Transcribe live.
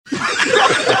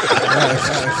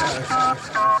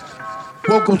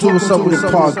Welcome to What's Up With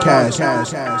It Podcast.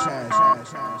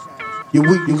 Your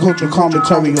weekly culture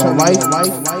commentary on life.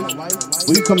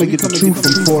 We come and get the truth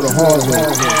from for the hard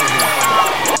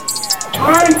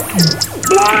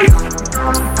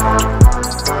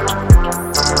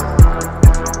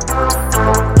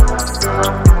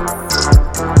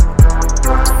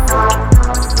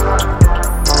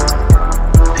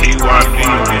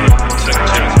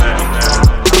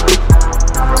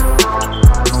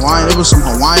It was some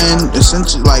Hawaiian,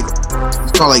 essentially, like,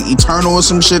 it's called like Eternal or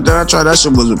some shit that I tried. That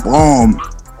shit was a bomb. I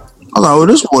was like, oh,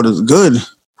 this water's good.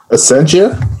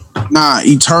 Essentia? Nah,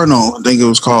 Eternal, I think it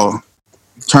was called.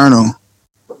 Eternal.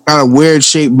 Got a weird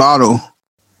shaped bottle.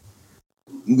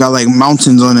 Got like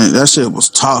mountains on it. That shit was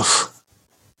tough.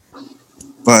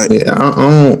 But yeah,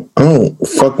 I don't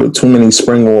fuck with too many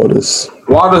spring waters.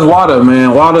 Water's water,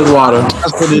 man. Water's water.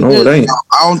 That's what it no, is. It ain't.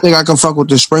 I don't think I can fuck with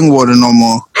the spring water no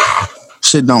more.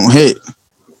 Shit don't hit.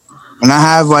 When I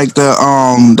have like the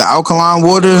alkaline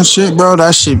water and shit, bro,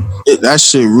 that shit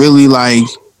really like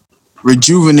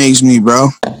rejuvenates me, bro.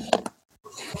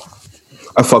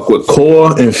 I fuck with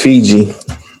Core and Fiji.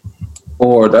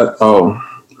 Or that Or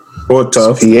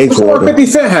tough. pH what's the water. one 50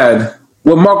 Cent had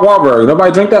with Mark Wahlberg?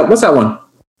 Nobody drink that? What's that one?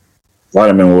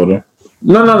 Vitamin water.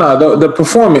 No. The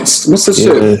performance. What's the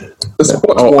shit? The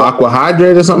sports water. Aqua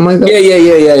Hydrate or something like that?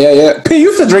 Yeah. P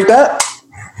used to drink that.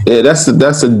 Yeah, that's a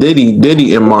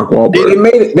Diddy and Mark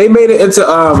Wahlberg. They made it into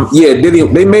Diddy.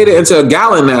 They made it into a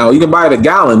gallon now. You can buy it a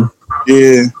gallon.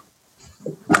 Yeah.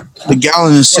 The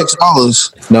gallon is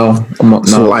 $6. No,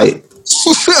 It's light.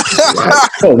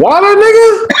 For water,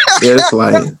 nigga. Yeah, it's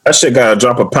light. That shit gotta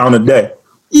drop a pound a day.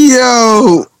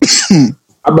 Yo.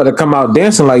 I better come out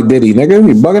dancing like Diddy, nigga.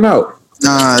 You bugging out.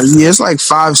 Yeah, it's like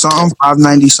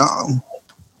 $5.90 something.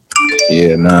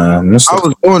 Yeah, nah. I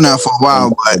was doing that for a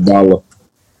while, but $1.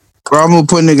 bro, I'm gonna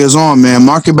put niggas on, man.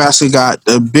 Market Basket got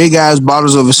the big ass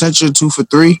bottles of Essentia 2 for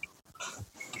 $3.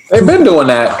 They've been doing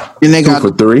that. And they 2 got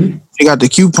for $3. they got the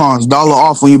coupons, $1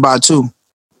 off when you buy 2.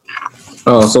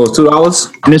 Oh, so it's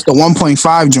 $2? And it's the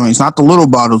 1.5 joints, not the little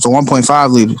bottles, the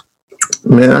 1.5 liters.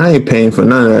 Man, I ain't paying for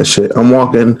none of that shit. I'm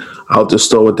walking out the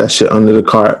store with that shit under the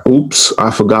cart. Oops,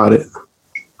 I forgot it.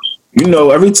 You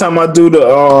know, every time I do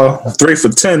the 3 for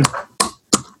 $10,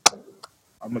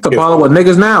 I'm To follow what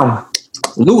niggas now.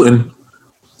 Looting.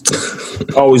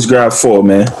 always grab 4,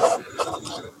 man.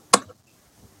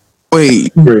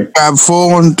 Wait, 3. grab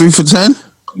 4 on 3 for $10?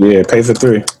 Yeah, pay for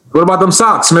 3. What about them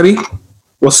socks, Smitty?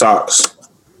 What socks?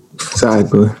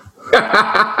 Exactly.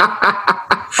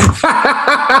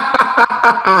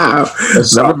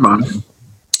 Never mind.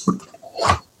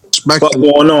 Respect. What's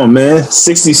going on, man?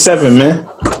 67, man.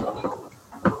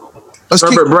 Let's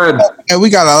kick Sherbet bread. and we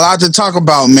got a lot to talk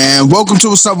about, man. Welcome to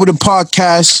What's Up With It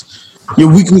Podcast, your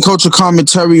weekly culture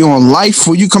commentary on life,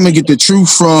 where you come and get the truth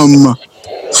from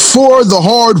for the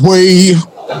hard way.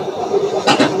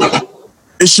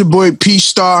 It's your boy P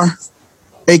Star,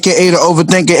 aka the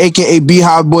Overthinker, aka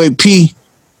Beehive Boy P,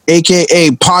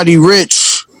 aka Party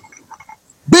Rich.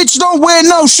 Bitch, don't wear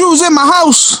no shoes in my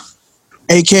house.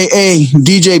 AKA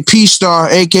DJ P Star,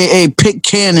 aka Pick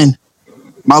Cannon.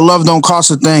 My love don't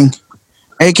cost a thing.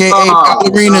 AKA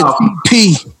Ballerina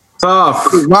P. Tough.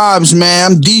 Vibes,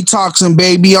 man. I'm detoxing,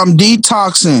 baby. I'm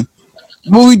detoxing.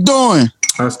 What we doing?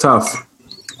 That's tough.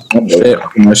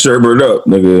 My sherbet up,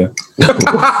 nigga.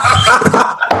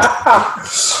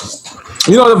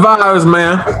 You know the vibes,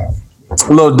 man.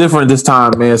 A little different this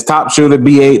time, man. It's Top Shooter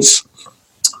BH,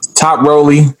 Top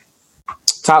Rolly,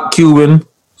 Top Cuban.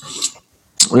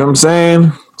 You know what I'm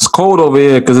saying? It's cold over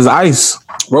here because it's ice.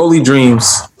 Rolly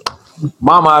dreams.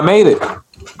 Mama, I made it.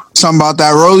 Something about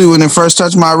that Rolly when it first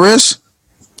touched my wrist.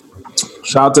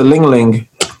 Shout out to Ling Ling.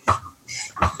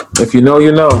 If you know,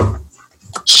 you know.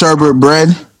 Sherbet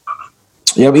bread.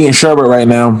 Yeah, I'm eating sherbet right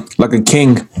now, like a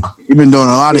king. You've been doing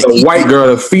a lot of A white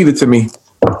girl to feed it to me.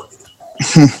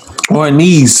 On her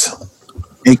knees.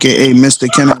 AKA Mr.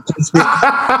 Kenneth.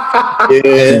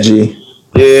 Yeah, G.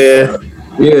 yeah.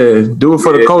 Yeah, do it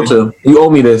for the culture. You owe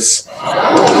me this.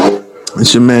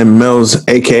 It's your man Mills,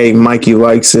 aka Mikey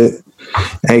Likes It,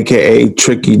 aka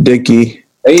Tricky Dicky,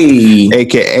 Hey,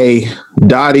 aka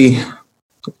Dottie.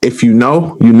 If you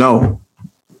know, you know.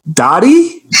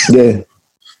 Dottie? Yeah.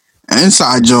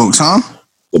 Inside jokes, huh?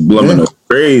 Subliminal.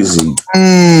 Crazy.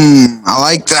 I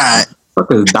like that.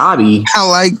 Fuck is Dottie? I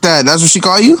like that. That's what she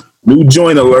call you? New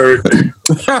joint alert.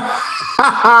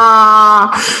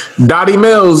 Dottie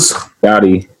Mills.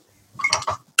 Dottie.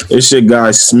 It's your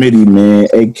guy Smitty, man,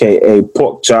 aka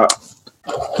Pork Chop,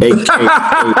 aka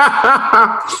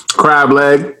Crab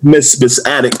leg. Miss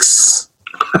Addicts,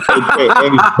 aka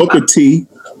Booker T,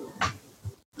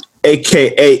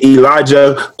 aka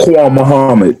Elijah Quan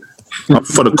Muhammad. I'm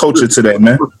for the culture today,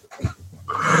 man.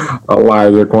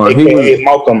 Elijah Quan. aka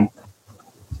Malcolm.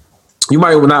 You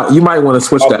might want to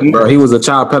switch that, bro. He was a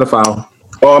child pedophile.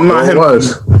 Oh, I'm not him.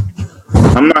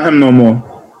 I'm not him no more.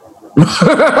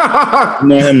 I'm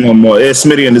not him no more. It's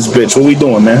Smitty and this bitch. What we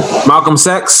doing, man? Malcolm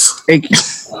Sex.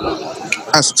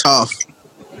 That's tough.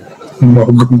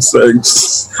 Malcolm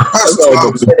Sex. That's That's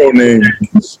tough. the pro name.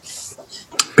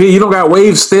 P, you don't got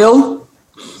waves still?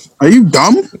 Are you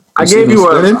dumb? I gave you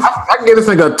a. I can get this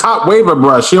nigga a top waver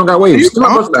brush. You don't got waves. Get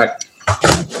my brush back.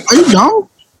 Are you dumb?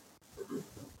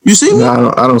 You see me?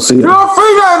 No, I don't see You it. don't free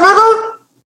that,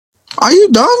 Are you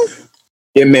dumb?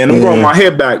 Yeah, man. I'm growing my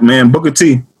hair back, man. Booker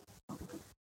T.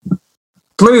 nigga.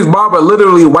 Please, Barber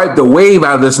literally wiped the wave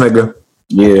out of this nigga.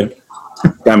 Yeah.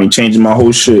 Got me changing my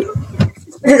whole shit.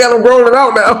 He got him growing it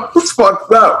out now. It's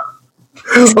fucked up.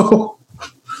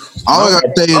 All I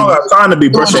gotta say I don't is, have time to be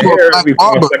brushing Going to a hair black every 5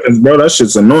 barber. seconds, bro. That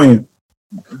shit's annoying.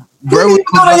 bro, You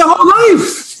done that your whole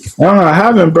life. Nah, I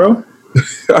haven't, bro.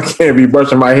 I can't be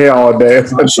brushing my hair all day.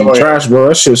 It's That shit annoying. trash, bro.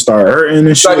 That shit start hurting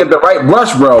and So I shit. get the right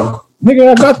brush, bro.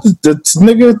 Nigga, I got the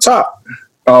nigga top.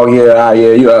 Oh yeah,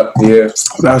 you up? Yeah,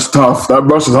 that's tough. That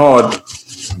brush is hard.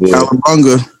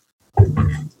 Cowabunga.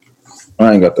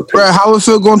 I ain't got the Bro, how it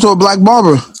feel going to a black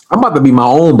barber? I'm about to be my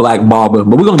own black barber,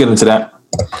 but we're gonna get into that.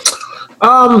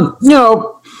 You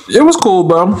know, it was cool,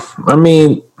 bro. I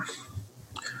mean,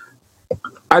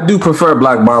 I do prefer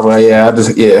black barber. Yeah,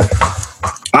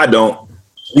 I don't.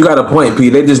 You got a point, P.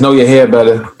 They just know your hair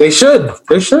better. They should.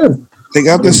 They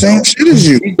got the same shit as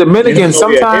you. These Dominicans They don't know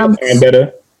your sometimes, hairline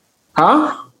better.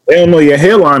 huh? They don't know your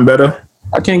hairline better.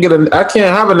 I can't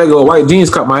have a nigga with white jeans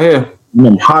cut my hair.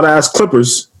 Them hot ass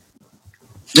clippers.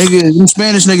 Niggas, them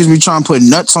Spanish niggas be trying to put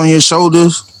nuts on your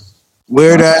shoulders.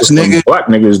 Weird ass That's what nigga. Black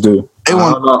niggas do. They I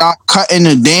want don't know. to stop cutting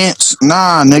the dance.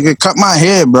 Nah, nigga, cut my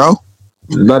hair, bro.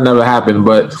 That never happened.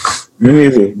 But Me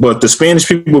neither. But the Spanish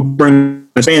people bring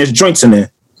the Spanish joints in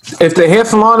there. if the hair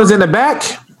salon is in the back,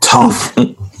 tough.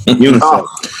 Unisex.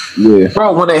 Yeah.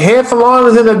 Bro, when the hair salon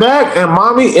is in the back and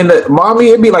mommy,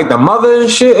 it'd be like the mother and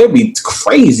shit. It'd be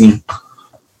crazy.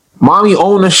 Mommy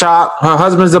own the shop. Her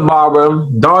husband's a barber.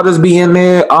 Daughters be in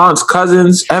there. Aunts,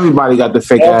 cousins. Everybody got the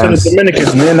fake All to the ass.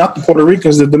 Dominicans, man. Not the Puerto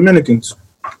Ricans, the Dominicans.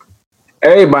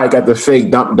 Everybody got the fake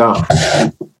dump.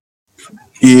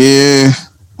 Yeah.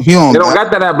 He don't They don't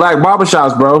got that at black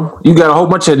barbershops, bro. You got a whole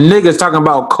bunch of niggas talking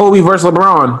about Kobe versus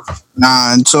LeBron.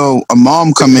 Nah, until a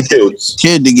mom come in Kids.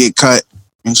 kid to get cut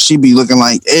and she be looking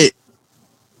like it.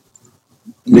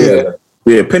 Yeah.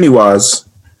 Yeah, Pennywise.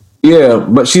 Yeah,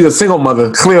 but she's a single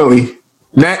mother, clearly.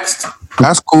 Next.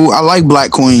 That's cool. I like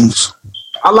black queens.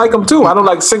 I like them too. I don't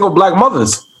like single black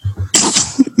mothers.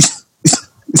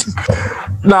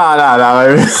 Nah.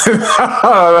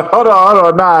 Hold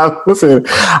on. Nah, listen.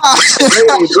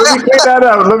 Let me clean that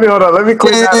up. Let me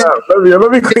clean that up.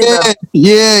 Let me clean that up.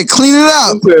 Yeah, clean it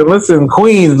up. Listen,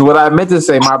 Queens, what I meant to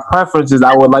say, my preference is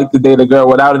I would like to date a girl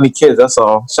without any kids. That's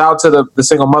all. Shout out to the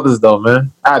single mothers, though,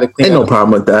 man. I had to clean Ain't that no up.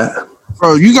 problem with that.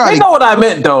 Bro, you got They know what I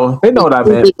meant, though. They know what I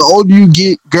meant. the older you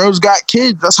get, girls got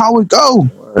kids. That's how it go.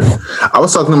 I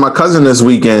was talking to my cousin this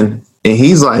weekend, and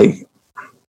he's like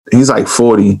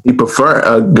 40. He prefer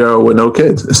a girl with no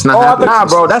kids. It's not happening. Nah,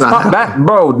 bro. It's That's not not happening. that,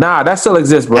 bro. Nah, that still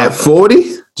exists, bro. At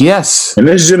 40? Yes, In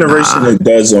this generation, it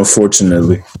does,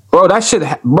 unfortunately. bro. That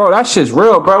shit's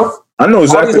real, bro. I know All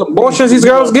exactly. these abortions these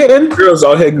girls getting. Girls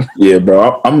out here. Yeah,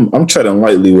 bro. I'm treading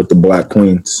lightly with the black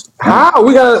queens. How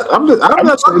we got? I'm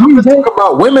not talking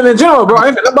about women in general, bro. I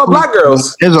ain't talking about black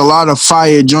girls. There's a lot of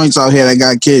fire joints out here that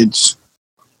got kids.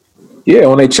 Yeah,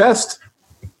 on their chest.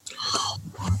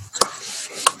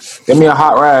 Give me a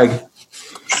hot rag.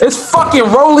 It's fucking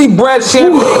Rolly Bread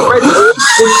champagne.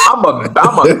 I'm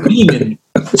a demon.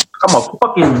 I'm a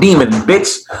fucking demon,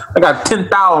 bitch. I got 10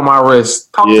 thou on my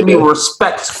wrist. Talk to me with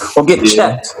respect or get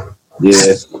checked.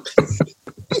 Yeah.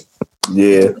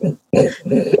 Yeah.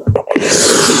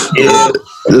 Yeah.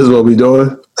 This is what we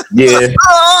doing. Yeah.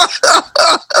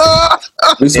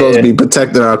 We supposed to be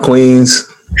protecting our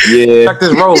queens. Yeah. Check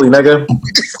this Rolly, nigga.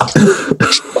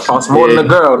 Costs more than a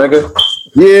girl, nigga.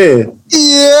 Yeah.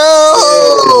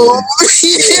 Yo!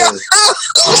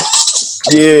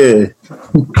 Yeah.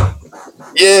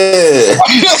 Yeah.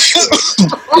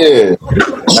 Yeah.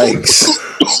 Yikes.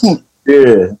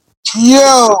 Yeah.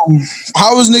 Yo!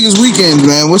 How was niggas' weekend,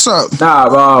 man? What's up?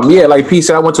 Nah, yeah, like P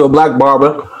said, I went to a black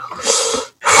barber.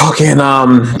 Fucking,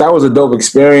 that was a dope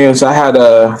experience.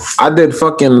 I did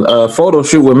fucking photo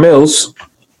shoot with Mills.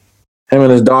 Him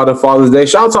and his daughter, Father's Day.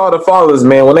 Shout out to all the fathers,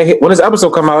 man. When this episode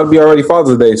come out, it'll be already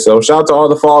Father's Day. So shout out to all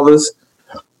the fathers.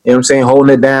 You know what I'm saying?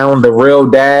 Holding it down. The real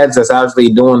dads that's actually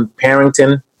doing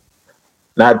parenting,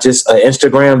 not just an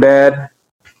Instagram dad.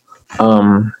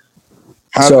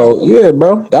 So yeah,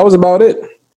 bro, that was about it.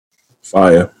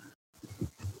 Fire.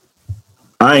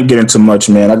 I ain't getting too much,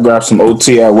 man. I grabbed some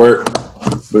OT at work.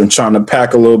 Been trying to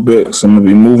pack a little bit, so I'm gonna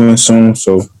be moving soon.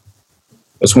 So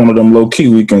it's one of them low key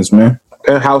weekends, man.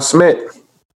 Penthouse Smith.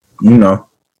 You know.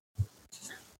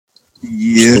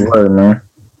 Yeah. Word, man.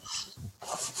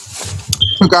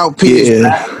 Cookout P is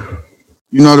back.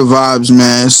 You know the vibes,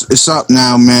 man. It's up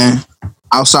now, man.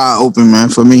 Outside open, man,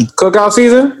 for me. Cookout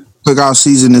season? Cookout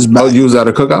season is back. Oh, you was at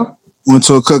a cookout? Went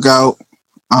to a cookout.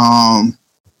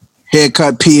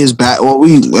 Haircut P is back. Well,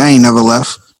 we ain't never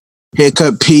left.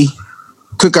 Haircut P.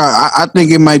 Cookout, I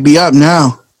think it might be up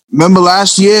now. Remember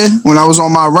last year when I was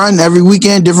on my run every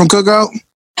weekend, different cookout?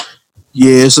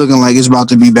 Yeah, it's looking like it's about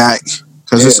to be back.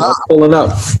 Because it's up. Pulling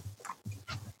up.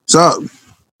 It's up.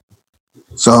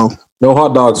 So. No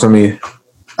hot dogs for me.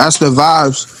 That's the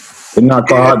vibes. They're not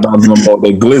called hot dogs no more.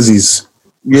 They're glizzies.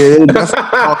 Yeah, they're definitely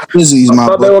called glizzies, I my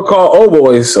thought boy. they were called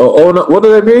O-boys. Or what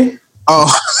do they be? Oh,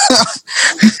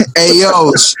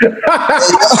 AOs.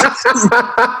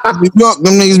 New York,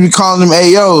 them niggas be calling them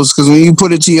AOs because when you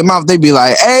put it to your mouth, they be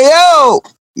like, AO.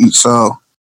 So,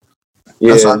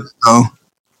 that's how you know.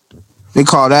 They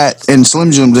call that, and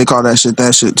Slim Jims, they call that shit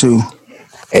too.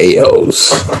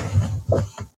 AOs.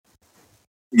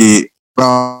 Yeah.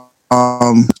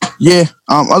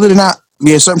 Other than that,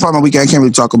 certain part of my weekend I can't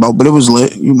really talk about, but it was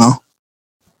lit, you know.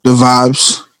 The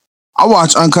vibes. I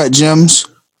watched Uncut Gems.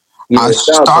 Yeah, I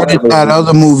started that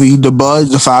other movie, The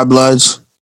Bloods, The Five Bloods.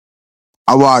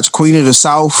 I watched Queen of the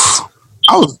South.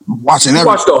 I was watching everything. You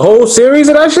watched the whole series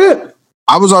of that shit?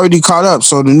 I was already caught up,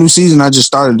 so the new season I just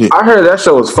started it. I heard that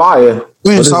show was fire. Queen of the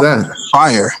What is South that? was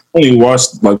fire. I only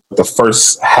watched like the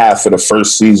first half of the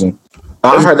first season.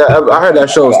 I heard that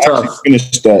show was I actually tough.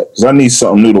 finished that because I need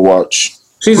something new to watch.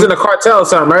 She's in the cartel or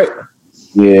something, right?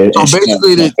 Yeah. So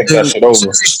basically, think that shit over.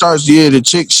 the starts. Yeah, the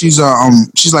chick, she's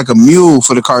like a mule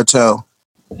for the cartel,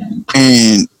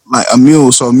 and like a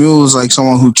mule. So a mule is like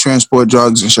someone who transport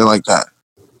drugs and shit like that.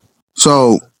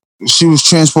 So she was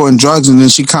transporting drugs, and then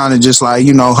she kind of just like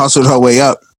hustled her way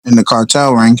up in the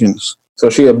cartel rankings. So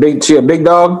she a big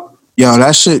dog? Yo,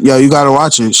 that shit. Yo, you gotta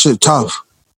watch it. Shit, tough.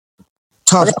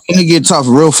 And it get tough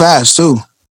real fast too.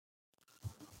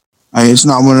 Like, it's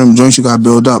not one of them joints you gotta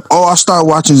build up. Oh, I started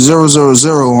watching 000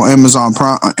 on Amazon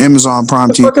Prime What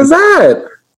the TV. fuck is that?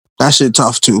 That shit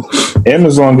tough too.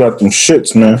 Amazon got them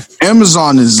shits, man.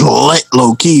 Amazon is lit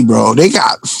low key, bro. They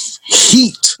got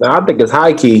heat. Nah, I think it's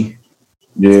high key.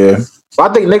 Yeah. I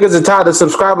think niggas are tired of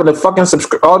subscribing to fucking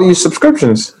all these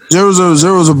subscriptions. 000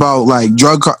 is about like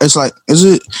it's like, is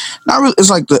it not really? It's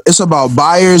like it's about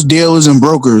buyers, dealers, and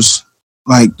brokers.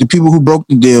 Like the people who broke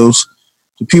the deals,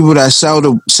 the people that sell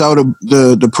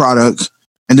the product,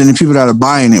 and then the people that are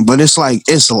buying it. But it's like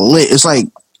it's lit. It's like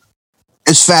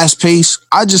it's fast paced.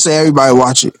 I just say everybody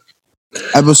watch it.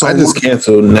 Episode I just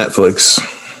canceled Netflix,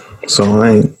 so I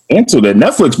ain't. Until that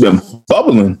Netflix been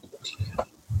bubbling.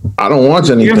 I don't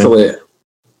watch anything. Cancel it.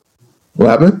 What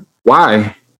happened?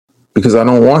 Why? Because I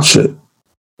don't watch it.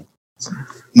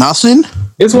 nothing.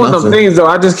 It's one of them things though.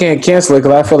 I just can't cancel it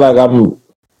because I feel like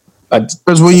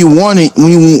Because when you want it,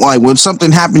 when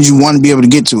something happens, you want to be able to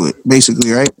get to it.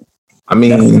 Basically, right? I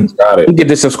mean, Got you it. get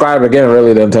to subscribe again.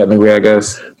 Really, then technically, I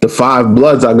guess. the Five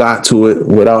Bloods, I got to it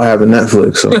without having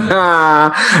Netflix. So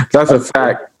That's a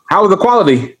fact. How was the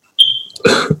quality?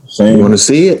 you Same. want to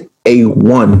see it?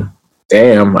 A1.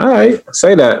 Damn. All right.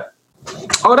 Say that.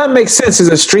 Oh, that makes sense. It's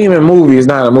a streaming movie. It's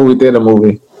not a movie theater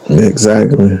movie.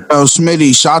 Exactly. Oh,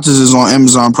 Smitty, Shots is on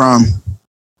Amazon Prime.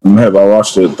 I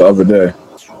watched it the other day.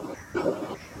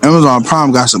 Amazon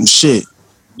Prime got some shit.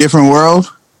 Different World.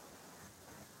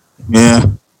 Yeah.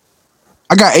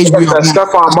 I got That HBO.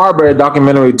 Stephon Marbury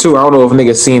documentary too. I don't know if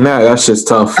niggas seen that. That shit's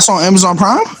tough. That's on Amazon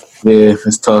Prime? Yeah,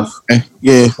 it's tough.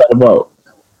 Yeah. What about?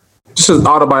 Just his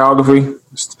autobiography.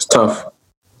 It's tough.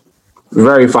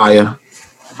 Very fire.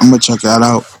 I'm going to check that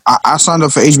out. I signed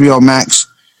up for HBO Max.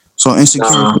 So Insecure.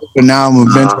 Now I'm going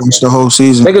to binge the whole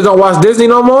season. Niggas don't watch Disney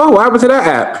no more? What happened to that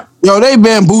app? Yo, they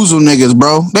bamboozle niggas,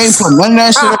 bro. They ain't put none of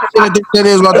that shit up there that they said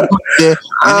they was about to put there.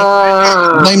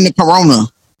 And blame the corona.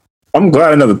 I'm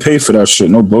glad I never paid for that shit.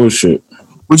 No bullshit.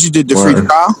 What you did to free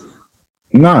trial?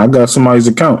 Nah, I got somebody's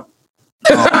account.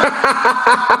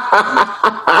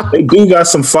 They do got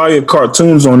some fire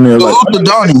cartoons on there. Like, The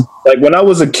Donnie. like when I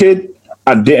was a kid,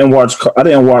 I didn't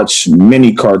watch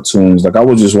many cartoons. Like I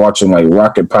was just watching like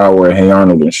Rocket Power and Hey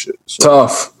Arnold and shit. So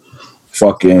Tough.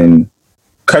 fucking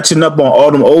catching up on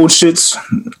all them old shits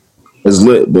is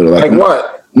lit. But like Like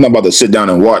what? I'm not about to sit down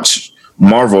and watch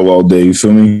Marvel all day. You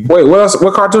feel me? Wait, what else?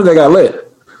 What cartoons they got lit?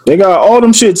 They got all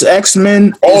them shits.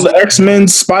 X-Men, all the X-Men,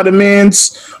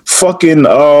 Spider-Mans, fucking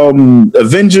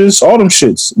Avengers, all them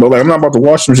shits. But like, I'm not about to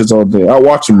watch them shits all day. I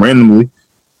watch them randomly.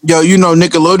 Yo, you know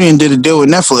Nickelodeon did a deal with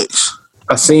Netflix,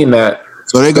 I seen that.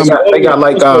 so they got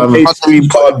like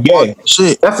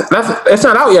shit. that's it's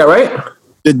not out yet, right?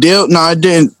 The deal, no, it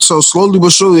didn't. So slowly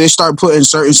but surely, they start putting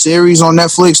certain series on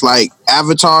Netflix, like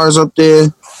Avatar's up there,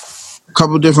 a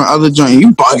couple different other joints.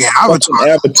 You bugging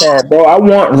Avatar, bro. I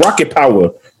want rocket power.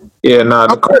 Yeah, nah.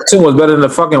 The cartoon was better than the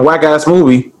fucking whack ass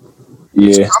movie.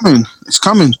 Yeah, It's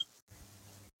coming.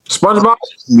 SpongeBob.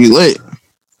 Be lit.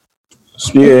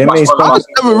 yeah. I was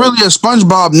never really a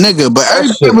SpongeBob nigga, but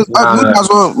everybody was like, we might as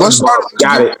well, let's start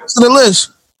Got it. to the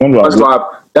list.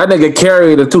 SpongeBob. That nigga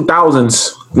carried the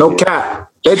 2000s. No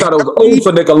cap. They thought it was old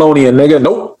for Nickelodeon, nigga.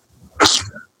 Nope.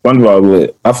 SpongeBob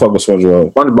lit. I fuck with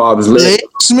SpongeBob. SpongeBob is lit. Lit,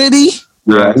 Smitty.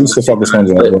 Yeah, I used to fuck with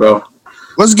SpongeBob, Lit, bro.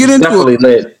 Let's get into Definitely it.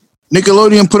 lit.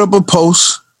 Nickelodeon put up a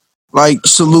post, like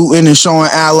saluting and showing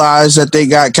allies that they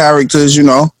got characters, you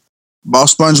know, about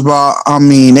SpongeBob. I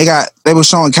mean, they were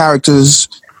showing characters,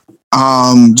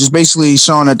 just basically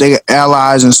showing that they got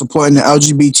allies and supporting the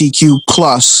LGBTQ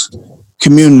plus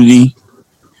community.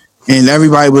 And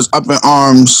everybody was up in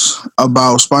arms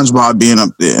about SpongeBob being up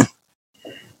there.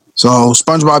 So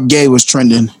SpongeBob gay was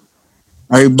trending.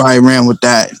 Everybody ran with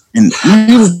that. And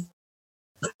he was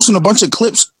posting a bunch of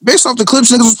clips. Based off the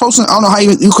clips niggas was posting, I don't know how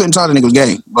you couldn't tell the nigga was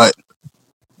gay. But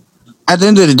at the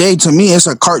end of the day, to me, it's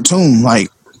a cartoon. Like,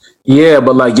 yeah,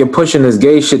 but like you're pushing this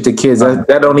gay shit to kids that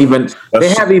don't even, they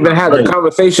haven't even had a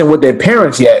conversation with their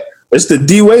parents yet. It's the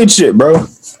D-Wade shit, bro.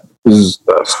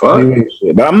 That's fun.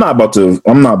 But I'm not about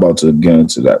to get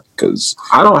into that because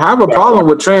I don't have a problem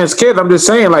with trans kids. I'm just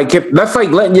saying, like, that's like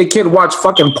letting your kid watch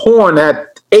fucking porn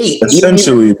at 8.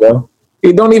 essentially, bro.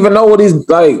 You don't even know what he's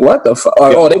like. What the fuck?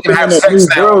 Oh, they can have sex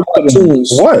now.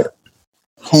 Cartoons. What?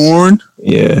 porn.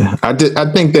 Yeah, I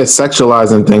think they're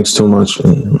sexualizing things too much.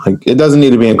 Like, it doesn't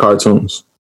need to be in cartoons.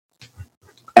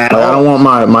 Like, I don't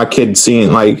want my kid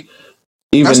seeing, like,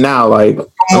 even now, like,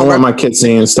 I don't want my kid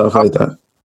seeing stuff like that.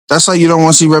 That's like you don't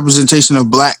want to see representation of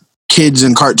black kids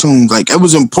in cartoons. Like, it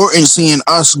was important seeing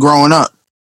us growing up.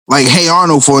 Like, Hey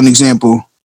Arnold, for an example.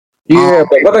 Yeah,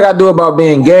 but what they got to do about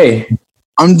being gay?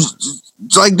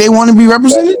 It's like they want to be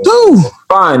represented too.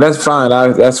 Fine, that's fine.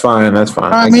 That's fine.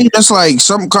 I mean, that's like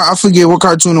I forget what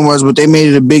cartoon it was, but they made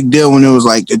it a big deal when it was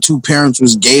like the two parents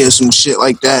was gay or some shit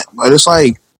like that. But it's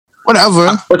like,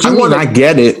 whatever. But I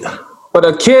get it. But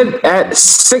a kid at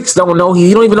 6 don't know.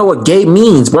 He don't even know what gay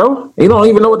means, bro. He don't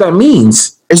even know what that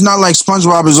means. It's not like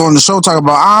SpongeBob is on the show talking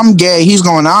about I'm gay. He's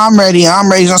going, I'm ready.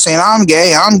 He's not saying I'm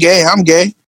gay.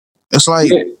 It's like,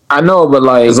 I know, but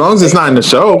like, As long as it's not in the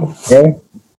show. Yeah.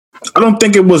 I don't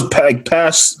think it was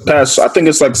past. I think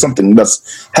it's like something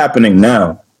that's happening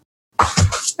now.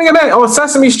 Look at that. On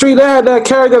Sesame Street, they had that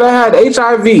character that had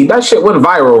HIV. That shit went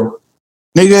viral.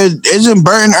 nigga, isn't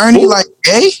Bert and Ernie like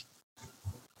gay?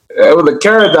 It was a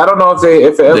character. I don't know if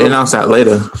it They ever. announced that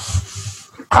later.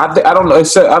 I don't know.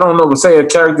 I don't know. But say a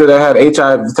character that had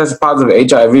HIV, tested positive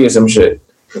for HIV or some shit.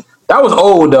 That was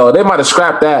old though. They might have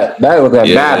scrapped that. That was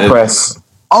bad press.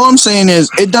 All I'm saying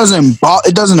is it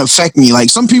doesn't affect me. Like,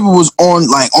 some people was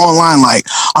online like,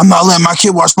 I'm not letting my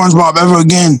kid watch SpongeBob ever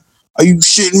again. Are you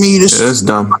shitting me? That's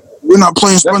dumb. We're not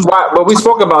playing That's SpongeBob. why. But we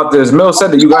spoke about this. Mill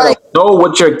said that you gotta know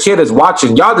what your kid is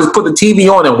watching. Y'all just put the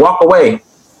TV on and walk away.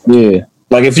 Yeah,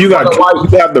 like if you got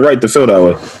kids, you have the right to feel that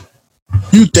way.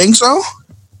 You think so?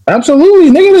 Absolutely,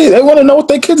 nigga. They want to know what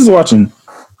their kids is watching.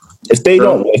 If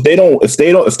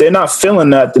they're not feeling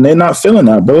that, then they're not feeling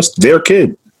that, bro. It's their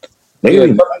kid.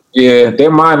 Yeah, they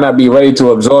might not be ready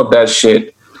to absorb that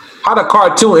shit. How the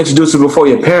cartoon introduce you before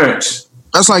your parents?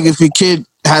 That's like if your kid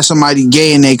has somebody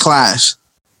gay in their class.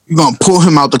 You gonna pull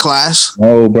him out the class?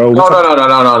 No, bro.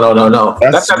 No.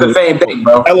 That's not the same thing,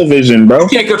 bro. Television, bro. You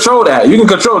can't control that. You can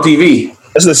control TV.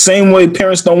 It's the same way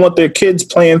parents don't want their kids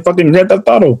playing fucking Grand Theft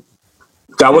Auto.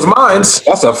 That was mine.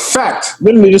 That's a fact.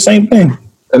 Literally the same thing.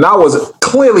 And I was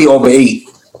clearly over 8.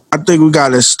 I think we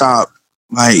gotta stop.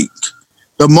 Like,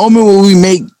 the moment when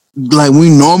we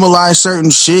normalize certain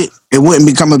shit, it wouldn't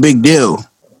become a big deal.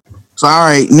 So, all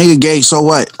right, nigga gay, so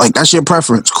what? Like, that's your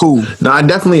preference. Cool. No, I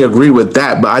definitely agree with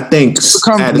that, but I think at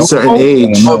a certain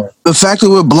age, The fact that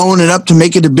we're blowing it up to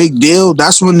make it a big deal,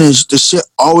 that's when the shit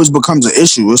always becomes an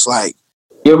issue. It's like,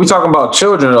 Yeah, we talking about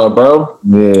children though, bro.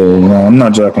 Yeah, no, I'm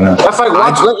not joking that. That's like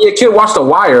letting your kid watch The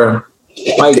Wire.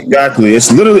 Like, Exactly.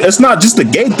 It's not just a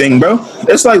gay thing, bro.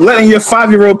 It's like letting your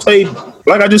 5-year-old play,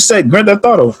 like I just said, Grand Theft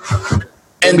Auto.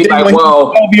 And then like, when he's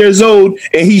 12 years old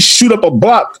and he shoot up a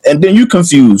block, and then you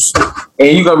confused.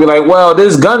 And you're gonna be like, well,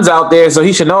 there's guns out there, so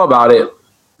he should know about it.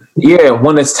 Yeah,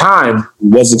 when it's time. He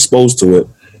was exposed to it.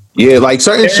 Yeah, like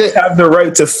certain shit have the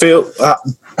right to feel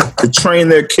to train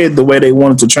their kid the way they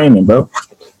wanted to train them, bro.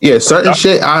 Yeah, certain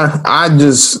shit I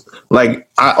just like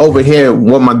I overhear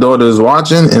what my daughter is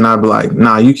watching and I'd be like,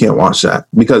 nah, you can't watch that.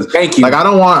 Because thank you. Like I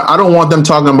don't want them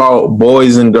talking about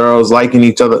boys and girls liking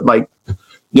each other. Like,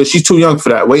 yeah, she's too young for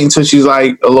that. Wait until she's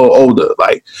like a little older.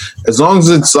 Like, as long as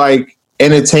it's like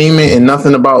entertainment and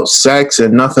nothing about sex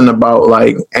and nothing about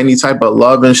like any type of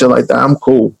love and shit like that, I'm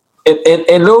cool.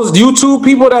 And those YouTube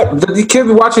people the kids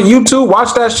watching YouTube,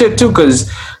 watch that shit too,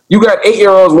 because you got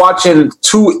 8-year-olds watching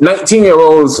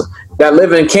 19-year-olds that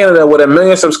live in Canada with 1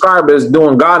 million subscribers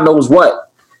doing God knows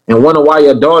what, and wonder why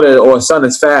your daughter or son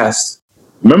is fast.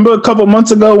 Remember a couple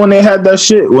months ago when they had that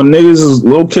shit when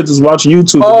little kids was watching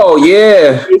YouTube? Oh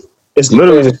yeah, it's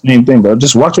literally the same thing, bro.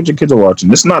 Just watch what your kids are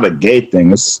watching. It's not a gay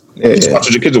thing. Just watch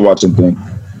what your kids are watching thing.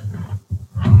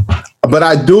 But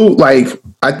I do like.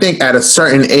 I think at a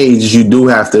certain age, you do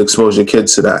have to expose your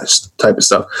kids to that type of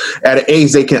stuff. At an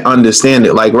age they can understand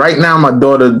it. Like right now, my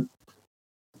daughter,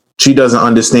 she doesn't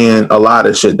understand a lot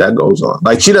of shit that goes on.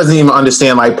 Like she doesn't even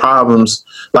understand like problems.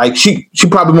 Like she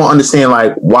probably won't understand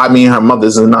like why me and her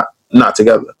mothers are not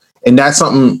together. And that's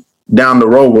something down the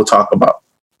road we'll talk about.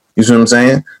 You see what I'm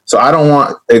saying? So I don't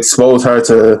want to expose her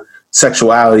to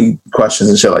sexuality questions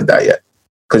and shit like that yet,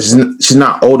 because she's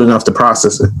not old enough to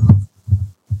process it.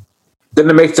 Then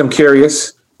it makes them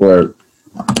curious. Word.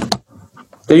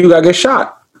 Then you gotta get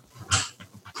shot.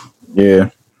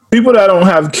 Yeah. People that don't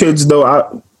have kids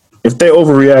though, if they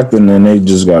overreacting, then they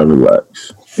just gotta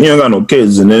relax. You don't got no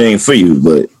kids, and it ain't for you.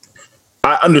 But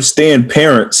I understand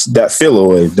parents that feel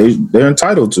away. They're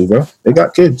entitled to, bro. They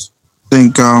got kids. I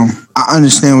think I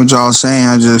understand what y'all saying.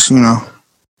 I just the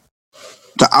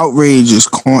outrage is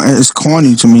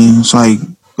corny to me. It's like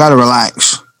gotta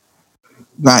relax.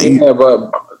 Yeah,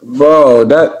 but. Bro,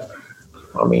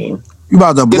 you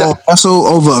about to blow a vessel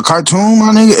over a cartoon,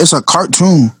 my nigga? It's a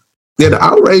cartoon. Yeah, the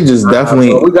outrage is definitely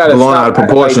blown out of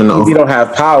proportion, though. You don't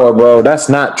have power, bro. That's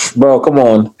not, bro. Come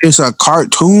on. It's a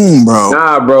cartoon, bro.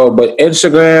 Nah, bro. But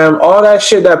Instagram, all that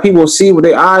shit that people see with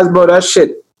their eyes, bro. That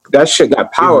shit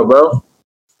got power, bro.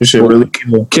 This shit really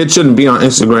cool. Kids shouldn't be on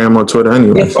Instagram or Twitter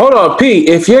anyway. Hold on, P.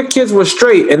 If your kids were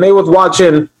straight and they was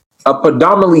watching a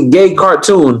predominantly gay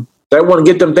cartoon, that wouldn't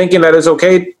get them thinking that it's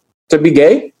okay to be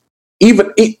gay.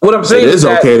 What I'm saying is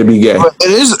okay to be gay.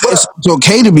 It's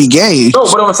okay to be gay. No,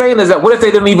 what I'm saying is that what if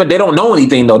they don't know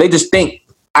anything though? They just think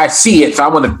I see it, so I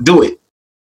want to do it.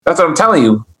 That's what I'm telling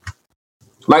you.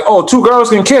 Like, oh, 2 girls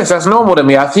can kiss. That's normal to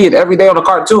me. I see it every day on a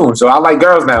cartoon, so I like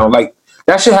girls now. Like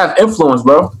that should have influence,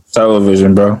 bro.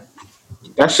 Television, bro.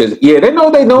 That shit. Yeah, they know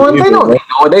they know it. They know it.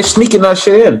 They sneaking that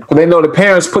shit in. They know the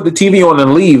parents put the TV on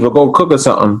and leave or go cook or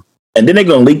something. And then they're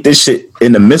gonna leak this shit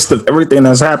in the midst of everything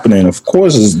that's happening. Of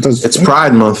course, it's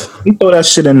Pride Month. You throw that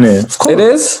shit in there. Of course. It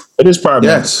is. It is Pride Month.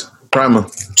 Yes, Pride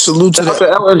Month. Salute to the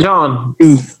Elton John.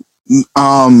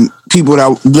 People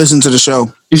that listen to the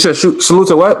show. You said salute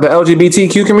to what? The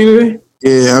LGBTQ community?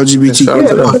 Yeah, LGBTQ.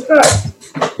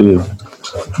 Yeah.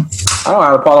 I don't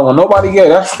have a problem with nobody gay.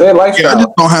 That's their lifestyle. Yeah, I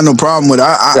just don't have no problem with it.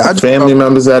 I family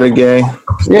members that are gay.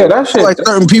 Yeah, that shit. Like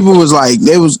certain people was like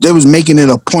they was making it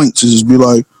a point to just be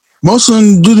like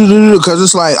Muslim, because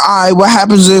it's like, all right, what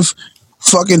happens if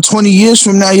fucking 20 years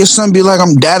from now your son be like,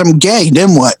 I'm gay?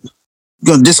 Then what? You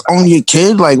gonna disown your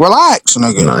kid? Like, relax,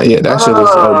 nigga. Nah, yeah, that shit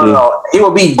is no. He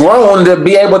will be grown to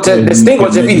be able to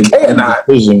distinguish if he's gay or not.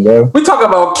 We talking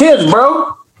about kids,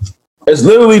 bro. It's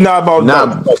literally not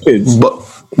about kids. But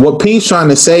what Pete's trying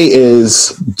to say is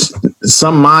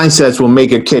some mindsets will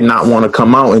make a kid not want to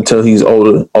come out until he's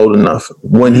old enough,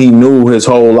 when he knew his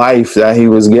whole life that he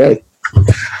was gay.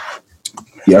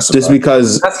 Yes, just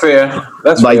because that's fair.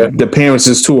 That's like fair. The parents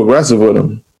is too aggressive with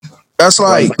him. That's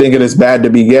like thinking it's bad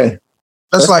to be gay.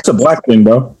 That's like a black thing,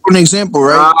 bro. An example,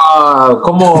 right?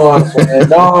 Come on, man.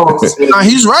 No,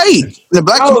 he's right. The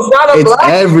black it's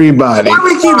everybody.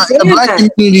 The black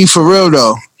community for real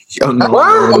though. How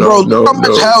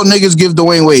much hell niggas give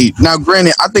Dwayne Wade? Now,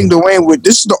 granted, I think Dwayne Wade.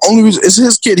 This is the only reason. It's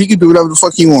his kid. He can do whatever the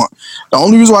fuck he want. The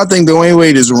only reason why I think Dwayne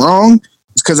Wade is wrong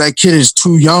is because that kid is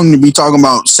too young to be talking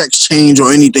about sex change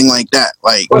or anything like that.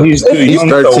 Like he's 13.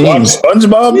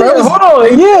 SpongeBob, bro. Yeah, hold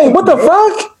on. Yeah, what the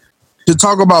fuck? To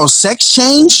talk about sex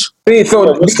change?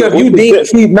 So because you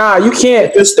deep, nah, you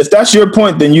can't. If that's your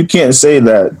point, then you can't say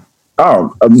that.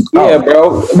 Yeah,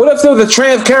 bro. What if there was a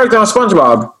trans character on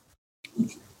SpongeBob?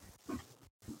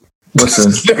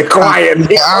 Listen. Quiet.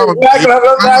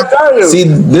 See,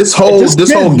 this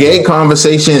whole gay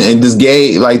conversation and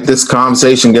this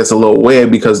conversation gets a little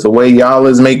weird because the way y'all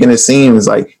is making it seem is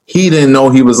like he didn't know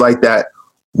he was like that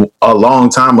a long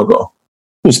time ago.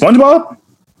 Who, SpongeBob?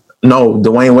 No,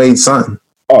 Dwayne Wade's son.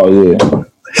 Oh yeah,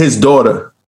 his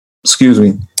daughter. Excuse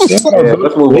me. Yeah,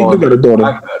 let's move on. Got a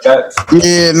daughter.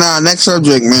 Yeah, next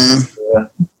subject, man. Yeah.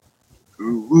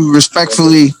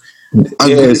 Respectfully.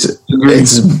 It's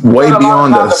way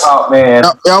beyond us. Man.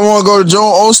 Y'all want to go to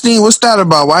Joel Osteen? What's that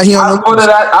about? Why he on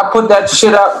I put that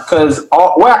shit up because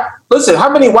listen, how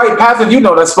many white pastors you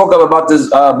know that spoke up about this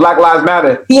Black Lives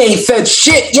Matter? He ain't said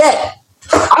shit yet.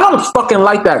 I don't fucking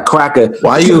like that cracker.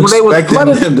 Why are you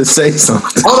expecting him to say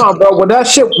something? Hold on, bro. When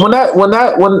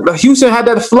Houston had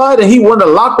that flood and he wanted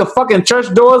to lock the fucking church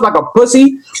doors like a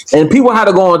pussy, and people had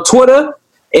to go on Twitter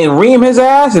and ream his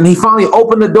ass, and he finally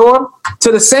opened the door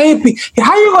to the same people.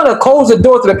 How you gonna close the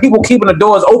door to the people keeping the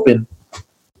doors open?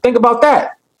 Think about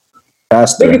that.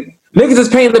 Niggas is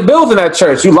paying the bills in that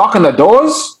church. You locking the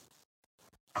doors,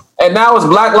 and now it's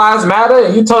Black Lives Matter,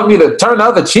 and you telling me to turn the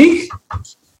other cheek?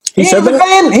 He ain't even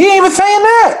saying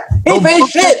that. He ain't saying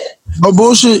shit. No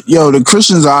bullshit. Yo, the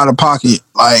Christians are out of pocket.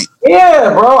 Like,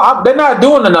 yeah, bro. They're not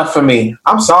doing enough for me.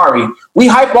 I'm sorry. We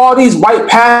hype all these white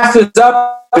pastors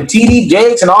up, and TD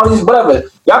Jakes and all these whatever.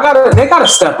 They gotta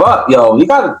step up, yo. They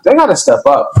gotta step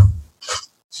up.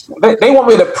 They want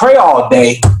me to pray all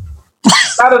day.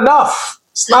 It's not enough.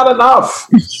 It's not enough.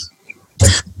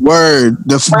 Word.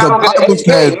 The Bible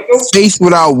said faith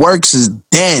without works is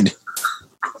dead.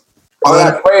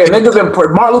 Martin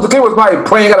Luther King was probably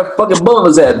praying, got a fucking bullet in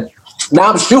his head.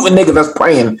 Now I'm shooting niggas that's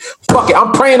praying. Fuck it,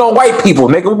 I'm praying on white people,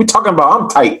 nigga. What we talking about? I'm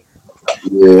tight.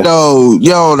 Yeah.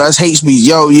 Yo, that's hate speech.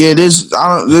 Yo, yeah, this is.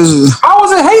 How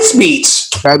is it hate speech?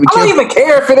 I don't even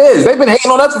care if it is. They've been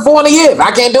hating on us for 400 years. I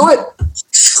can't do it.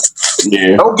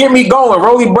 Yeah. Don't get me going.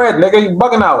 Rolly bread, nigga. You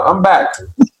bugging out. I'm back.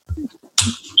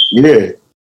 Yeah.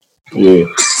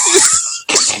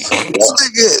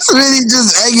 Smitty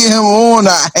just egging him on.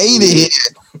 I hate it.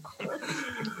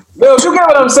 Bill, you get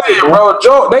what I'm saying, bro.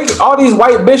 Joe, all these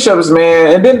white bishops,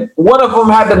 man, and then one of them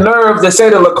had the nerve to say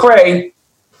to Lecrae,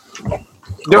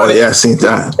 I seen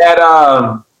that.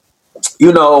 That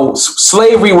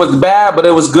slavery was bad, but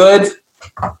it was good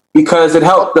because it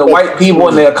helped the white people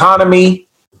in the economy.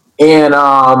 And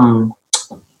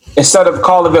instead of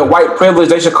calling it white privilege,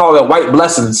 they should call it white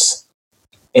blessings.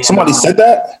 And, somebody said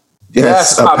that.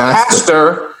 Yes, a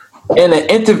pastor in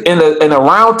a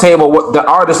round table with the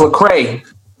artist Lecrae.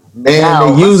 Man,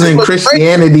 they're using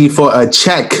Christianity for a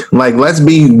check. Like, let's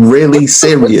be really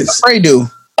serious. Lecrae do.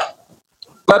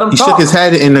 Let him he talk. shook his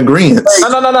head in agreement.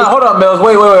 No. Hold on, Mills.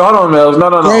 Wait. Hold on, Mills. No.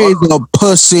 Lecrae's a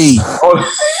pussy.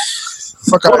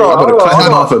 Fuck out of here. Cut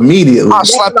him off immediately. I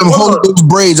slapped them whole those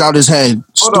braids out his head.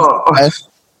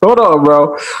 Hold on,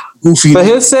 bro. Goofy. For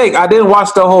his sake, I didn't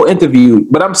watch the whole interview,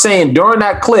 but I'm saying during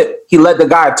that clip, he let the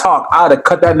guy talk. I'd have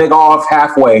cut that nigga off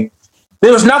halfway.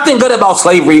 There was nothing good about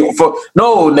slavery.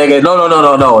 No, nigga. No.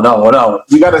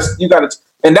 You gotta,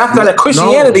 and that's that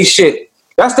Christianity shit.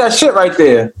 That's that shit right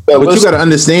there. But you gotta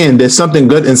understand, there's something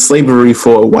good in slavery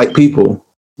for white people.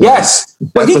 Yes,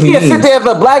 but he can't sit there as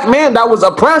a black man that was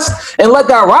oppressed and let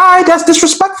that ride. That's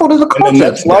disrespectful to the culture.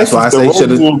 That's why I say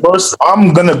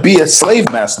I'm gonna be a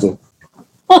slave master.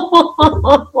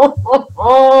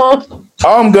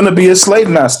 I'm gonna be a slave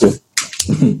master.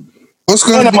 I'm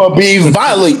gonna be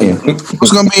violating.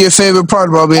 What's gonna be your favorite part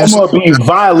about being? I'm gonna be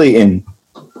violating.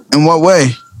 In what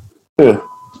way? Yeah.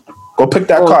 Go pick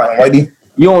that cotton, Whitey.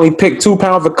 You only pick 2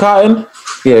 pounds of cotton?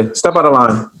 Yeah, step out of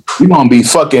line. You gonna be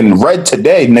fucking red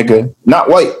today, nigga. Not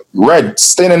white. Red.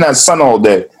 Staying in that sun all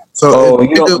day. So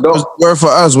the word for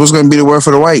us, what's gonna be the word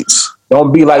for the whites?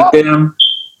 Don't be like them.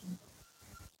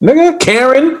 Nigga,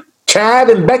 Karen, Chad,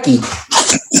 and Becky.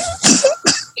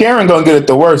 Karen gonna get it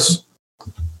the worst.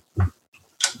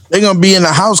 They're gonna be in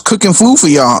the house cooking food for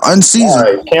y'all, unseasoned.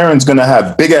 Right. Karen's gonna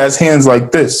have big ass hands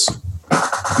like this.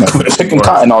 Picking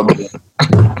cotton all day.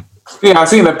 Yeah, I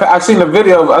seen the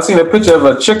video. I seen a picture of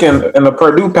a chicken in a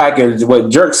Purdue package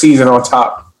with jerk season on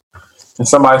top, and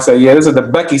somebody said, "Yeah, this is the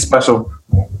Becky special."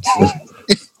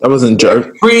 That wasn't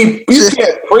jerk. You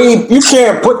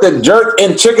can't put the jerk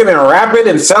in chicken and wrap it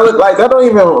and sell it like that. Don't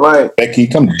even like Becky,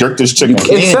 come jerk this chicken.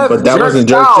 But that wasn't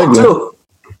jerk chicken. Too.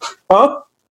 Huh?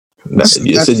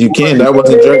 You said you can. That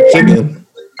wasn't jerk chicken.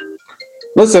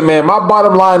 Listen, man. My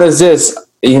bottom line is this.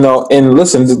 And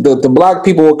listen, the black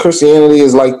people with Christianity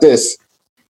is like this.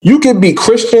 You can be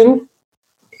Christian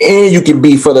and you can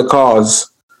be for the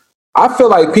cause. I feel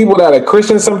like people that are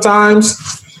Christian sometimes,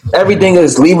 everything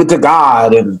is leave it to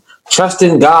God and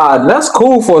trusting God. And that's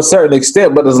cool for a certain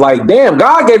extent, but it's like, damn,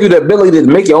 God gave you the ability to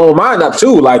make your own mind up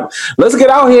too. Like, let's get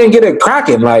out here and get it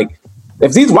cracking. Like,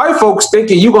 if these white folks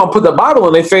thinking you gonna put the Bible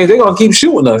in their face, they're gonna keep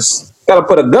shooting us. Gotta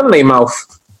put a gun in their mouth.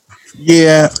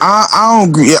 Yeah, I don't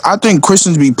agree. I think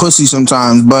Christians be pussy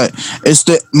sometimes, but it's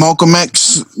the Malcolm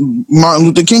X, Martin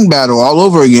Luther King battle all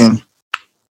over again.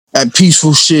 That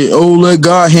peaceful shit. Oh, let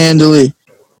God handle it.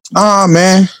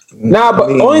 Man. Nah, but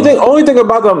only thing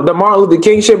about the Martin Luther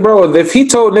King shit, bro, is if he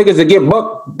told niggas to get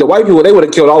bucked, the white people, they would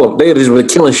have killed all of them. They just would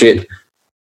have killing shit.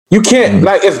 You can't,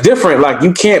 like, it's different. Like,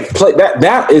 you can't play that.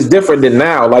 That is different than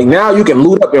now. Like, now you can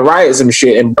loot up and riot some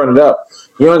shit and burn it up.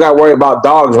 You don't got to worry about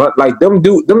dogs. Like, them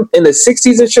in the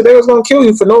 60s and shit, they was going to kill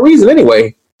you for no reason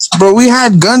anyway. Bro, we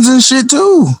had guns and shit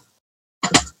too.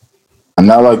 I'm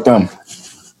not like them.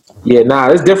 Yeah, nah,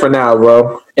 it's different now,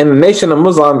 bro. In the Nation of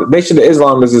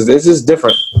Islam is just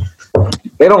different.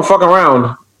 They don't fuck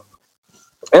around.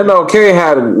 MLK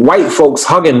had white folks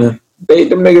hugging. Them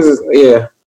niggas is, yeah.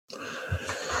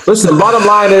 Listen, bottom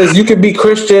line is you can be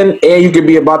Christian and you can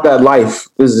be about that life.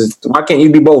 Why can't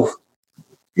you be both?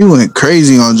 You went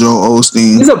crazy on Joel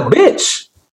Osteen. He's a bitch.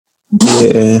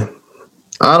 Yeah.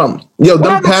 I don't. Yo,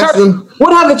 them pastors.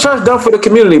 What have the church done for the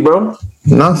community, bro?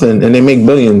 Nothing, and they make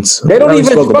billions. They don't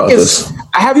even fucking.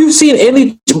 Have you seen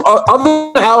any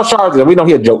other than Al Sharpton? We don't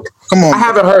hear a joke. Come on, I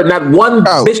haven't heard not one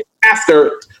bitch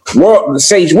pastor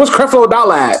say what's Creflo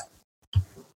Dollar at?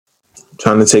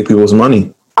 Trying to take people's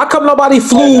money. How come nobody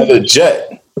flew the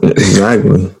jet?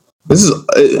 Exactly. This is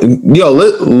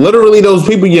literally those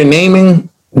people you're naming.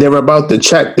 They're about the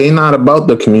check. They're not about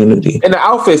the community. And the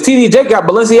outfits. TDJ got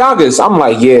Balenciagas. I'm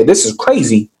like, yeah, this is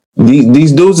crazy.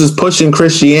 These dudes is pushing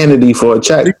Christianity for a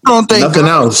check. You don't think nothing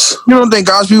else. You don't think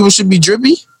God's people should be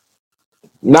drippy?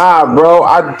 Nah, bro.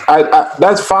 I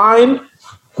that's fine,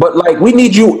 but like we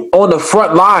need you on the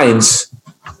front lines,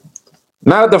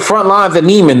 not at the front lines of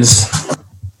Neiman's.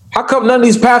 How come none of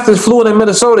these pastors flew in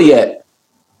Minnesota yet?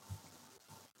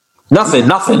 Nothing.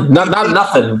 Not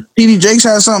nothing. TD Jakes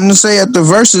had something to say at the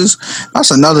verses.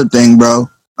 That's another thing, bro.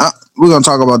 We're gonna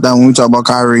talk about that when we talk about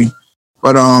Kyrie.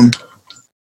 But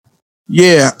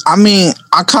yeah, I mean,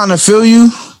 I kind of feel you,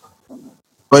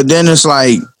 but then it's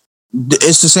like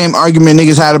it's the same argument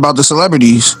niggas had about the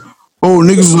celebrities. Oh,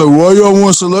 niggas was like, why y'all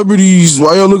want celebrities?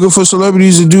 Why y'all looking for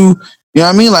celebrities to do? You know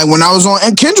what I mean? Like when I was on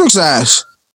Kendrick's ass.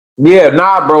 Yeah,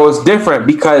 nah, bro, it's different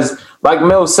because, like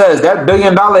Mill says, that $1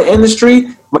 billion industry,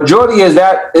 majority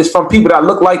is from people that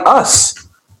look like us.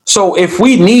 So if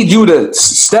we need you to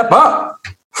step up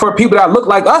for people that look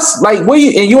like us, like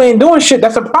and you ain't doing shit,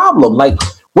 that's a problem. Like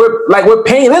we're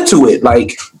paying into it.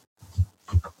 Like,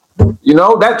 you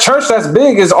know, that church that's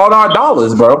big is on our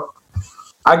dollars, bro.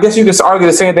 I guess you could argue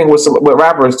the same thing with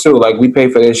rappers too. Like we pay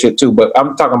for their shit too, but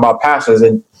I'm talking about pastors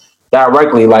and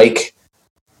directly like.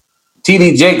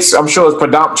 TD Jakes, I'm sure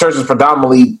his church is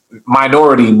predominantly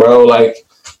minority, bro. Like,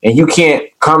 and you can't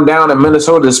come down to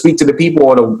Minnesota to speak to the people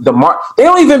or the march. They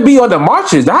don't even be on the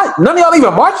marches. None of y'all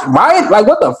even march, right? Like,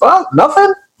 what the fuck?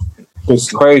 Nothing? It's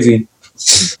crazy.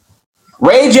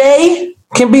 Ray J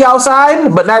can be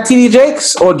outside, but not TD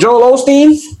Jakes or Joel Osteen.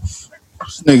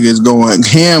 This nigga is going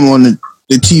ham on the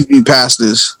TV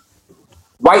pastors.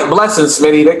 White blessings,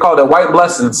 Smitty. They call it white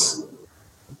blessings.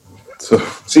 So,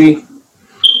 see?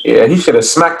 Yeah, he should have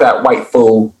smacked that white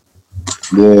fool.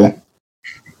 Yeah.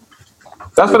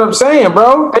 That's what I'm saying,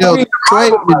 bro. Yo, Clay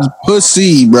is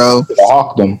pussy, bro.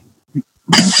 Hawk them.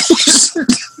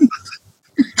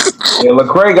 Yeah,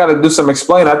 Lecrae got to do some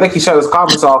explaining. I think he shut his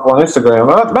comments off on Instagram.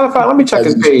 Matter of fact, let me check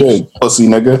his page. Pussy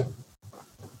nigga.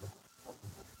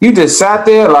 You just sat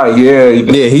there like, yeah.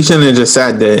 He shouldn't have just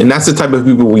sat there. And that's the type of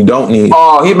people we don't need.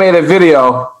 Oh, he made a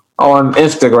video on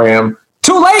Instagram.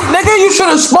 Too late, nigga. You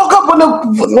should have spoke up when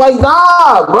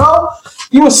nah, bro.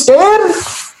 You was scared?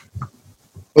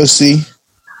 Pussy.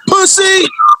 So let's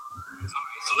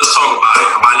talk about it.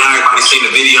 By now, everybody's seen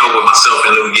the video with myself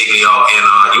and Lou Giglio, and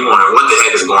you wondering what the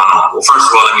heck is going on. Well, first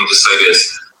of all, let me just say this.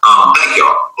 Thank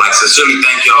y'all. Like, sincerely,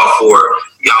 thank y'all for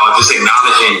y'all just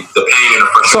acknowledging the pain and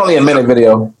the frustration. It's only a minute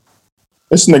video.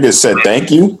 This nigga said thank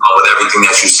you. With everything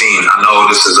that you've seen. I know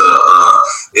this is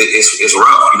it's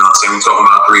rough, you know what I'm saying? We're talking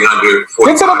about 340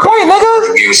 Get to the point,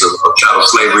 nigga. years of chattel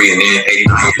slavery and then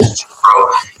 89 years, bro.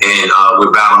 And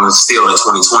we're battling still in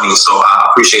 2020. So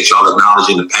I appreciate y'all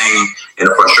acknowledging the pain and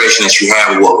the frustration that you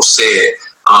have with what was said.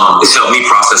 It's helped me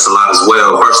process a lot as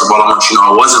well. First of all, I want you to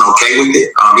know I wasn't okay with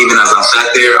it. Even as I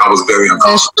sat there, I was very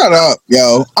uncomfortable. Shut up,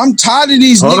 yo. I'm tired of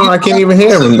these Hold niggas. on, I can't even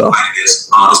hear him though. It's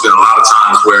been a lot of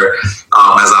times where,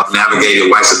 as I've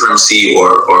navigated white supremacy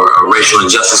or racial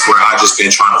injustice, where I've just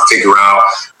been trying to figure out,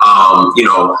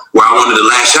 where I wanted to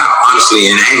lash out, honestly,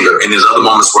 in anger. And there's other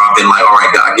moments where I've been like, all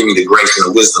right, God, give me the grace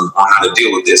and the wisdom on how to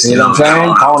deal with this. You know what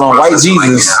I'm saying? Calling on white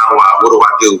Jesus. What do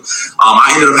I do?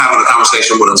 I ended up having a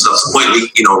conversation with him subsequently,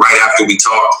 right after we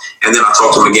talked. And then I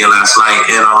talked to him again last night.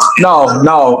 And No,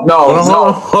 Mills,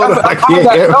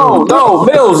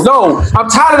 no. I'm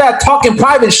tired of that talking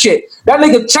private shit. That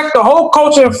nigga checked the whole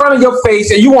culture in front of your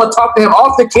face, and you want to talk to him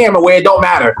off the camera where it don't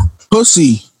matter.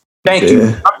 Pussy. Thank you.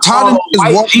 I'm tired of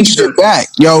niggas walking shit back.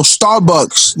 Yo,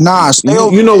 Starbucks. Nah, stay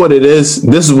over. You know what it is?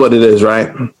 This is what it is, right?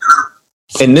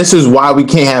 And this is why we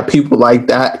can't have people like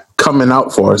that coming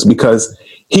out for us, because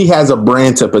he has a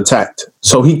brand to protect.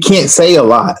 So he can't say a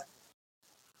lot.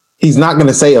 He's not going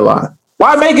to say a lot.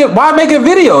 Why make a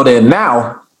video then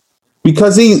now?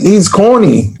 Because he's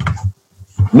corny.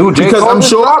 New J. Because Cole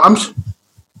I'm sure.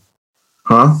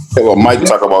 Hey, well, Mike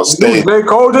talk about stay. J.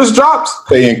 Cole just dropped.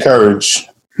 Stay encouraged.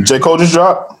 J. Cole just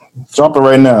dropped. Drop it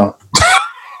right now.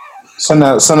 Send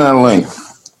that link.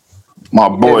 My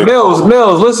boy. Yeah,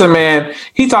 Mills, listen, man.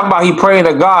 He talking about he praying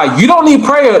to God. You don't need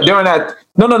prayer during that.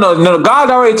 No. God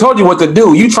already told you what to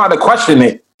do. You trying to question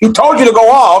it. He told you to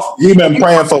go off. You've been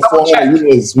praying for 400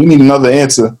 years. We need another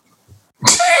answer.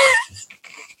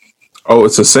 Oh,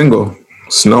 it's a single.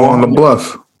 Snow on the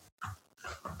Bluff.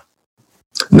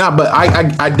 Nah, but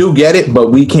I do get it,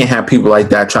 but we can't have people like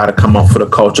that try to come up for the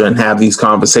culture and have these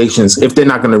conversations if they're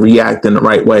not going to react in the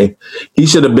right way. He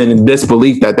should have been in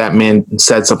disbelief that man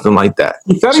said something like that.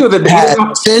 He said he was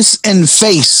a fist and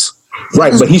face.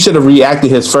 Right, but he should have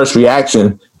reacted. His first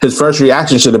reaction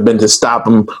should have been to stop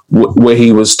him where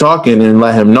he was talking and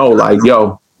let him know, like,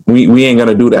 yo, we ain't going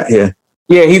to do that here.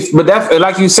 Yeah, but that's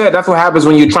like you said. That's what happens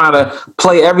when you're trying to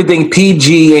play everything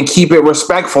PG and keep it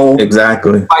respectful.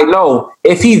 Exactly. Like, no,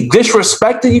 if he's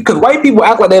disrespecting you, because white people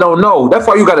act like they don't know. That's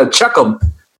why you got to check them.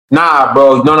 Nah,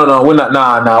 bro. No. We're not.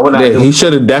 Nah. We're not. Yeah, he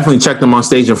should have definitely checked them on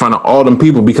stage in front of all them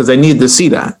people because they needed to see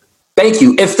that. Thank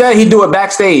you. Instead, he do it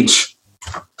backstage.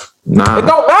 Nah, it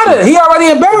don't matter. He already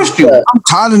embarrassed you. I'm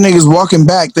tired of niggas walking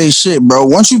back they shit, bro.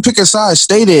 Once you pick a side,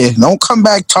 stay there. Don't come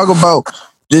back talk about.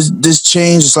 This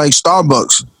change is like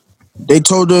Starbucks. They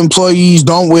told the employees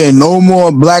don't wear no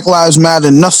more Black Lives Matter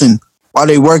nothing while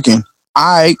they working.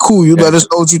 All right, cool. You let us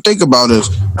know what you think about us.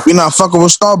 We're not fucking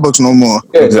with Starbucks no more.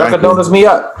 Yeah, exactly. Donuts me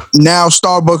up. Now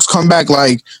Starbucks come back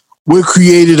like we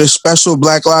created a special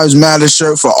Black Lives Matter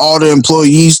shirt for all the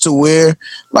employees to wear.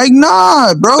 Like,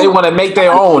 nah, bro. They want to make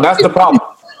their own. That's the problem.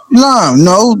 Nah,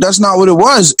 no, that's not what it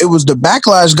was. It was the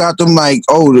backlash got them like,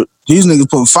 oh, these niggas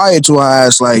put fire to our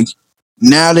ass. Like,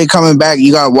 now they coming back.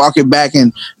 You gotta walk it back,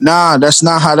 and nah, that's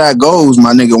not how that goes,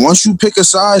 my nigga. Once you pick a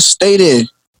side, stay there.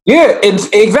 Yeah,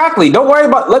 exactly. Don't worry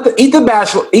about eat the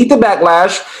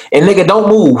backlash, and nigga, don't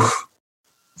move.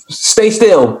 Stay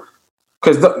still,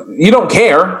 because you don't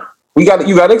care. You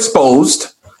got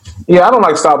exposed. Yeah, I don't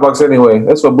like Starbucks anyway.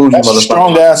 That's what bougie motherfucker.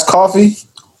 Strong ass coffee.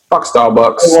 Fuck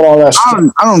Starbucks.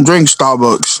 I don't drink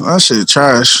Starbucks. That shit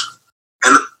trash.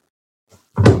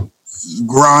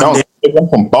 Grande. I'm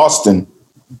from Boston.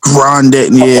 Grande,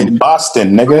 yeah.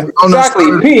 Boston, nigga.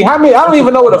 Exactly. P, I don't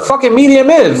even know what a fucking medium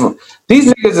is.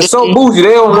 These niggas are so bougie,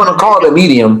 they don't want to call it a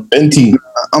medium. Venti.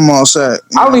 I'm all set.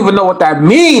 I don't even know what that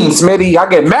means, Smitty. I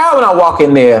get mad when I walk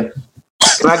in there.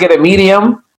 Can I get a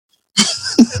medium?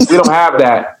 We don't have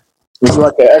that. It's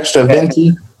like an extra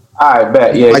venti. I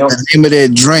bet, yeah. Like the name of their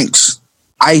drinks.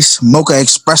 Ice, mocha,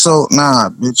 espresso. Nah,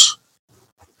 bitch.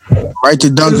 Right to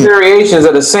Dunkin'. These variations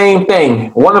are the same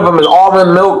thing. One of them is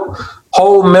almond milk,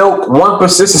 whole milk, 1%.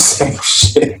 It's the same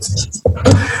shit.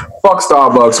 Fuck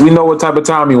Starbucks. We know what type of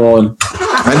time you on.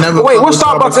 Wait, what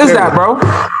Starbucks is that, bro?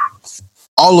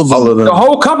 All of them. The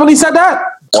whole company said that?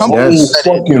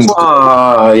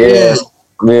 Yes.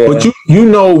 Yeah. But you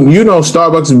know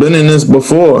Starbucks has been in this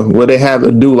before where they have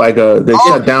to do like they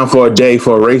shut down for a day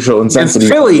for racial intensity.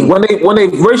 In Philly when they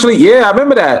racially, yeah, I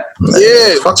remember that.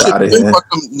 Yeah, fuck out of here.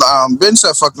 Ben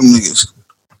said fuck them niggas.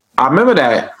 I remember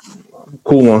that.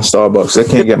 Cool on Starbucks. They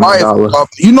can't get my dollar.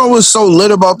 You know what's so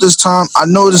lit about this time? I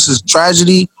know this is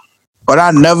tragedy, but I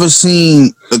never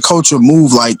seen the culture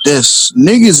move like this.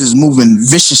 Niggas is moving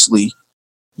viciously.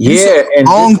 Yeah, and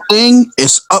wrong thing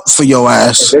is up for your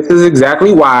ass. This is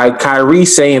exactly why Kyrie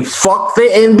saying fuck the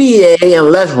NBA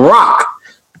and let's rock.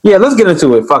 Yeah, let's get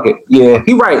into it. Fuck it. Yeah,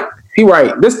 he right.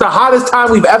 This is the hottest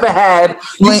time we've ever had.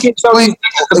 You can't tell me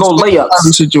to go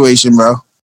layups. Situation, bro.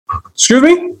 Excuse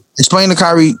me? Explain to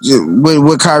Kyrie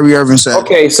what Kyrie Irving said.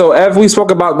 Okay, so as we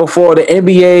spoke about before, the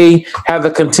NBA have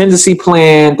a contingency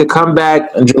plan to come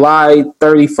back on July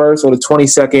 31st or the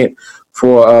 22nd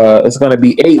for it's going to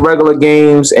be 8 regular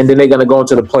games, and then they're going to go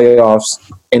into the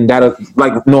playoffs, and that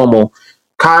like normal.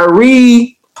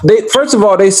 Kyrie, first of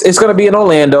all, it's going to be in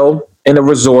Orlando in a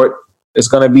resort. It's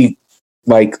going to be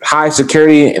like high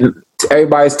security, and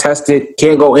everybody's tested,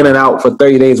 can't go in and out for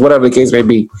 30 days, whatever the case may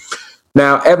be.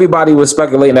 Now, everybody was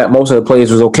speculating that most of the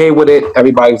players was okay with it.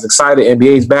 Everybody was excited.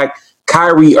 NBA's back.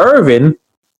 Kyrie Irving,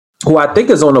 who I think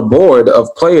is on the board of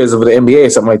players of the NBA or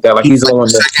something like that. Like he's on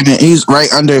the he's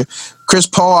right under Chris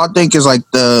Paul, I think, is like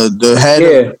the head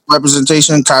of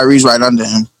representation. Kyrie's right under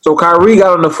him. So Kyrie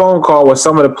got on the phone call with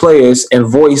some of the players and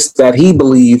voiced that he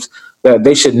believes that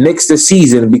they should nix the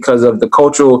season because of the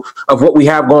cultural of what we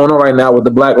have going on right now with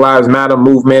the Black Lives Matter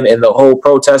movement and the whole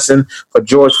protesting for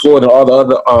George Floyd and all the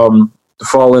other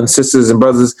fallen sisters and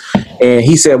brothers. And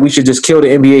he said we should just kill the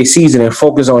NBA season and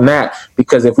focus on that,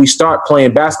 because if we start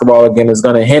playing basketball again, it's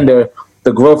going to hinder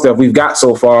the growth that we've got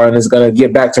so far, and it's going to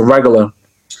get back to regular.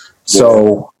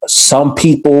 So some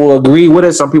people agree with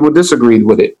it, some people disagreed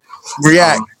with it.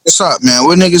 React. What's up, man?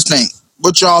 What niggas think?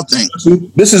 What y'all think?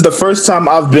 This is the first time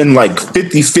I've been like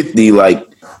 50-50, like,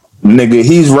 nigga,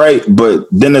 he's right, but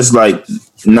then it's like,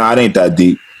 nah, it ain't that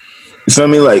deep. You feel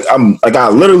me? Like, I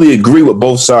literally agree with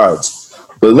both sides.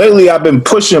 But lately I've been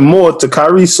pushing more to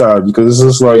Kyrie's side, because it's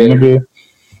just like,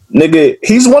 nigga,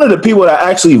 he's one of the people that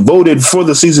actually voted for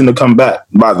the season to come back,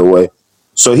 by the way.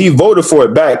 So he voted for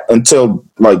it back until,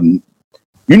 like,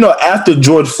 you know, after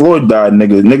George Floyd died,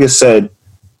 nigga said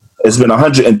it's been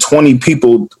 120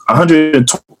 people,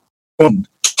 120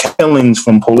 killings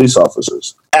from police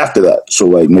officers after that. So,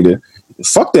 like, nigga,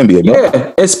 fuck the NBA.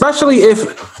 Yeah, especially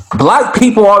if black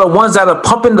people are the ones that are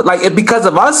pumping, like, because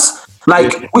of us.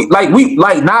 Like, we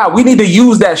need to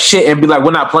use that shit and be like, we're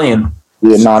not playing.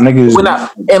 Yeah, nah, niggas. We're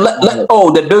not. And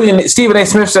the billionaire, Stephen A.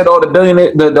 Smith said, the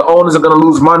billionaire, the owners are going to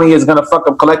lose money, is going to fuck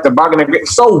up collective bargaining agreement.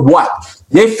 So what?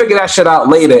 They figure that shit out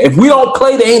later. If we don't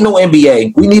play, there ain't no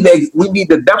NBA. We need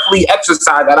to definitely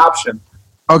exercise that option.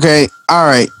 Okay, all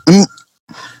right.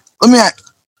 Let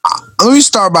me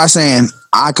start by saying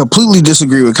I completely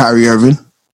disagree with Kyrie Irving.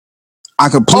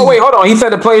 Oh wait, hold on. He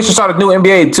said the players should start a new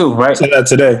NBA too, right? Said that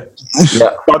today.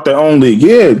 Yeah, about their own league.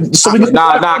 Yeah. So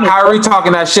Kyrie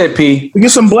talking that shit, P. We get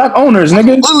some black owners,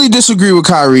 nigga. I completely disagree with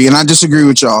Kyrie, and I disagree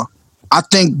with y'all. I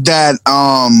think that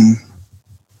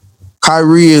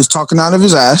Kyrie is talking out of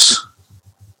his ass.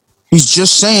 He's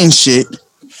just saying shit.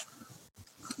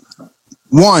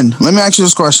 One, let me ask you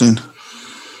this question.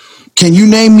 Can you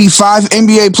name me 5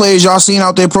 NBA players y'all seen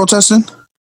out there protesting?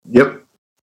 Yep.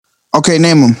 Okay,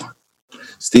 name them.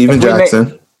 Steven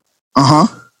Jackson.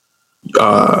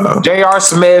 J.R.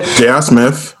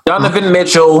 Smith. Donovan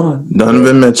Mitchell.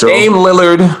 Dame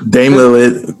Lillard.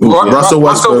 Russell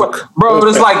Westbrook. Bro,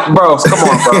 it's like, bro, come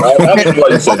on, bro. Let me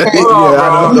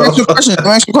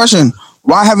ask you a question.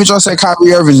 Why haven't y'all said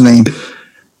Kyrie Irving's name?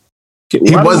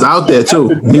 He was out there, too.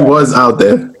 He was out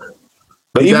there.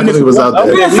 But even if he was out there.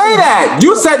 You didn't say that.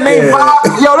 You said name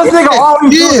 5. Yo, this nigga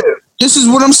always do it. This is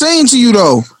what I'm saying to you,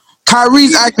 though.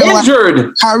 Kyrie's acting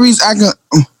injured. Kyrie's acting.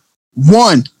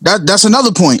 One, that's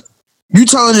another point. You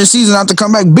telling the season not to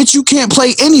come back, bitch. You can't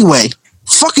play anyway.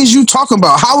 Fuck is you talking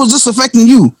about? How is this affecting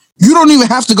you? You don't even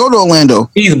have to go to Orlando.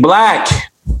 He's black.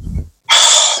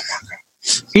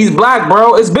 He's black,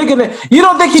 bro. It's bigger than you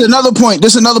don't think.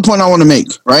 This is another point I want to make.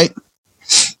 Right?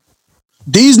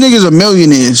 These niggas are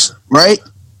millionaires, right?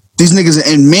 These niggas are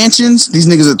in mansions. These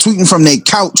niggas are tweeting from their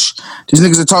couch. These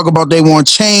niggas are talking about they want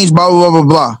change. Blah blah blah blah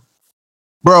blah.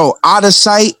 Bro, out of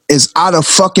sight is out of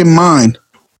fucking mind.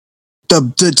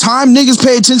 The time niggas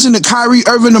pay attention to Kyrie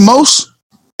Irving the most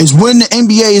is when the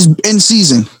NBA is in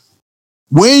season.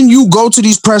 When you go to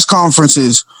these press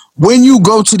conferences, when you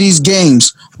go to these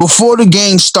games, before the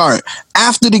games start,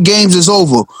 after the games is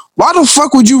over. Why the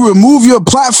fuck would you remove your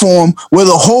platform where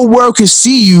the whole world can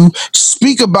see you,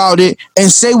 speak about it, and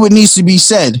say what needs to be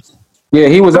said? Yeah,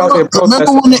 he was out there protesting.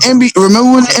 Remember when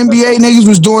the NBA niggas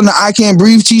was doing the I Can't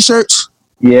Breathe t-shirts?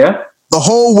 Yeah. The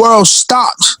whole world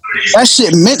stopped. That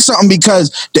shit meant something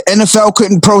because the NFL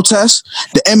couldn't protest,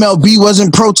 the MLB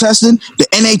wasn't protesting, the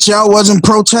NHL wasn't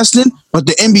protesting, but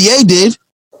the NBA did.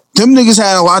 Them niggas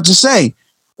had a lot to say.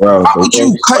 Bro, why would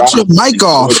you cut your mic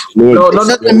off? No,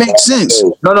 that makes sense.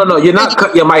 No. You're not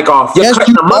cutting your mic off. You're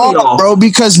cutting the money off, bro.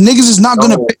 Because niggas is not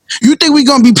gonna. You think we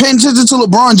gonna be paying attention to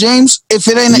LeBron James if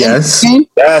it ain't an game?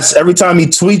 Yes. Every time he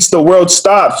tweets, the world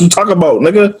stops. You talk about,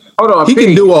 nigga. Hold on. He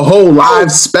can do a whole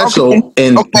live special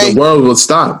and the world will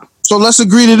stop. So let's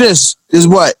agree to this. Is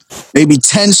what? Maybe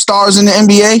 10 stars in the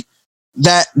NBA.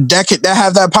 that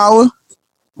have that power?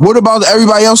 What about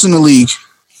everybody else in the league?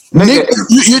 Nigga,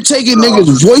 you're taking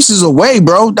niggas' voices away,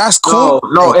 bro. That's cool.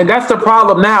 No, and that's the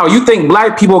problem now. You think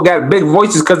black people got big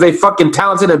voices because they fucking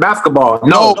talented in basketball?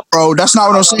 No, bro. That's not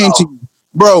what I'm saying to you,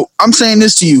 bro. I'm saying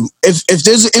this to you. If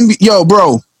there's an NBA,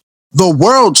 bro, the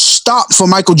world stopped for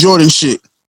Michael Jordan shit.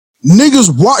 Niggas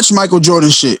watch Michael Jordan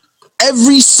shit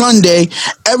every Sunday.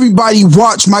 Everybody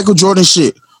watch Michael Jordan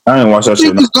shit. I didn't watch that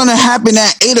shit. It's gonna happen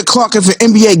at 8:00 if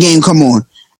an NBA game come on.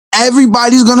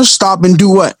 Everybody's gonna stop and do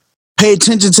what? Pay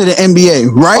attention to the NBA,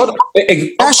 right?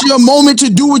 That's your moment to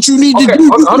do what you need to do.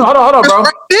 Hold on, bro.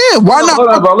 Right there. Why not? Hold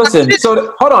on, bro. Listen.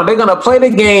 So hold on. They're gonna play the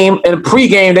game, and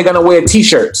pre-game they're gonna wear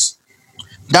T-shirts.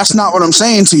 That's not what I'm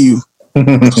saying to you.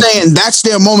 I'm saying that's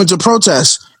their moment to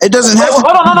protest. It doesn't have to. Hold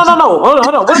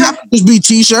on. What have to just be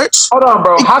T-shirts? Hold on,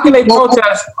 bro. How can they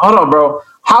protest? Hold on, bro.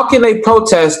 How can they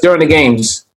protest during the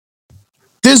games?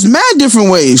 There's mad different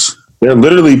ways. They're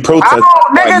literally protesting.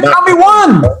 Nigga, tell me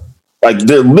one. Like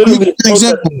they're literally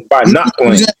protesting by not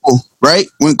playing. Example, right?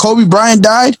 When Kobe Bryant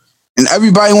died and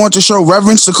everybody wanted to show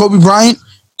reverence to Kobe Bryant,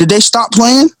 did they stop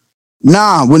playing?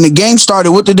 Nah. When the game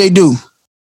started, what did they do?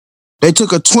 They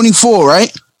took a 24,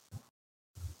 right?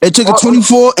 They took a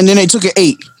 24 and then they took an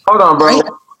 8. Hold on, bro.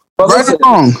 Right, But right or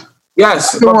wrong?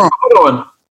 Yes. Right or wrong?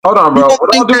 Hold on, bro.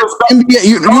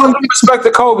 You don't respect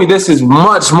to Kobe. This is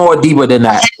much more deeper than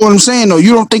that. What I'm saying, though,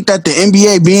 you don't think that the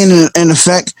NBA being in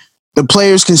effect, the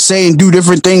players can say and do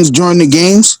different things during the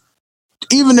games,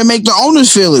 even to make the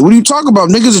owners feel it? What are you talking about?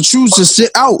 Niggas will choose to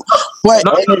sit out, but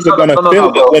the owners are gonna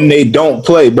feel it when they don't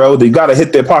play, bro. They gotta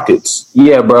hit their pockets.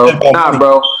 Yeah, bro. Nah,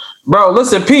 bro. Bro,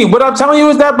 listen, P, what I'm telling you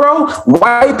is that, bro,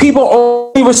 white people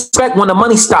only respect when the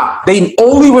money stop. They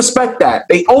only respect that.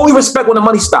 They only respect when the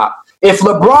money stop. If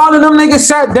LeBron and them niggas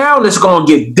sat down, it's gonna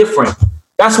get different.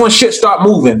 That's when shit start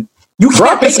moving. You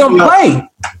can't make them play.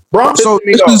 So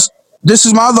this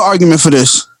is my other argument for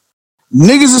this.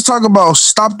 Niggas is talking about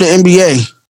stop the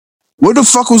NBA. Where the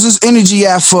fuck was this energy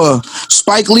at for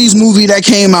Spike Lee's movie that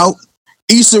came out?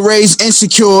 Issa Rae's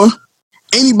Insecure.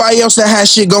 Anybody else that has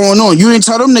shit going on? You didn't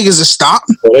tell them niggas to stop.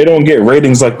 Well, they don't get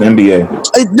ratings like the NBA.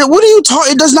 What are you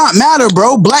talking? It does not matter,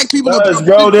 bro. Black people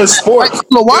bro, there's sports.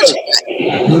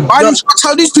 Why don't you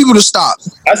tell these people to stop?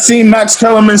 I seen Max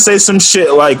Kellerman say some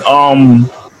shit like,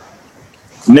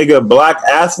 nigga, black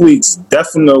athletes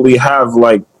definitely have,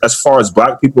 like, as far as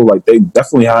black people, like, they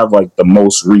definitely have, like, the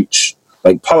most reach.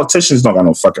 Like, politicians don't got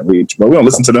no fucking reach, bro. We don't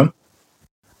listen to them.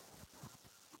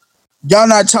 Y'all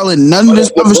not telling none of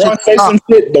this other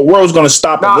shit. The world's gonna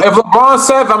stop. Now, if LeBron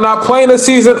said, I'm not playing this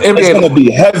season, it's gonna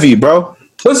be heavy, bro.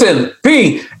 Listen,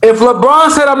 P, if LeBron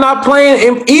said I'm not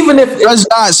playing, even if it does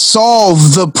not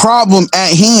solve the problem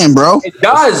at hand, bro. It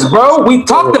does, bro. We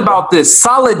talked about this.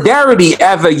 Solidarity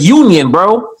as a union,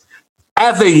 bro.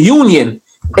 As a union.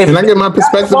 Can I get my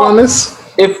perspective on this?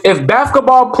 If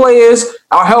basketball players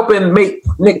are helping make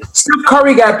Steph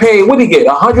Curry got paid, what did he get?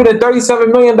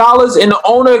 $137 million, and the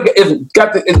owner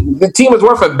the team was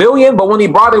worth $1 billion, but when he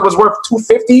bought it was worth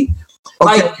 $250. Okay,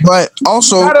 like, but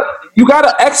also you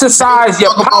gotta exercise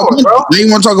your power, bro. They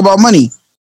want to talk about money.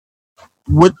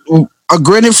 With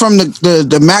granted from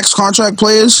the max contract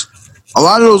players, a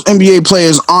lot of those NBA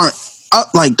players aren't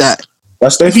up like that.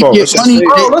 That's their fault. Listen,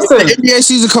 the NBA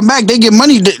season come back, they get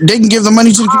money. They can give the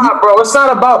money to the community. Bro, it's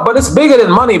not about, but it's bigger than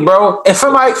money, bro. And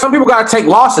some people gotta take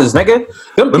losses, nigga.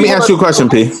 Let me ask you a question,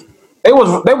 P. They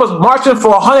was marching for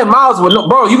 100 miles with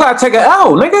bro. You gotta take an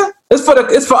L, nigga.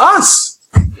 It's for us.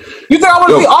 You think I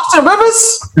want to be Austin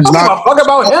Rivers? Fuck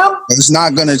about him. It's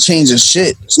not gonna change a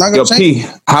shit. It's not gonna change.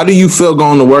 P, how do you feel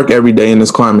going to work every day in this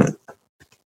climate?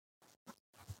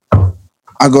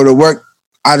 I go to work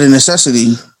out of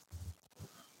necessity.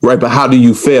 Right, but how do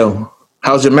you feel?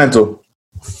 How's your mental?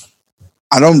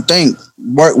 I don't think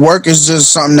work is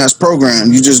just something that's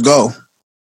programmed. You just go.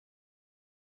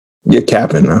 You're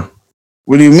capping now.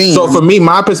 What do you mean? So for me,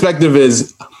 my perspective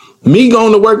is me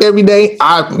going to work every day.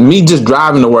 Me just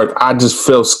driving to work, I just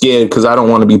feel scared because I don't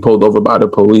want to be pulled over by the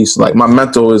police. Like my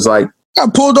mental is like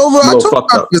got pulled over.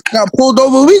 Got pulled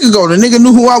over a week ago. The nigga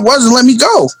knew who I was and let me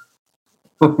go.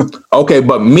 Okay,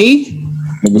 but me,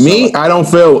 I don't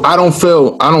feel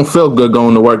good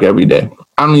going to work every day.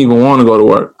 I don't even want to go to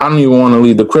work. I don't even want to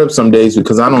leave the crib some days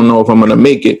because I don't know if I'm going to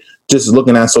make it just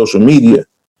looking at social media.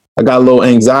 I got a little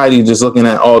anxiety just looking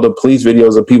at all the police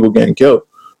videos of people getting killed.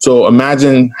 So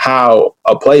imagine how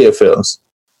a player feels.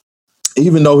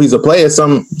 Even though he's a player,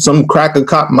 some cracker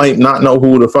cop might not know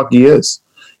who the fuck he is.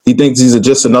 He thinks he's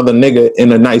just another nigga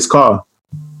in a nice car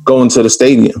going to the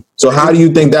stadium. So how do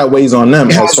you think that weighs on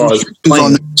them as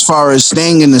far as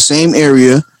staying in the same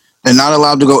area and not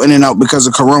allowed to go in and out because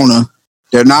of Corona?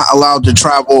 They're not allowed to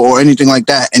travel or anything like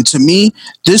that. And to me,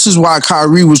 this is why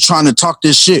Kyrie was trying to talk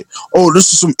this shit. Oh,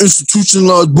 this is some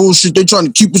institutionalized bullshit. They're trying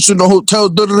to keep us in the hotel.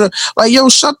 Da, da, da. Like, yo,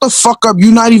 shut the fuck up.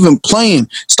 You're not even playing.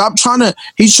 Stop trying to.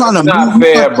 He's trying to not move.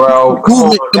 Fair, bro.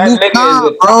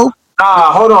 Bro.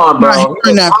 Nah, hold on, bro. I'm not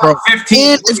hearing that, bro.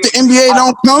 And if the NBA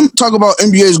don't come, talk about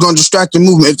NBA is going to distract the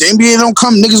movement. If the NBA don't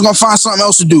come, niggas going to find something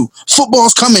else to do.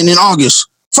 Football's coming in August.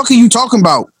 Fuck are you talking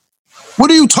about? What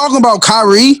are you talking about,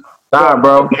 Kyrie? Nah,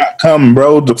 bro. Not come,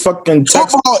 bro. The fucking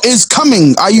football is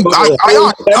coming. Are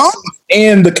y'all dumb?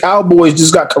 And the Cowboys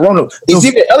just got corona.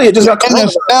 Ezekiel Elliott just got corona.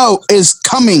 NFL is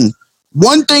coming.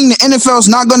 One thing the NFL is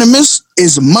not going to miss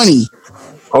is money.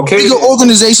 Okay. Bigger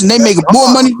organization, they make more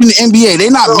money than the NBA.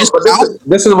 They're not missing out.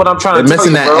 This is what I'm trying to tell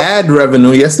you, bro. They're missing that ad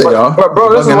revenue. Yes, they are.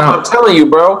 Bro, this is what I'm telling you,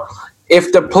 bro.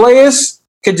 If the players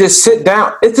could just sit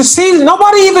down, it's the season.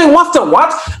 Nobody even wants to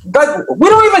watch. Like, we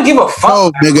don't even give a fuck.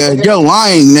 Oh, nigga, you're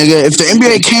lying, nigga. If the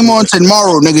NBA came on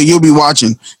tomorrow, nigga, you'll be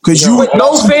watching. Because you with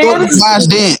no fans, Last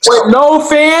Dance. With no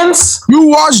fans, you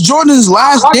watched Jordan's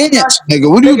Last Dance, nigga.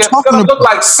 What are you talking about? It's gonna look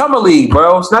like Summer League,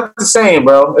 bro. It's not the same,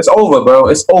 bro. It's over, bro.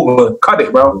 It's over. Cut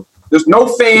it, bro. There's no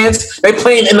fans. They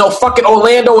playing in no fucking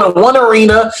Orlando in one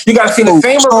arena. You got to see the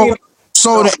same arena.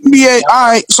 So the NBA, all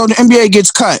right. So the NBA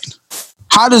gets cut.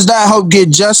 How does that help get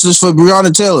justice for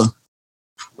Breonna Taylor?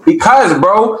 Because,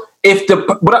 bro, if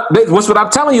what I'm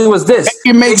telling you is this.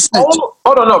 It makes sense.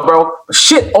 Hold on, no, bro.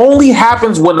 Shit only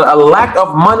happens when a lack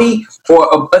of money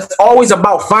it's always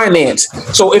about finance.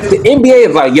 So if the NBA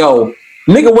is like, yo,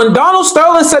 nigga, when Donald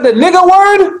Sterling said the nigga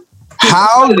word.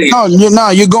 How? No,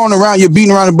 you're going around. You're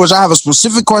beating around the bush. I have a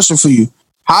specific question for you.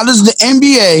 How does the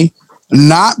NBA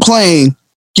not playing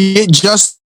get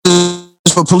justice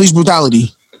for police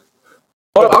brutality?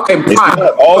 Oh, okay, fine.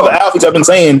 All the athletes have been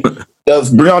saying that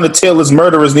Breonna Taylor's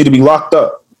murderers need to be locked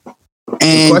up. And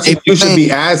the question you should be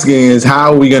asking is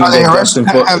how are we going to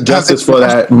get justice for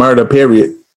that murder?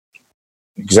 Period.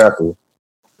 Exactly.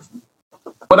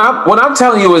 What I'm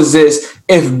telling you is this: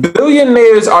 if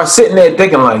billionaires are sitting there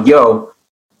thinking like, "Yo,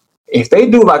 if they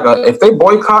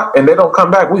boycott and they don't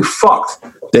come back, we fucked."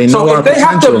 So if they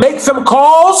have to make some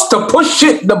calls to push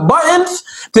the buttons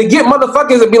to get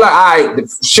motherfuckers to be like, "All right,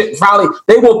 shit, finally,"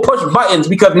 they will push buttons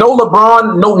because no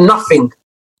LeBron, no nothing,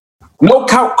 no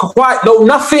Kawhi, no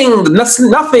nothing,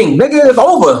 nothing. Nigga, it's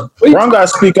over. LeBron gotta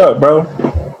speak up, bro.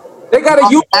 They gotta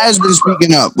use. Has been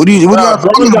speaking up. What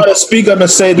y'all gotta speak up and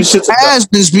say this shit has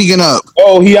been speaking up.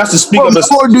 Oh, he has to speak up.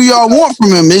 What more do y'all want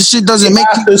from him? This shit doesn't make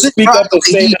him speak up and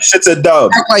say this shit's a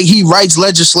dub. Act like he writes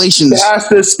legislation. He has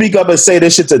to speak up and say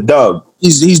this shit's a dub.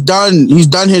 He's done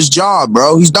his job,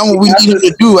 bro. He's done what we need him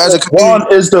to do as a community.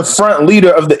 LeBron is the front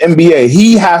leader of the NBA.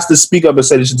 He has to speak up and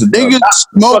say this shit's a dub. Niggas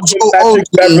smoke Joe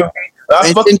Oakley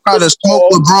and then try to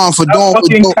smoke LeBron for doing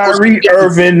fucking Kyrie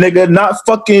Irving, nigga, not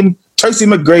fucking Tracy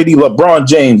McGrady, LeBron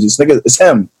James. It's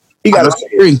him. He got to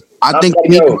agree. I think they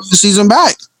need to put the season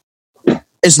back.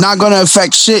 It's not going to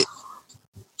affect shit.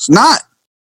 It's not.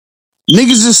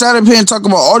 Niggas just sat up here and talk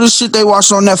about all the shit they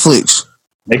watched on Netflix.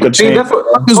 Make a change.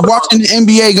 Because watching the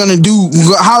NBA gonna do?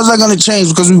 How is that gonna change?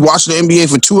 Because we watch the NBA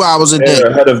for 2 hours a day.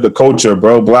 They're ahead of the culture,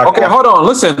 bro. Okay, hold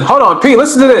on, Pete.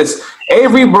 Listen to this.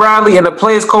 Avery Bradley and the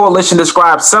Players Coalition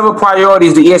described several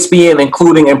priorities to ESPN,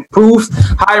 including improved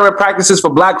hiring practices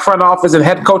for Black front office and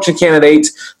head coaching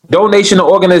candidates, donation to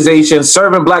organizations,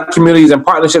 serving Black communities, and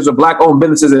partnerships with Black-owned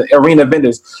businesses and arena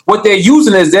vendors. What they're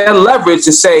using is their leverage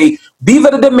to say, these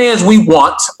are the demands we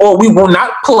want, or we will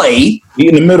not play. Be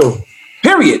in the middle.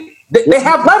 Period. They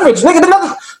have leverage.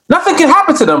 Nigga, nothing can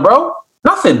happen to them, bro.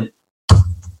 Nothing.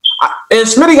 And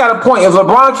Smitty got a point. If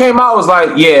LeBron came out and was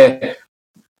like,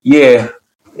 yeah,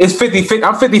 it's 50-50.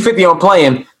 I'm 50-50 on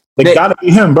playing. They gotta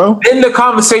be him, bro. Then the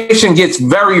conversation gets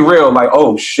very real. Like,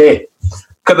 oh, shit.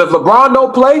 Because if LeBron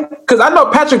don't play, because I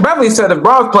know Patrick Beverly said if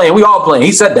LeBron's playing, we all playing.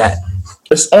 He said that.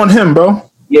 It's on him, bro.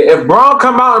 Yeah, if Bron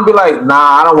come out and be like,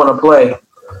 nah, I don't want to play.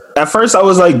 At first, I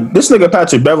was like, this nigga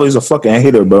Patrick Beverly's a fucking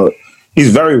hater, bro.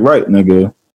 He's very right,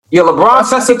 nigga. Yeah, LeBron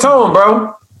sets the tone,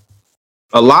 bro.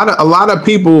 A lot of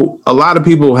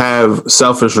people have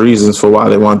selfish reasons for why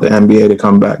they want the NBA to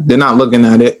come back. They're not looking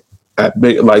at it at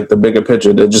the bigger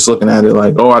picture. They're just looking at it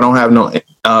like, oh, I don't have no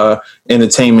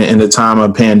entertainment in the time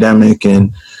of pandemic,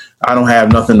 and I don't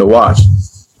have nothing to watch.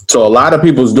 So a lot of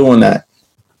people's doing that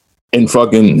and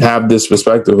fucking have this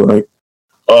perspective like,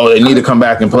 oh, they need to come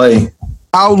back and play.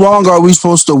 How long are we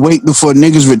supposed to wait before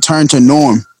niggas return to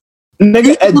norm?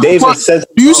 Nigga, Ed Davis says.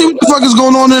 Do you see what the fuck is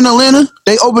going on in Atlanta?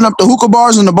 They open up the hookah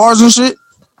bars and the bars and shit.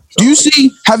 Do you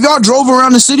see? Have y'all drove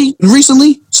around the city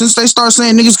recently since they start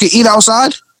saying niggas can eat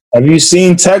outside? Have you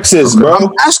seen Texas, bro? I'm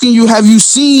asking you, have you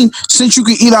seen, since you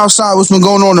can eat outside, what's been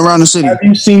going on around the city? Have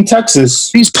you seen Texas?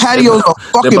 These patios are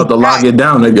fucking They're about to lock it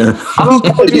down again. I don't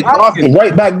get what you're asking.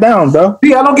 Right back down, bro.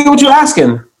 See, I don't get what you're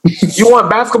asking. You want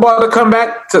basketball to come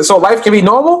back so life can be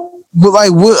normal? But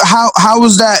like, how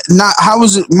is that not? How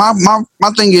is it? My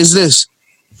thing is this: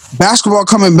 basketball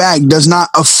coming back does not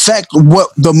affect what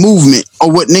the movement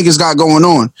or what niggas got going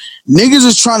on. Niggas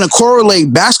is trying to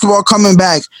correlate basketball coming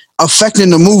back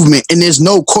affecting the movement, and there's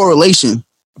no correlation.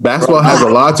 Basketball has a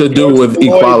lot to do with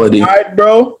equality. Died,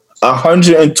 bro.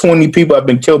 120 people have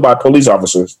been killed by police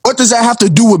officers. What does that have to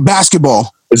do with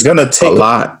basketball? It's gonna take A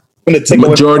lot. The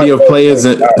majority of players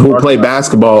who play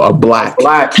basketball are black.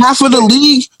 Half of the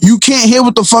league, you can't hear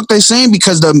what the fuck they're saying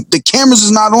because the cameras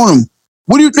is not on them.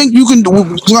 What do you think you can do?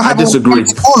 I disagree.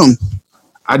 On them.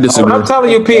 I disagree. What I'm telling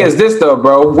you, P, is this though,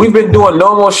 bro. We've been doing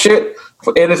normal shit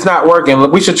and it's not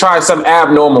working. We should try some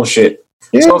abnormal shit.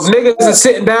 Yeah. So if niggas is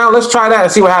sitting down, let's try that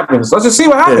and see what happens. Let's just see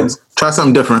what happens. Yeah. Try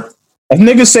something different. If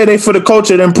niggas say they for the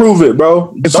culture, then prove it,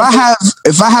 bro. If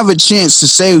I have a chance to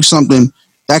say something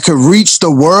that could reach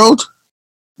the world,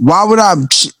 why would I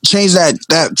change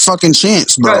that fucking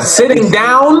chance, bro? Sitting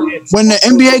down? When the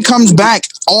NBA comes back,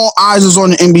 all eyes is on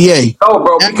the NBA. Oh,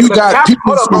 bro. And you got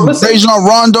people from Rajon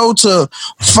Rondo to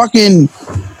fucking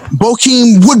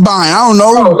Bokeem Woodbine. I don't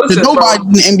know. Bro, nobody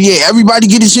in the NBA. Everybody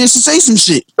get a chance to say some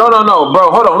shit. No,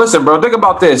 bro. Hold on. Listen, bro. Think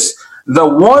about this. The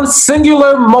one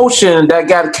singular motion that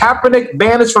got Kaepernick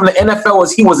banished from the NFL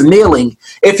was he was kneeling.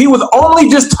 If he was only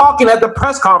just talking at the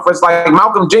press conference like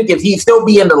Malcolm Jenkins, he'd still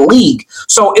be in the league.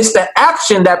 So it's the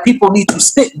action that people need to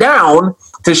sit down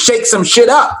to shake some shit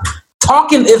up.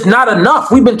 Talking is not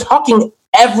enough. We've been talking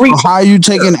every time. How are you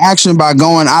taking action by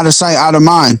going out of sight, out of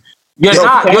mind? You're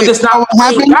not. You're just not. No.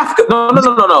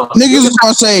 Niggas is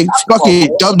gonna say, fuck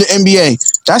it, dub the NBA.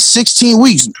 That's 16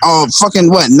 weeks.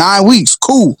 Fucking what? 9 weeks.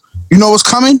 Cool. You know what's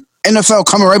coming? NFL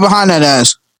coming right behind that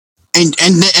ass. And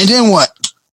then what?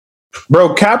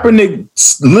 Bro, Kaepernick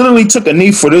literally took a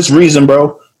knee for this reason,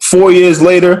 bro. 4 years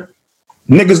later,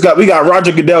 we got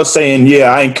Roger Goodell saying,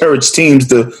 yeah, I encourage teams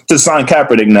to sign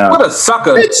Kaepernick now. What a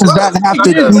sucker. What does that have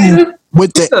to do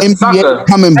with the NBA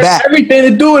coming back? Everything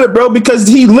to do with it, bro, because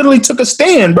he literally took a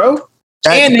stand, bro.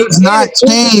 That does not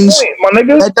change.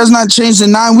 That does not change the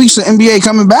 9 weeks of NBA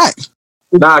coming back.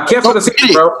 Nah, can't for the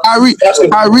season, bro.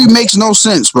 Kyrie makes no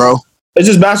sense, bro. It's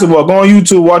just basketball. Go on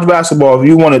YouTube, watch basketball if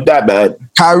you want it that bad.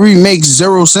 Kyrie makes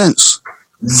 0 sense.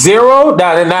 Zero?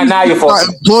 Now you're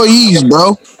falling. Employees,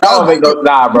 bro. Bro.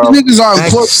 Niggas are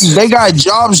employees. They got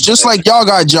jobs just like y'all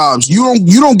got jobs. You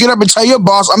don't get up and tell your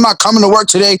boss, I'm not coming to work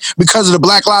today because of the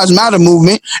Black Lives Matter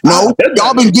movement. No,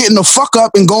 y'all been getting the fuck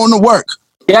up and going to work.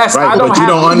 Yes, right, but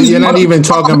you're not even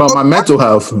talking about my mental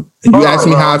health. You ask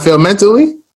me how I feel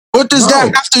mentally? What does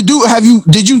that have to do?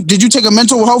 Did you take a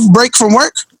mental health break from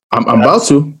work? I'm about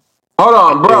to. Hold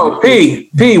on, bro. P,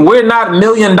 we're not $1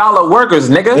 million workers,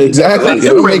 nigga. Exactly.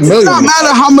 It does not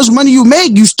matter how much money you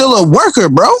make. You still a worker,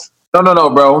 bro. No,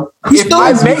 bro.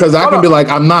 Because I can be like,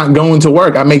 I'm not going to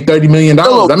work. I make $30 million.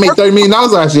 I made $30 million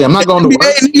last year. I'm not going to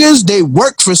work. Niggas, they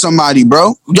work for somebody,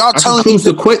 bro. Y'all telling me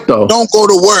to quit though. Don't go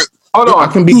to work. Hold on.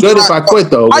 I can be good if I quit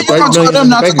though. Why you gonna tell them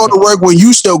not to go to work when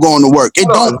you still going to work? It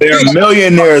don't. They're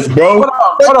millionaires, bro.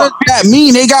 What does that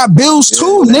mean? They got bills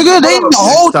too, nigga. They the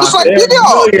whole just like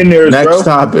millionaires. Next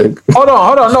topic. Hold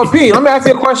on. No, P. Let me ask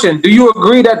you a question. Do you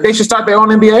agree that they should start their own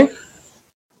NBA?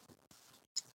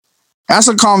 That's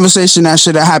a conversation that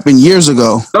should have happened years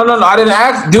ago. No. I didn't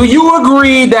ask. Do you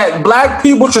agree that black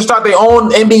people should start their own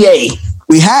NBA?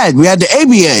 We had the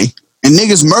ABA. And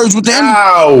niggas merged with them.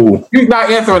 Ow. You're not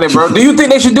answering it, bro. Do you think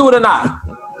they should do it or not?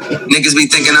 Niggas be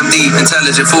thinking I'm deep,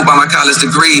 intelligent, fooled by my college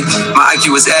degree. My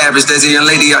IQ is average. There's a young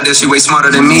lady out there, she way smarter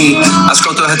than me. I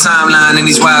scroll through her timeline in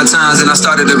these wild times and I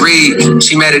started to read.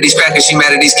 She mad at these crackers, she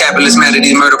mad at these capitalists, mad at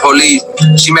these murder police.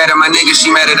 She mad at my niggas, she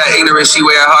mad at our ignorance, she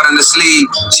wear her heart on the sleeve.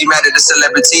 She mad at the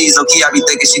celebrities, okay, I be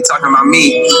thinking she talking about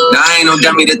me. Now I ain't no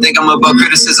dummy to think I'm above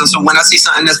criticism, so when I see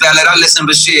something that's valid, I listen,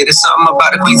 but shit, it's something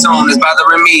about the queen tone that's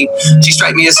bothering me. She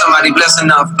strike me as somebody blessed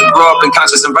enough to grow up in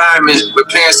conscious environment with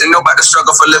parents that know about the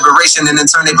struggle for liberation, and in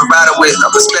turn they provide her with a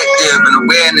perspective and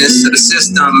awareness of the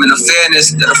system and a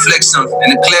fairness that afflicts them,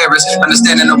 and the clearest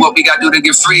understanding of what we gotta do to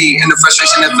get free, and the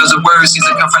frustration that fills the words seems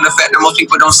to come from the fact that most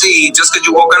people don't see. Just cause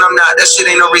you woke and I'm not, that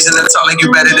shit ain't no reason to talk like you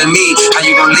better than me. How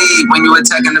you gonna leave when you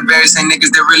attacking the very same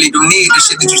niggas that really do need the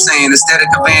shit that you saying? Instead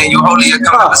of conveying you holy, you're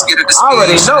coming up scared of the speech. I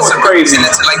already know it's crazy. I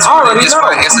already know.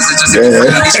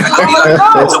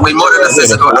 So way more than the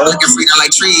physical. I look at freedom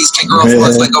like trees, can't grow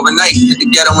forest like overnight. Hit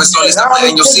the ghetto and slowly stop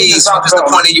letting your seeds. What's the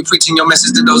point of you preaching your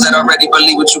message to those that already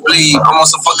believe what you believe? I'm on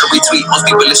some fucking retweet. Most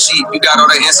people are sheep. You got all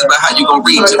the answers, but how you gonna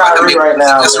reach? If I can make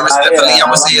listen respectfully, I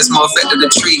would say it's more effective to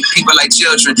treat people like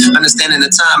children, understanding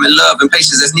the time and love and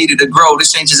patience that's needed to grow.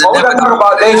 This change is inevitable.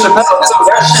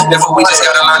 Therefore, we just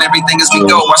gotta learn everything as we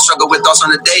go. I struggle with thoughts on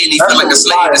the daily, feel like a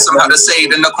slave, and somehow to save.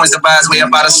 And no coins advised way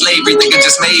about a slavery, thinking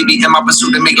just maybe. In my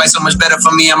pursuit to make life so much better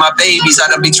for me and my babies, I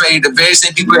done betrayed the very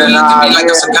same people that look at me like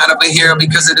I'm some kind of a hero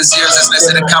because of the zeros that's next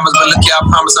to the commas. But look, yeah, I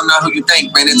promise I'm not who you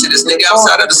think. Ran into this nigga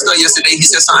outside of the store yesterday. He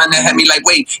said something that had me like,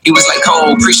 wait. He was like,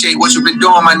 oh, appreciate what you've been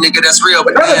doing, my nigga. That's real.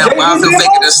 But damn, why I feel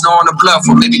faker than snow on the bluff?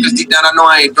 Or maybe because deep down I know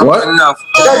I ain't doing enough.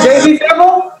 Is that Jay-Z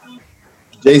sample?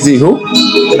 Jay-Z who?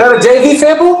 Is that a Jay-Z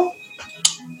sample?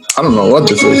 I don't know what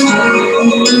this is.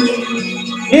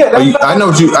 Yeah, I know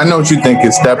what you think.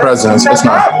 It's Dead Presidents. It's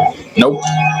not. Nope.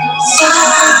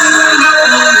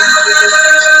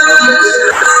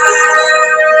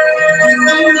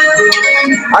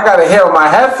 I gotta hear on my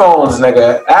headphones,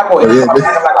 nigga. Apple. Yeah,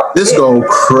 this go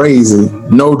crazy.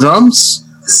 No drums.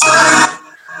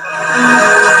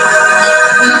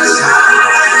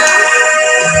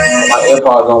 My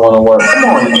AirPods don't want to work. Come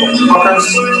on, you fuckers.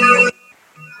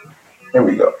 Here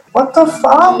we go. What the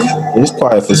fuck? It's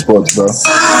quiet for sports, bro.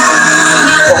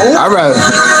 I'd rather.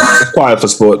 It's quiet for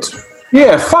sports.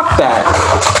 Yeah, fuck that.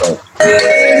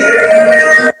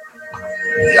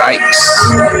 Yikes.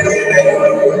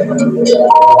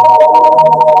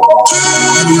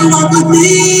 Can you walk with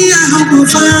me? I hope we'll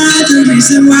find the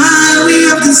reason why we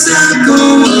have to stop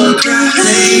going cry.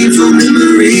 Painful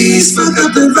memories, fuck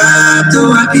up the vibe.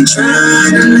 Though I be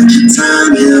trying to let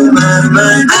time heal my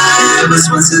mind. I was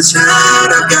once a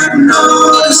child, I've gotten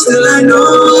older. Still I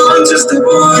know I'm just a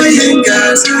boy in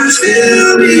God's eyes.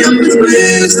 Fill me up with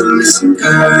wisdom, missing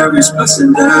courage, plus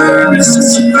endurance to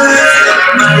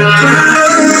survive my life.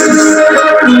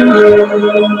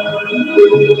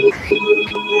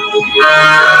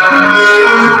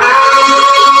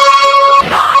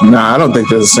 Nah, I don't think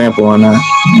there's a sample on that.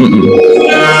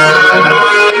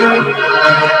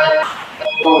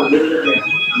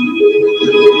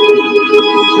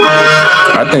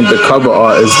 I think the cover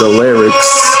art is the lyrics.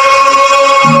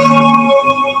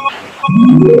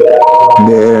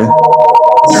 Yeah.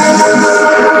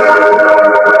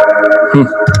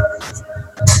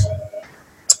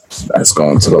 That's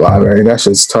going to the library. That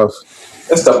shit's tough.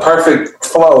 It's the perfect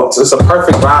flow. It's a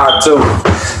perfect vibe too.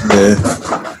 Yeah.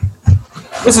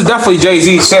 This is definitely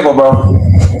Jay-Z's sample, bro.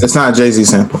 It's not a Jay-Z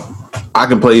sample. I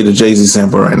can play you the Jay-Z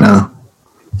sample right now.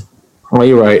 Oh,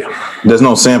 you're right. There's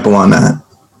no sample on that.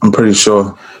 I'm pretty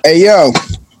sure. Hey, yo.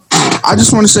 I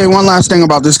just want to say one last thing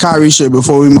about this Kyrie shit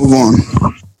before we move on.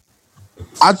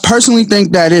 I personally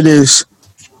think that it is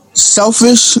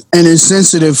selfish and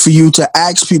insensitive for you to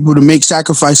ask people to make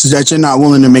sacrifices that you're not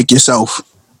willing to make yourself.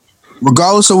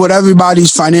 Regardless of what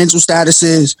everybody's financial status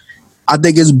is, I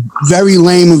think it's very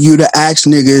lame of you to ask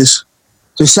niggas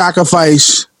to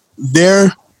sacrifice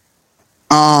their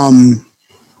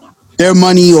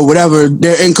money or whatever,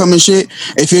 their income and shit,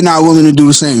 if you're not willing to do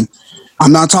the same.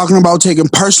 I'm not talking about taking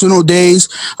personal days.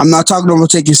 I'm not talking about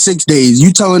taking 6 days.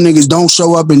 You telling niggas don't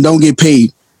show up and don't get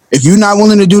paid. If you're not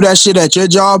willing to do that shit at your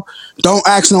job, don't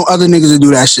ask no other niggas to do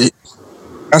that shit.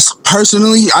 That's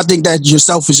personally, I think that you're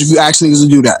selfish if you ask niggas to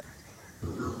do that.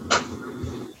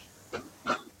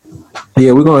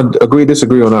 Yeah, we're gonna agree,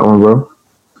 disagree on that one, bro.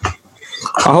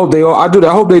 I hope they all. I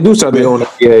hope they do start their own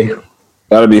NBA.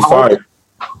 That'll be fire.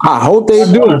 I hope they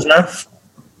do. Man.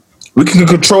 We can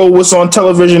control what's on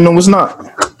television and what's not.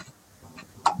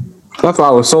 That's why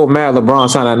I was so mad LeBron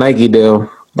signed that Nike deal.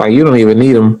 Like, you don't even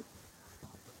need him.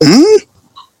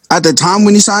 At the time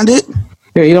when he signed it?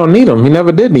 Yeah, you don't need him. He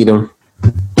never did need him.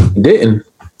 He didn't.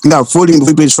 He got 40 before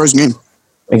he played his first game.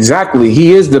 Exactly.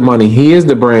 He is the money. He is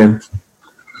the brand.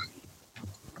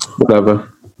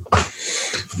 Whatever.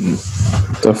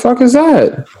 The fuck is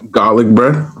that? Garlic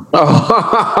bread.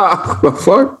 Oh, the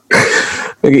fuck?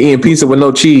 Nigga eating pizza with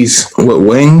no cheese. With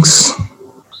wings.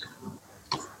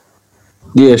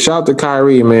 Yeah, shout out to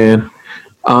Kyrie, man.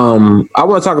 I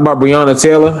want to talk about Breonna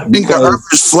Taylor. I think the earth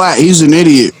is flat. He's an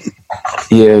idiot.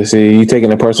 Yeah, see, you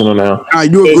taking it personal now.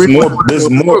 You agree? There's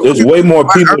way more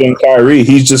people than Kyrie.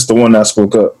 He's just the one that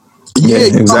spoke up. Yeah,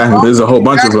 exactly. There's a whole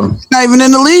bunch of them. He's not even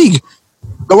in the league.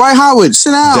 Dwight Howard,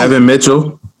 sit down. Devin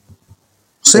Mitchell.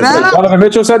 Sit down. Donovan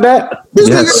Mitchell said that? This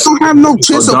Yes. nigga don't have no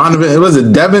chance. Donovan. Was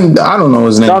it Devin? I don't know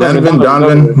his name. Donovan.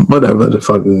 Donovan. Whatever the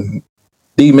fuck is it?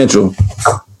 D. Mitchell.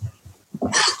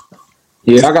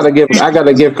 Yeah, I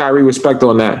gotta give Kyrie respect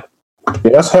on that.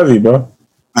 Yeah, that's heavy, bro.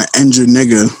 An injured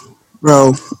nigga,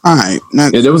 bro. All right.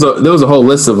 Yeah, there was a whole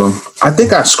list of them. I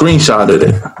think I screenshotted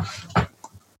it.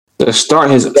 To start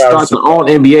the own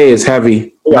NBA is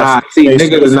heavy. Nah, see,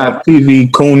 nigga is not TV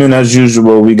cooning as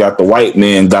usual. We got the white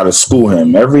man gotta school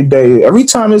him every day. Every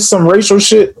time it's some racial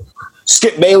shit,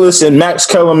 Skip Bayless and Max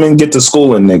Kellerman get to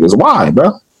schooling niggas. Why,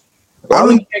 bro? Why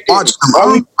we can't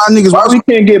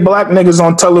get black niggas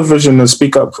on television to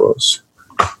speak up for us?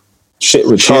 Shit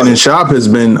with Shannon Sharp has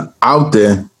been out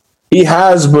there. He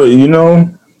has, but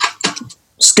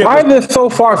Skip. Why is it so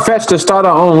far fetched to start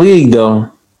our own league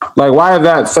though? Like, why is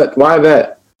that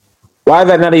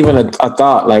not even a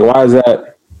thought? Like, why is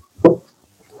that?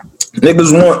 If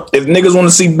niggas want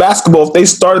to see basketball, if they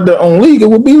started their own league, it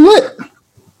would be lit.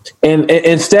 And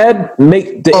instead,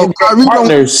 make the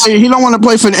partners. He don't want to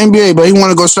play for the NBA, but he want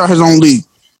to go start his own league.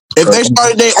 If they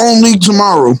started their own league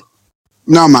tomorrow,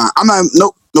 no man, I'm not.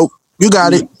 Nope. You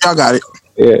got it. Y'all got it.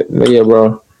 Yeah,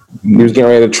 bro. You was getting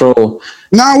ready to troll.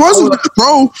 Nah, I wasn't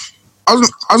bro. I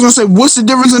was gonna say, what's the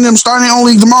difference in them starting their own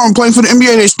league tomorrow and playing for the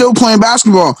NBA? They're still playing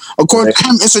basketball. According to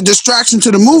him, it's a distraction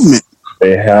to the movement.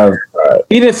 They have.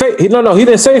 He didn't say. He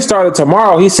didn't say start it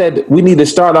tomorrow. He said we need to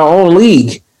start our own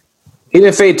league. He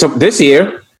didn't say this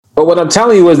year. But what I'm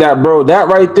telling you is that, bro, that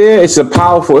right there, it's a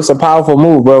powerful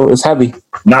move, bro. It's heavy.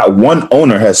 Not one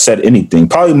owner has said anything.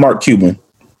 Probably Mark Cuban,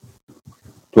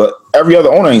 but every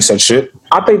other owner ain't said shit.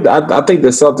 I think the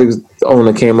Celtics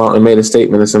owner came out and made a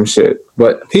statement or some shit.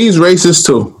 But he's racist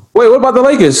too. Wait, what about the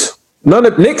Lakers? None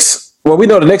of the Knicks? Well, we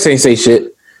know the Knicks ain't say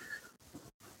shit.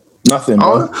 Nothing,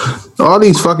 bro. All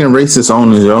these fucking racist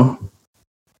owners, yo.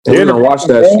 We're gonna watch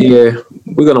that shit. Yeah,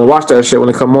 we're gonna watch that shit when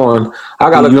it come on. I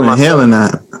gotta look at my hailing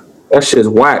that. That shit's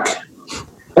whack.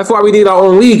 That's why we need our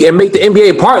own league and make the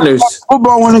NBA partners.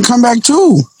 Football want to come back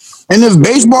too. And if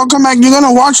baseball come back, you're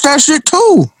gonna watch that shit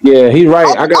too. Yeah, he's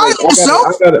right. I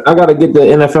gotta get the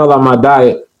NFL on my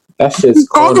diet. That shit's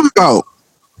talking about.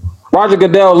 Roger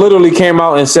Goodell literally came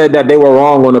out and said that they were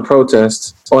wrong on the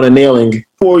protest, on the kneeling.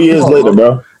 4 years later,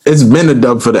 bro. It's been a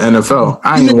dub for the NFL.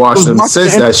 I ain't watched them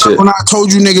since that shit. When I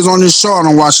told you niggas on this show, I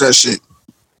don't watch that shit.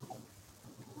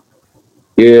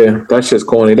 Yeah, that shit's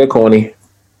corny. They're corny.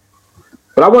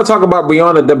 But I want to talk about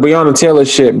the Breonna Taylor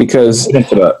shit because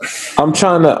I'm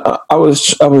trying to. I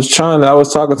was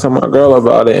talking to my girl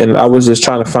about it, and I was just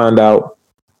trying to find out,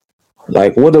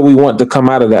 like, what do we want to come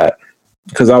out of that?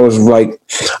 Because I was like,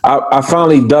 I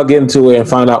finally dug into it and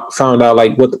found out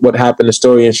like what happened, the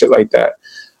story and shit like that.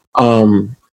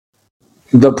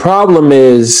 The problem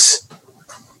is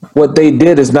what they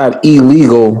did is not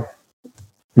illegal.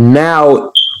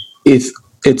 Now it's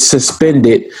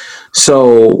suspended,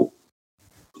 so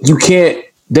you can't.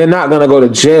 They're not gonna go to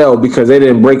jail because they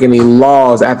didn't break any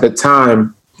laws at the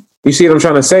time. You see what I'm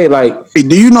trying to say? Like, hey,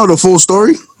 do you know the full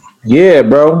story? Yeah,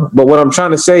 bro. But what I'm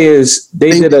trying to say is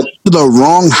they did the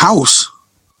wrong house.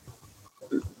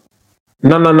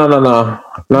 No. Bro,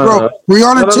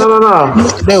 Breonna Taylor.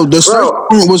 The search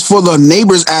warrant was for the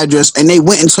neighbor's address, and they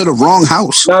went into the wrong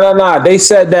house. No. They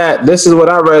said that. This is what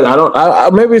I read.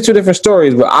 Maybe it's two different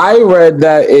stories, but I read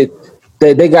that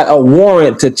they got a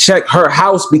warrant to check her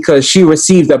house because she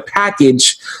received a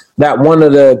package that one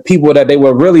of the people that they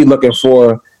were really looking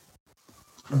for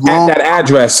at that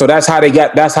address. So that's how they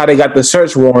got the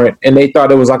search warrant, and they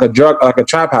thought it was like a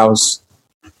trap house.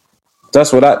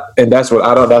 That's what I don't. That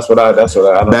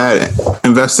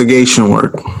investigation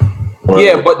work.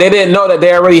 Yeah, but they didn't know that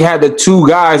they already had the two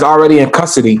guys already in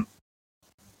custody.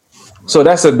 So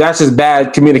that's just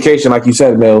bad communication, like you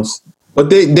said, Mills. But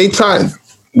they tried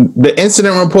the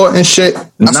incident report and shit.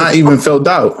 Not even filled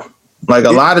out. Like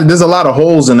there's a lot of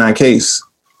holes in that case.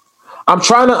 I'm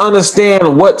trying to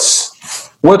understand what's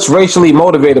racially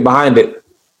motivated behind it.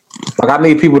 Like, I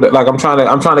need people that, like, I'm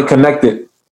trying to connect it.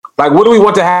 Like, what do we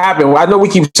want to happen? I know we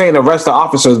keep saying arrest the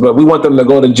officers, but we want them to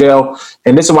go to jail.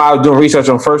 And this is why I was doing research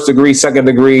on 1st degree, 2nd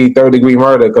degree, 3rd degree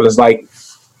murder. Because it's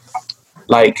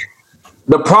like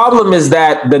the problem is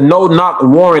that the no-knock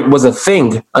warrant was a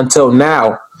thing until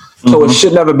now. So it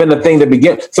should never been a thing to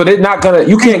begin. So they're not gonna.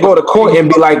 You can't go to court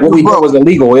and be like, "What we did was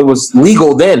illegal." It was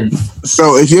legal then.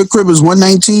 So if your crib is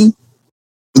 119,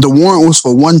 the warrant was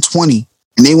for 120,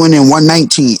 and they went in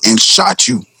 119 and shot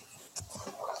you.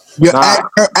 Your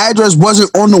address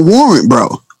wasn't on the warrant,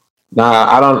 bro. Nah,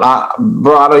 I don't.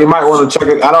 You might want to check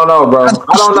it. I don't know, bro.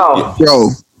 I don't know,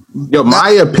 Yo, my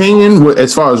opinion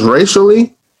as far as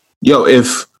racially,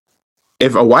 if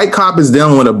a white cop is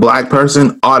dealing with a black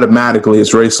person, automatically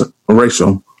it's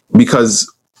racial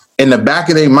because in the back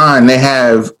of their mind, they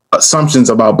have assumptions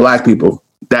about black people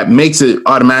that makes it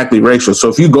automatically racial. So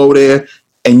if you go there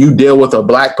and you deal with a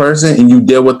black person and you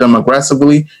deal with them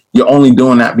aggressively, you're only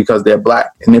doing that because they're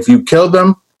black. And if you kill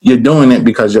them, you're doing it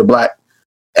because you're black.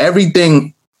 Every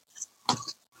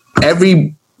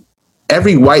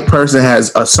every white person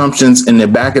has assumptions in the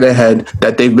back of their head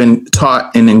that they've been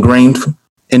taught and ingrained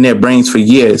in their brains for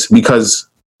years, because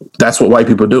that's what white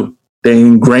people do. They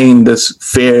ingrain this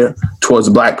fear towards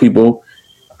black people.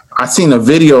 I seen a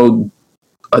video,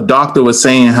 a doctor was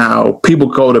saying how people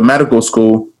go to medical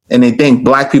school and they think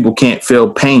black people can't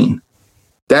feel pain.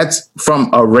 That's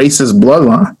from a racist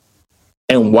bloodline.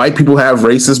 And white people have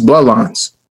racist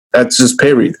bloodlines. That's just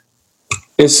period.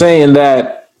 It's saying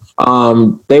that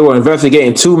they were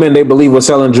investigating 2 men they believe were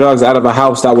selling drugs out of a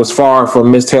house that was far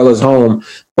from Miss Taylor's home.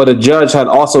 But a judge had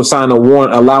also signed a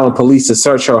warrant allowing police to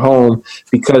search her home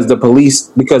because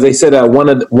they said that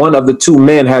one of the 2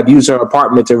 men had used her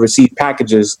apartment to receive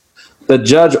packages. The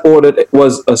judge ordered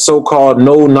was a so-called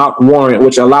no-knock warrant,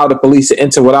 which allowed the police to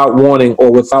enter without warning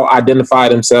or without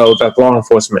identifying themselves as law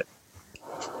enforcement.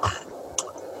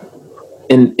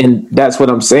 And that's what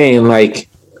I'm saying. Like,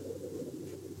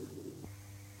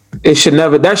 that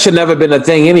should never been a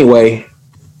thing anyway,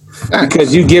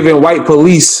 because you giving white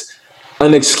police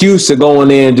an excuse to go in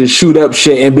there and just shoot up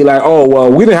shit and be like, oh,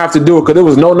 well, we didn't have to do it because it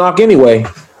was no knock anyway.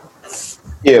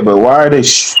 Yeah, but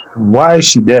why is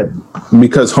she dead?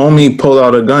 Because homie pulled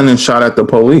out a gun and shot at the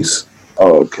police.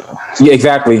 Oh, okay. Yeah,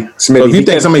 exactly. Smitty, so if you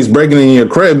think somebody's breaking in your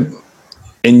crib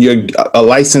and you're a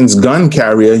licensed gun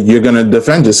carrier, you're going to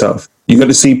defend yourself. You're going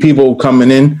to see people coming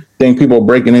in, think people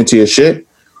breaking into your shit.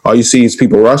 All you see is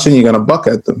people rushing, you're going to buck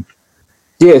at them.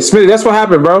 Yeah, Smitty, that's what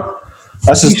happened, bro.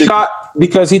 He shot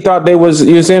because he thought they was,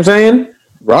 you see what I'm saying?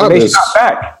 Robbers. They shot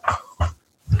back.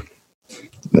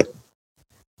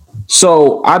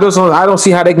 So I don't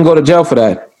see how they can go to jail for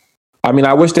that. I mean,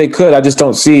 I wish they could. I just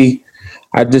don't see.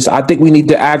 I think we need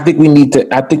to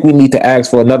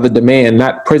ask for another demand,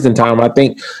 not prison time. I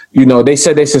think, they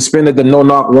said they suspended the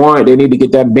no-knock warrant. They need to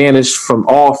get that banished from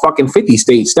all fucking 50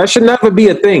 states. That should never be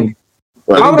a thing.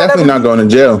 Well, they're definitely not going to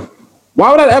jail.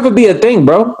 Why would that ever be a thing,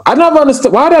 bro? I never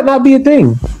understood. Why would that not be a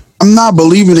thing? I'm not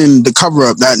believing in the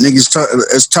cover-up that niggas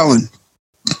is telling.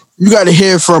 You got to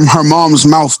hear from her mom's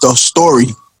mouth the story.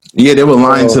 Yeah, they were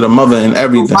lying to the mother and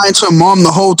everything. Lying to her mom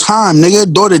the whole time,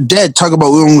 nigga. Daughter dead. Talk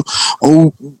about we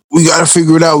gotta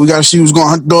figure it out. We gotta see who's going.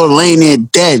 Her daughter laying there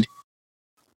dead.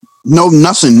 No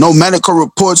nothing. No medical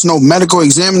reports. No medical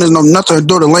examiners. No nothing. Her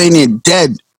daughter laying there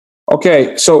dead.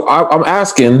 Okay, so I'm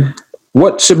asking,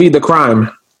 what should be the crime?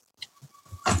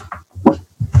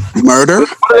 Murder.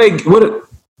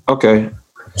 Okay.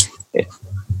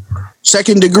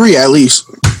 Second degree, at least.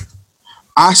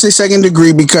 I say second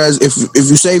degree because if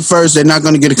you say first, they're not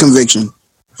going to get a conviction.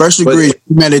 First degree is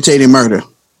premeditated murder.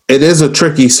 It is a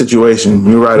tricky situation.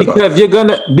 You're right about that.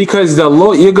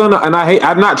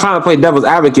 I'm not trying to play devil's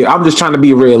advocate. I'm just trying to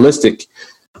be realistic.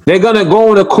 They're gonna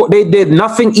go into court. They did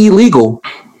nothing illegal.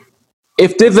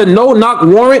 If there's a no-knock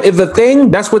warrant is a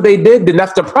thing, that's what they did. Then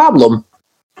that's the problem.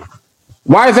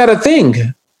 Why is that a thing?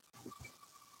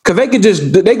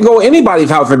 Because they can go to anybody's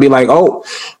house and be like, oh,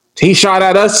 he shot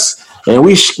at us. And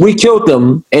we killed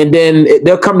them, and then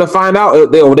they'll come to find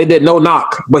out they did no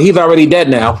knock, but he's already dead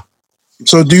now.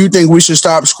 So do you think we should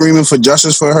stop screaming for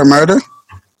justice for her murder?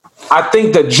 I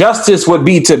think the justice would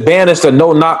be to banish the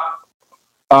no knock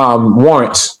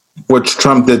warrants, which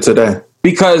Trump did today,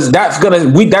 because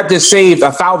that just saved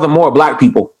 1,000 more black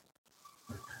people.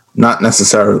 Not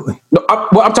necessarily. No,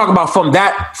 I'm talking about from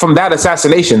that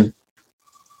assassination.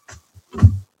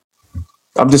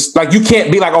 I'm just like, you can't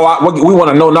be like, oh, we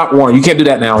want a no-knock warrant. You can't do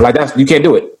that now. Like you can't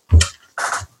do it.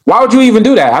 Why would you even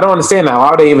do that? I don't understand that.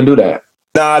 Why would they even do that?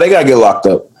 Nah, they gotta get locked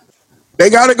up. They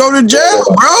gotta go to jail,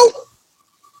 bro.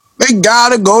 They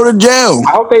gotta go to jail.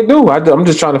 I hope they do. I'm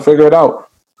just trying to figure it out.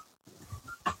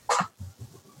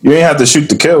 You ain't have to shoot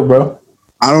to kill, bro.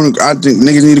 I think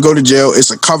niggas need to go to jail.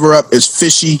 It's a cover-up. It's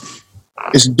fishy.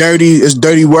 It's dirty. It's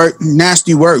dirty work.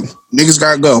 Nasty work. Niggas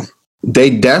gotta go.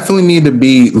 They definitely need to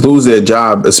lose their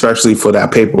job, especially for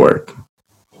that paperwork.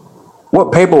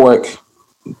 What paperwork?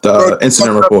 The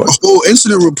incident report. The whole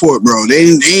incident report, bro.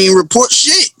 They ain't report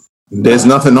shit. There's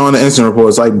nothing on the incident report.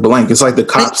 It's like blank. It's like the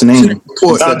cop's name.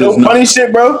 Funny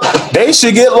shit, bro. They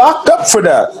should get locked up for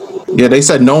that. Yeah, they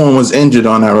said no one was injured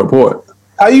on that report.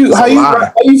 How you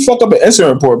fuck up an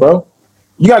incident report, bro?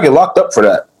 You gotta get locked up for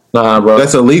that. Nah, bro.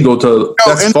 That's illegal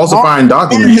that's falsifying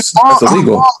documents. That's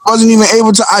illegal. Wasn't even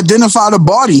able to identify the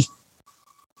body.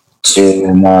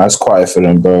 Yeah, nah, it's quiet for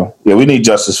them, bro. Yeah, we need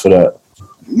justice for that.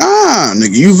 Nah,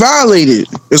 nigga, you violated.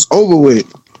 It's over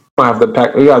with. We have to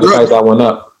pack that one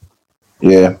up.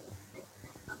 Yeah.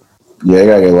 Yeah, they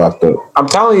gotta get locked up. I'm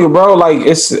telling you, bro, like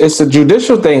it's a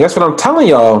judicial thing. That's what I'm telling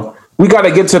y'all. We got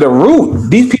to get to the root.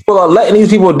 These people are letting these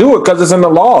people do it because it's in the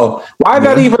law. Why is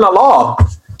that even a law?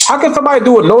 How can somebody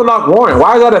do a no-knock warrant?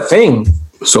 Why is that a thing?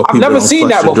 So I've never seen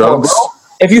that before, bro.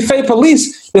 If you say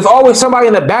police, there's always somebody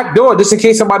in the back door just in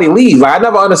case somebody leaves. Like, I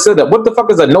never understood that. What the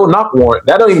fuck is a no-knock warrant?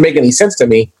 That don't even make any sense to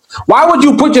me. Why would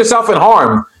you put yourself in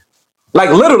harm?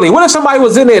 Like, literally, what if somebody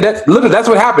was in there? That's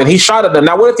what happened. He shot at them.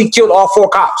 Now, what if he killed all 4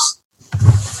 cops?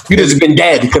 You just been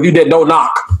dead because you did no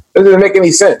knock. That doesn't make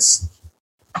any sense.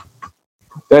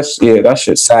 That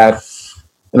shit's sad.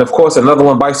 And of course, another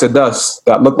one bites the dust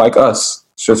that look like us.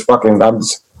 It's just fucking.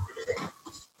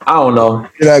 I don't know.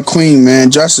 That queen, man,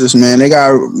 justice, man. They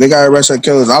got arrest her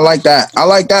killers. I like that. I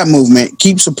like that movement.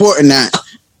 Keep supporting that.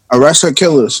 Arrest her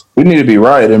killers. We need to be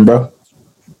rioting, bro.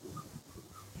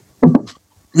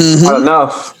 Not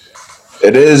enough.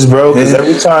 It is, bro. Because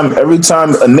every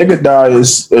time a nigga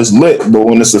dies, it's lit. But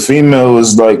when it's a female,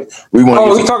 it's like we want.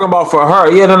 Oh, we talking about for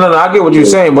her? Yeah, no. I get what you're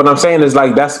saying. What I'm saying is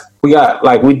like we got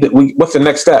like we. What's the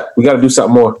next step? We got to do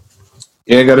something more.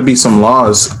 Yeah, got to be some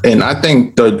laws, and I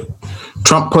think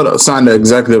Trump signed an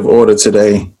executive order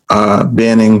today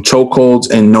banning chokeholds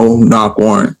and no-knock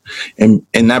warrant. And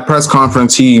in that press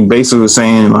conference, he basically was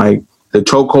saying like the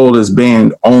chokehold is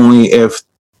banned only if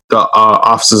the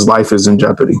officer's life is in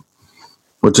jeopardy,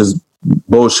 which is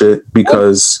bullshit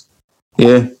because,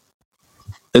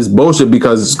 it's bullshit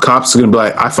because cops are going to be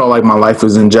like, I felt like my life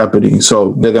was in jeopardy,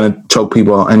 so they're going to choke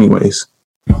people out anyways.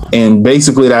 And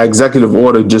basically that executive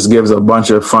order just gives a bunch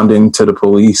of funding to the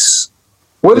police.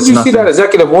 Where did you see that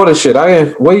executive order shit?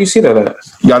 Where you see that at?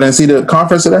 Y'all didn't see the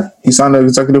conference today? He signed the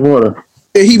executive order.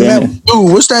 Yeah, he met.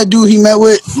 Dude, what's that dude he met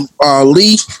with?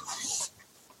 Lee.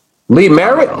 Lee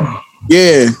Merritt?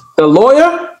 Yeah. The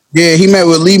lawyer? Yeah, he met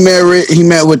with Lee Merritt. He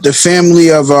met with the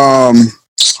family of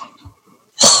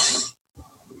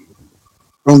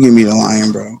Don't give me the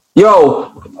lion, bro.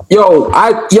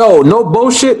 No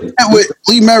bullshit. He met with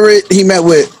Lee Merritt. He met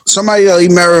with somebody that Lee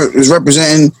Merritt is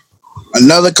representing.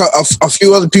 A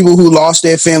few other people who lost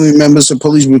their family members to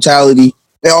police brutality.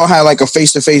 They all had like a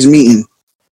face-to-face meeting.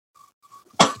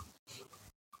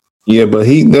 Yeah, but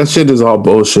that shit is all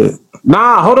bullshit.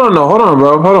 Nah, hold on,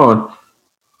 bro.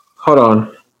 Hold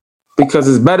on. Because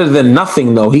it's better than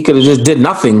nothing, though. He could have just did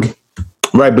nothing.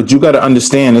 Right, but you got to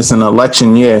understand, it's an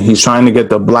election year. He's trying to get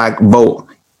the black vote.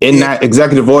 In that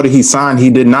executive order he signed, he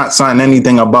did not sign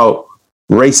anything about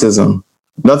racism.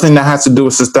 Nothing that has to do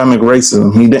with systemic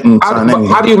racism. He didn't sign anything.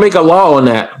 How do you make a law on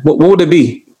that? What would it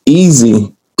be?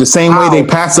 Easy. The same way they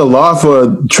passed a law for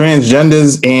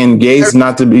transgenders and gays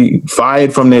not to be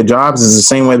fired from their jobs is the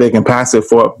same way they can pass it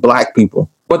for black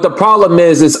people. But the problem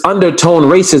is it's undertone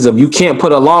racism. You can't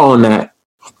put a law on that.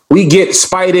 We get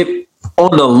spited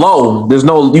on the low.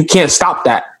 You can't stop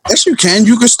that. Yes, you can.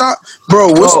 You can stop.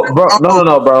 Bro,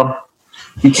 No, bro.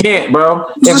 You can't, bro.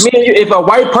 If a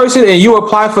white person and you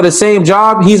apply for the same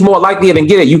job, he's more likely to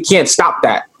get it. You can't stop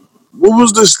that. What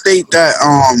was the state that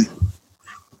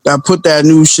that put that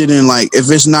new shit in? Like, if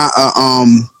it's not a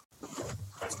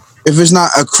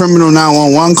criminal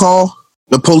 911 call,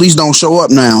 the police don't show up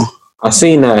now. I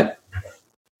seen that.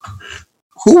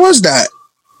 Who was that?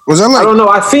 Was that like? I don't know.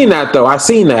 I seen that though. I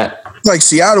seen that. Like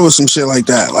Seattle or some shit like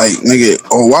that. Like nigga,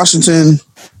 or Washington.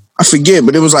 I forget,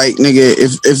 but it was like, nigga,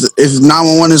 if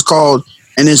 911 is called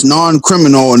and it's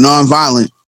non-criminal or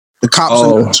non-violent, the cops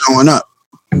are not showing up.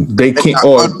 They can't.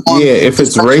 If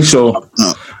it's racial,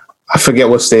 I forget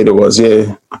what state it was.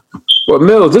 Yeah. Well,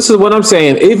 Mills, this is what I'm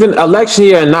saying. Even election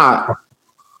year or not,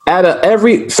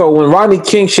 so when Rodney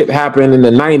King shit happened in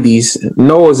the 90s,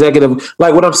 no executive.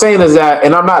 Like what I'm saying is that,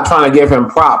 and I'm not trying to give him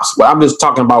props, but I'm just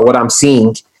talking about what I'm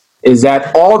seeing. Is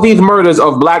that all these murders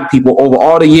of black people over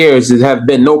all the years have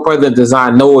been no president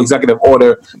design, no executive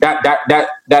order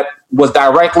that was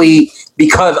directly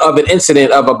because of an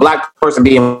incident of a black person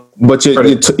being. But you're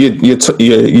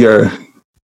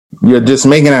just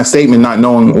making that statement, not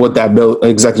knowing what that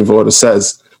executive order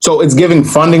says. So it's giving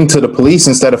funding to the police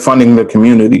instead of funding the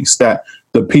communities that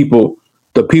the people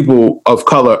of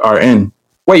color are in.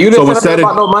 Wait, you didn't say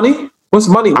about no money? What's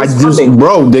money?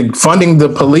 They're funding the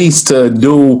police to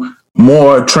do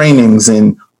more trainings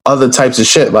and other types of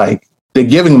shit. Like they're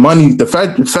giving money. The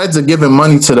feds are giving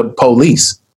money to the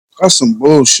police. That's some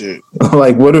bullshit.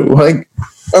 Like what? Like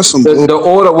that's some bullshit. The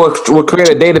order will create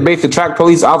a database to track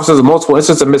police officers in multiple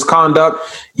instances of misconduct.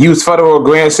 Use federal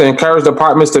grants to encourage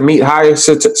departments to meet higher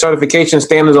certification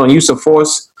standards on use of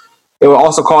force. It will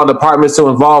also call departments to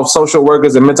involve social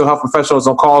workers and mental health professionals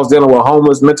on calls dealing with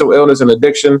homeless, mental illness, and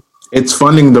addiction. It's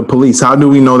funding the police. How do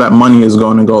we know that money is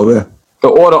going to go there? The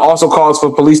order also calls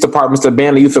for police departments to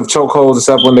ban the use of chokeholds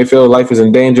except when they feel life is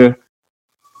in danger.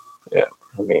 Yeah,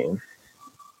 I mean...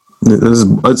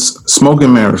 It's smoke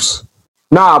and mirrors.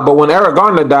 Nah, but when Eric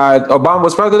Garner died, Obama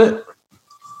was president?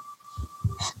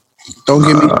 Don't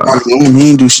get me wrong. He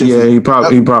ain't do shit. Yeah, he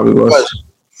probably was.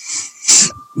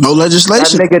 No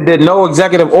legislation. That nigga did no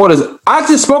executive orders. I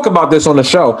just spoke about this on the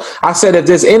show. I said if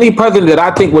there's any president that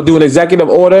I think would do an executive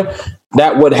order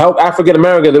that would help African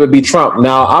Americans, it would be Trump.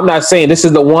 Now, I'm not saying this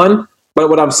is the one, but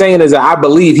what I'm saying is that I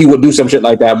believe he would do some shit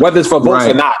like that, whether it's for votes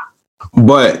or not.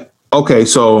 But, okay,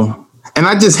 so, and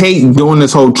I just hate doing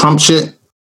this whole Trump shit.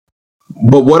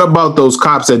 But what about those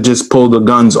cops that just pulled the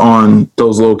guns on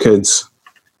those little kids?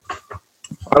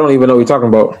 I don't even know what you're talking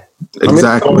about.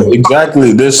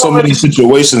 Exactly. There's so many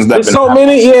situations that. There's so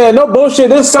many. Yeah, no bullshit.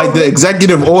 There's so like the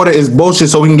executive order is bullshit,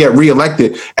 so we can get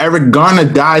reelected. Eric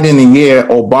Garner died in a year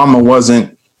Obama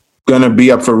wasn't gonna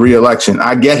be up for reelection.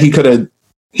 I get he could have.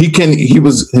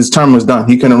 His term was done.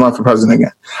 He couldn't run for president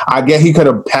again. I get he could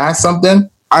have passed something.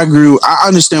 I agree. I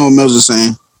understand what Mills is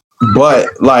saying,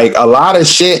 but like a lot of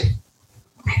shit.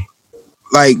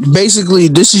 Like basically,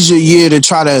 this is your year to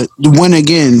try to win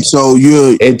again. So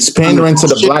it's pandering to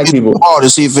the black people to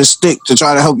see if it stick to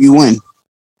try to help you win.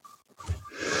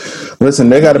 Listen,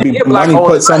 there got to be money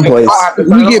put someplace.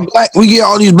 We get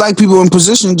all these black people in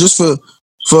position just for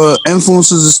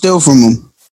influencers to steal from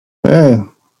them. Yeah,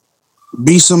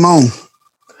 B. Simone.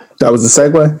 That was the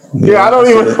segue. Yeah, I don't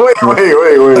even wait.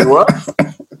 What?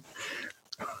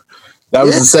 That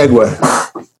was the segue.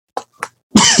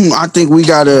 I think we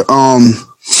gotta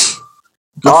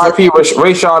R.I.P.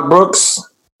 Rayshard Brooks.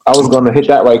 I was gonna hit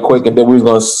that right quick, and then we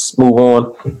was gonna move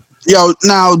on. Yo,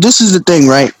 now this is the thing,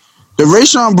 right? The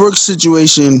Rayshard Brooks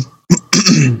situation.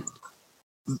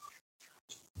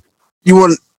 You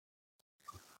want?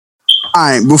 All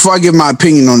right. Before I give my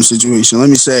opinion on the situation, let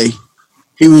me say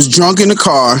he was drunk in the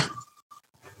car.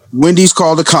 Wendy's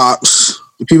called the cops.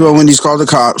 The people at Wendy's called the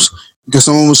cops because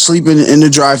someone was sleeping in the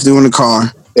drive-thru in the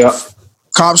car. Yeah.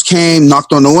 Cops came,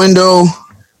 knocked on the window,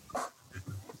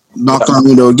 knocked on the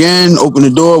window again, opened the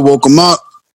door, woke him up,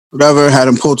 whatever, had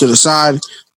him pulled to the side.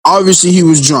 Obviously, he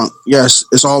was drunk. Yes,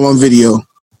 it's all on video.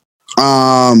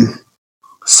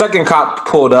 Second cop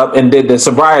pulled up and did the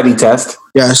sobriety test.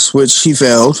 Yes, which he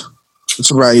failed. The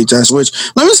sobriety test, which,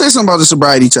 let me say something about the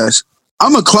sobriety test.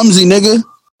 I'm a clumsy nigga,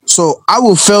 so I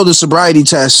will fail the sobriety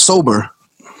test sober.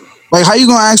 Like, how you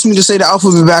gonna ask me to say the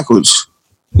alphabet backwards?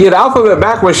 Yeah, the alphabet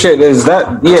backwards shit is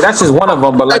that. Yeah, that's just one of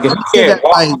them. But like, if you can't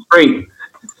walk straight,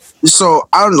 so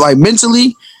I don't like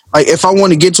mentally. Like, if I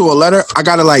want to get to a letter, I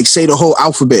gotta like say the whole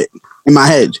alphabet in my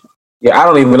head. Yeah, I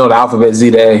don't even know the alphabet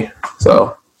Z to A.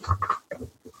 So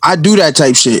I do that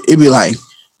type shit. It'd be like,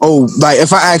 oh, like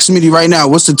if I ask Smitty right now,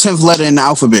 what's the 10th letter in the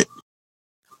alphabet?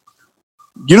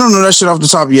 You don't know that shit off the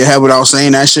top of your head without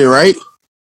saying that shit, right?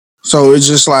 So it's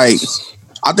just like,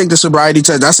 I think the sobriety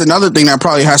test, that's another thing that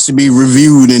probably has to be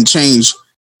reviewed and changed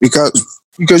because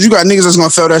you got niggas that's gonna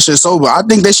fail that shit sober. I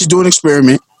think they should do an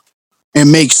experiment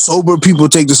and make sober people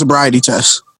take the sobriety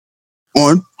test.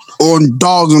 On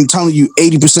dogs, I'm telling you,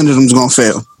 80% of them's gonna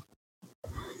fail.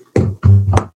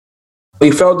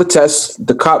 He failed the test.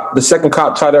 The second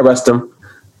cop tried to arrest him,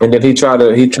 and then he tried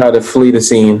to flee the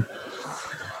scene.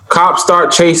 Cops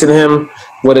start chasing him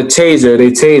with a taser.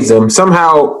 They tased him.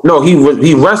 Somehow, no,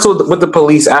 he wrestled with the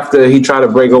police after he tried to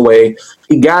break away.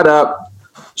 He got up,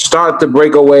 started to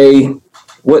break away.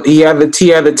 He had the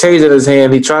taser in his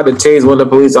hand. He tried to tase one of the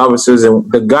police officers, and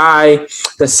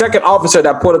the second officer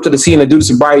that pulled up to the scene to do the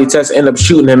sobriety test, ended up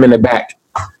shooting him in the back,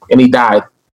 and he died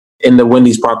in the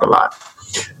Wendy's parking lot.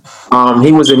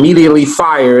 He was immediately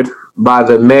fired by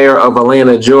the mayor of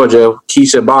Atlanta, Georgia,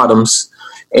 Keisha Bottoms,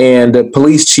 and the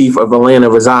police chief of Atlanta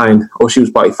resigned. Or she was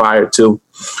probably fired too.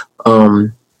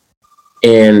 And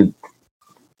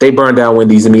they burned down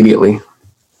Wendy's immediately.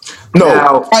 No,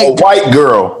 a white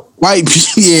girl. White,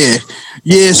 yeah.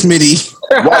 Yeah, Smitty.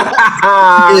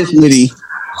 Yeah, Smitty.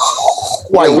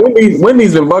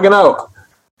 Wendy's been bugging out.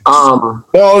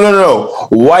 No.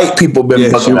 White people been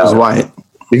bugging she was out. white.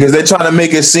 Because they're trying to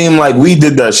make it seem like we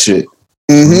did that shit.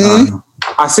 Mm-hmm.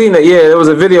 I seen that. Yeah, there was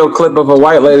a video clip of a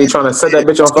white lady trying to set that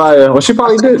bitch on fire. Well, she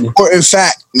probably did. Or in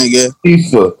fact, nigga.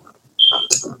 Tifa.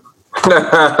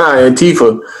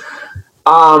 Antifa.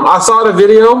 I saw the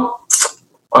video.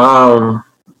 I'm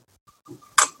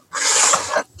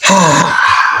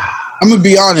gonna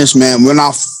be honest, man. When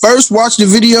I first watched the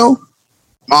video,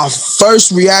 my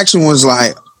first reaction was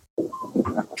like,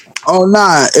 oh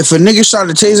nah, if a nigga shot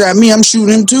a taser at me, I'm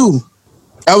shooting him too.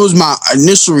 That was my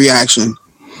initial reaction.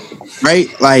 Right?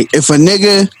 Like if a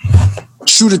nigga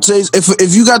shoot a taser,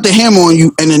 if you got the hammer on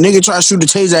you and a nigga try to shoot a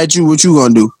taser at you, what you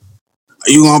gonna do?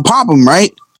 You gonna pop him,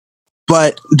 right?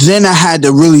 But then I had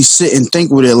to really sit and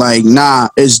think with it like, nah,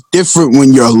 it's different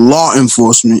when you're law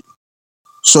enforcement.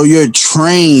 So you're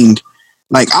trained.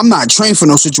 Like, I'm not trained for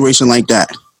no situation like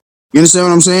that. You understand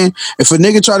what I'm saying? If a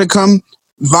nigga try to come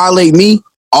violate me,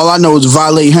 all I know is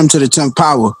violate him to the 10th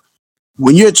power.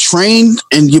 When you're trained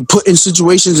and you're put in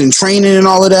situations and training and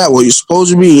all of that, well, you're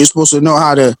supposed to be, you're supposed to know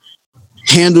how to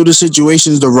handle the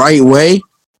situations the right way.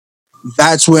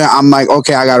 That's where I'm like,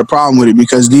 okay, I got a problem with it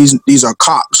because these are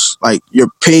cops. Like,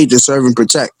 you're paid to serve and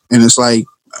protect. And it's like,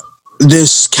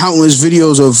 there's countless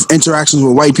videos of interactions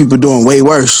with white people doing way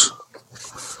worse.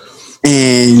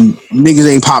 And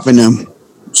niggas ain't popping them.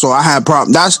 So I had a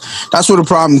problem. That's what the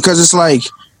problem, because it's like,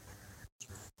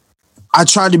 I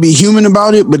tried to be human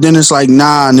about it, but then it's like,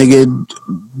 nah, nigga,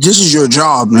 this is your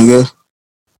job, nigga.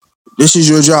 This is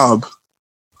your job.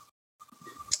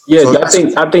 Yeah, so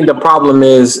I think the problem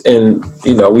is, and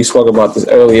we spoke about this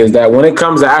earlier, is that when it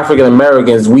comes to African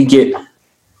Americans, we get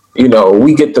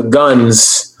the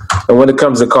guns, and when it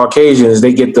comes to Caucasians,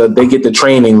 they get the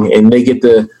training and they get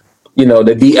the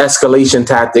the de-escalation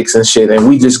tactics and shit, and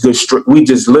we just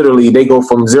literally, they go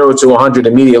from 0 to 100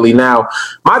 immediately. Now,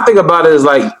 my thing about it is,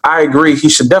 like, I agree, he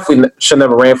should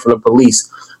never ran for the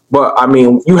police, but I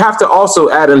mean, you have to also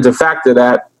add into factor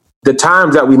that the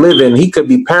times that we live in, he could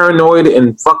be paranoid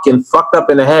and fucking fucked up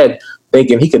in the head,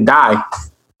 thinking he could die.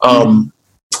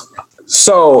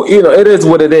 So it is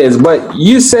what it is. But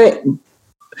you say,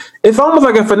 it's almost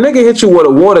like if a nigga hit you with a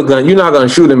water gun, you're not gonna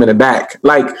shoot him in the back.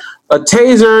 Like, a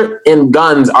taser and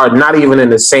guns are not even in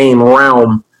the same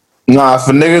realm. Nah, if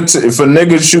a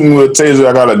nigga shoot me with a taser,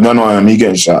 I got a gun on him, he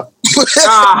getting shot. Bro,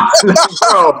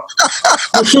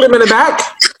 you shoot him in the back?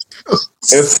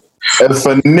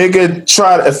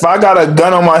 If I got a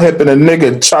gun on my hip and a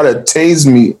nigga try to tase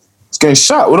me, it's getting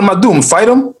shot. What am I doing? Fight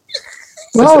him?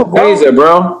 No, taser,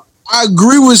 bro. I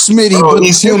agree with Smitty, bro, but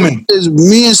he's human.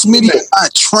 Me and Smitty are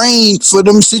not trained for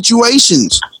them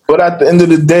situations. But at the end of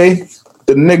the day,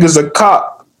 the nigga's a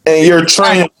cop, and you're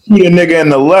trying to shoot a nigga in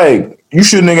the leg. You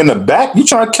shoot a nigga in the back, you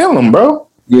trying to kill him, bro.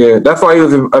 Yeah, that's why he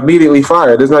was immediately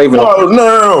fired. There's not even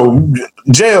no.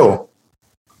 Jail.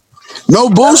 No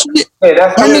bullshit. Hey,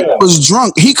 that nigga was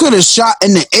drunk. He could have shot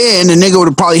in the air and the nigga would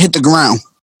have probably hit the ground.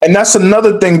 And that's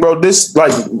another thing, bro. This,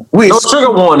 like, no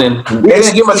trigger warning. They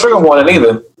didn't give him a trigger warning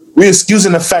either. We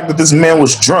excusing the fact that this man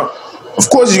was drunk. Of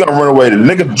course he's gonna run away. The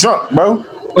nigga drunk, bro.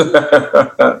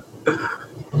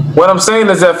 What I'm saying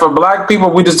is that for black people,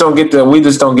 we just don't get the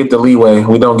leeway.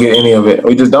 We don't get any of it.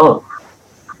 We just don't.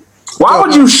 Why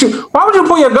would you shoot? Why would you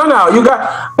pull your gun out? You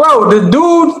got, bro, the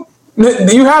dude,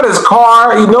 you had his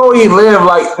car, he lived,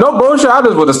 like, no bullshit. I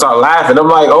just would have started laughing. I'm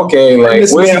like, okay, like,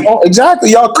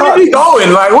 exactly, y'all caught. Where you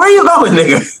going? Like, where you going,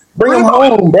 nigga? Bring him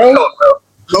home, bro.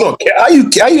 Look, how you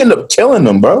end up killing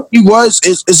them, bro?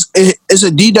 It's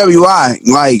a DWI.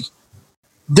 Like,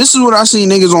 this is what I see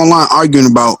niggas online arguing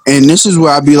about, and this is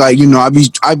where I be like,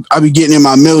 I be getting in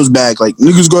my mills back. Like,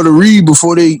 niggas got to read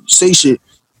before they say shit.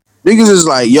 Niggas is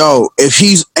like, yo, if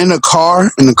he's in a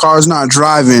car and the car's not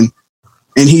driving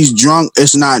and he's drunk,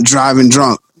 it's not driving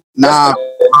drunk. Nah,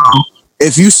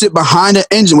 if you sit behind the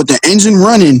engine with the engine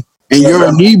running and you're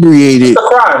inebriated, it's a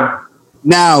crime.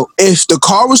 Now, if the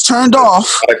car was turned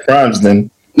off, crimes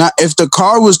then. Now, if the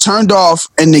car was turned off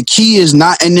and the key is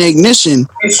not in the ignition,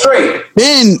 he's straight.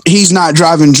 Then he's not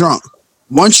driving drunk.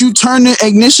 Once you turn the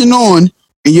ignition on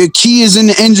and your key is in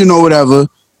the engine or whatever,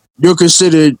 you're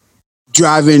considered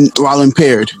driving while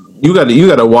impaired. You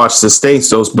gotta watch the states,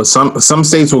 though. But some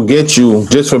states will get you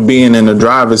just for being in the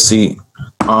driver's seat.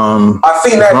 I've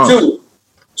seen that too.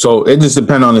 So it just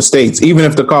depends on the states. Even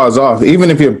if the car's off, even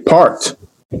if you're parked.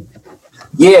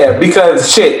 Yeah, because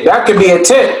shit, that could be a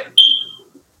tip.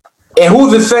 And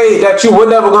who's to say that you were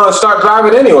never gonna start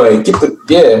driving anyway?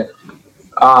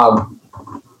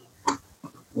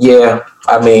 Yeah.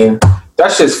 I mean,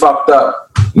 that shit's fucked up.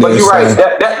 But you're right.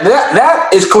 That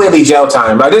is clearly jail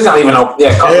time. Like, there's not even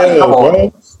come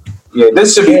on. Yeah,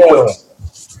 this should be quick.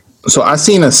 So I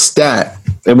seen a stat.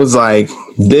 It was like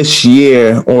this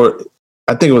year, or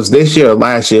I think it was this year or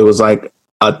last year. It was like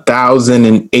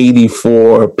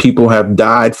 1,084 people have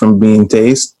died from being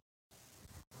tased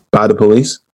by the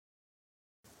police.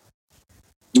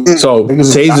 So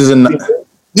tasers and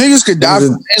niggas could die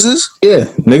from tasers. Yeah,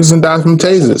 niggas can die from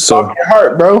tasers. So your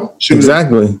heart, bro.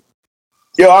 Exactly.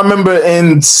 Yo, I remember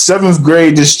in 7th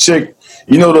grade, this chick,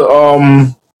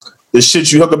 the shit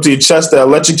you hook up to your chest that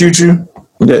electrocute you.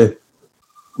 Yeah.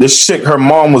 This chick, her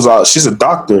mom was out. She's a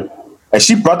doctor, and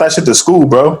she brought that shit to school,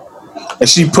 bro. And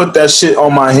she put that shit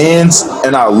on my hands,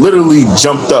 and I literally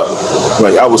jumped up.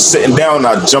 Like, I was sitting down, and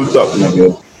I jumped up,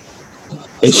 nigga.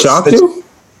 It shocked you?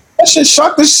 That shit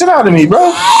shocked the shit out of me,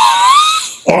 bro.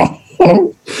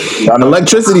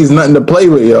 Electricity is nothing to play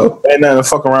with, yo. Ain't nothing to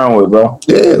fuck around with, bro.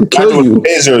 Yeah, it'll kill you. What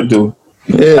taser do?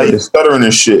 Yeah, like stuttering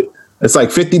and shit. It's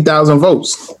like 50,000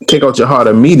 volts. take out your heart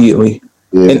immediately.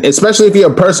 Yeah. And especially if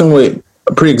you're a person with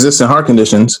pre-existing heart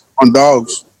conditions. On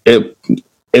dogs.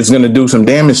 It's going to do some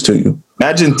damage to you.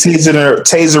 Imagine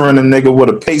tasering a nigga with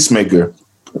a pacemaker.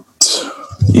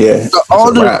 Yeah. So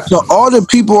all the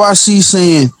people I see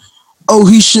saying, oh,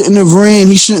 he shouldn't have ran,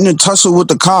 he shouldn't have tussled with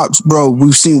the cops, bro.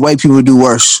 We've seen white people do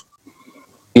worse.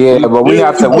 Yeah, but we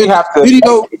have to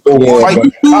video on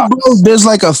YouTube, bro. There's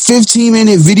like a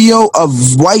 15-minute video of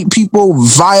white people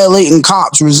violating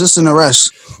cops, resisting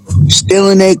arrest,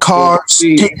 stealing their cars,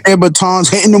 taking their batons,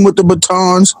 hitting them with the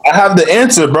batons. I have the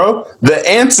answer, bro. The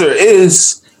answer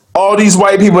is all these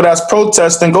white people that's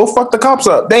protesting, go fuck the cops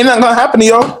up. They ain't not gonna happen to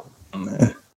y'all.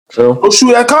 True. Go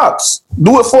shoot at cops.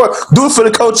 Do it for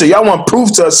the culture. Y'all want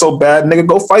proof to us so bad, nigga.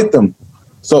 Go fight them.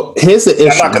 So here's the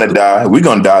issue. I'm not gonna die. We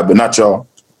gonna die, but not y'all.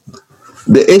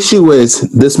 The issue is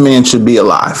this man should be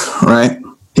alive, right?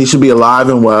 He should be alive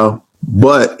and well,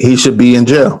 but he should be in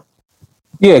jail.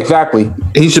 Yeah, exactly.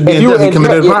 He should be in jail. He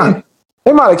committed a crime.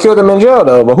 They might have killed him in jail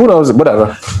though, but who knows?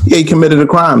 Whatever. Yeah, he committed a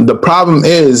crime. The problem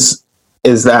is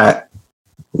that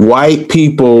white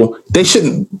people, they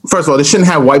shouldn't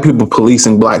have white people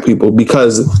policing black people,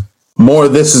 because more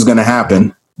of this is going to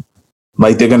happen.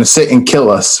 Like, they're going to sit and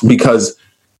kill us because,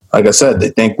 like I said, they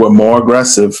think we're more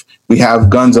aggressive. We have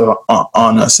guns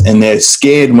on us, and they're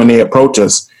scared when they approach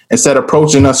us. Instead of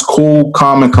approaching us cool,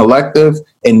 calm, and collective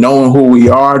and knowing who we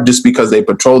are just because they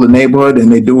patrol the neighborhood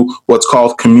and they do what's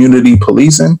called community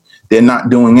policing, they're not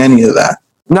doing any of that.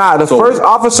 Nah, the first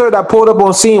officer that pulled up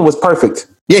on scene was perfect.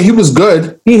 Yeah, he was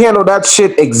good. He handled that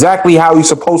shit exactly how he's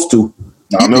supposed to.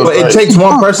 But it takes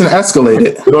one person to escalate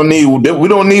it. We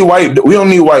don't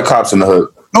need white cops in the hood.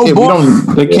 No,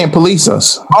 yeah, they can't police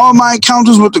us. All my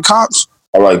encounters with the cops,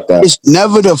 I like that. It's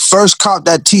never the first cop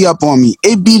that tee up on me.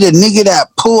 It be the nigga that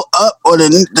pull up or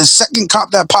the second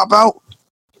cop that pop out.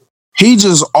 He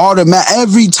just automatic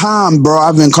every time, bro.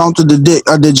 I've encountered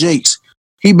the Jakes.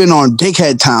 He been on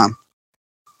dickhead time.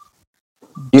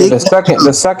 Yeah,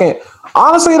 the second.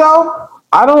 Honestly, though,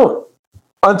 I don't.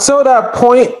 Until that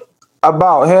point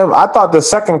about him, I thought the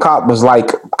second cop was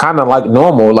like kind of like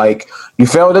normal. Like, you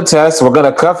failed the test, we're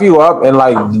gonna cuff you up, and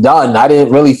like done. I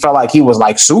didn't really feel like he was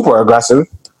like super aggressive.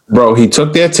 Bro, he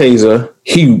took their taser.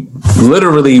 He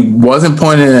literally wasn't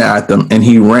pointing it at them, and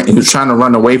he ran. He was trying to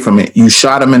run away from it. You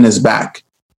shot him in his back.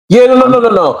 Yeah,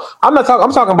 no. I'm not talking.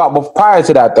 I'm talking about prior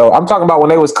to that, though. I'm talking about when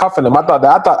they was cuffing him. I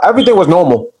thought everything was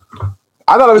normal.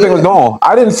 I thought everything was normal.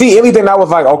 I didn't see anything that was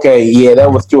like, okay, yeah,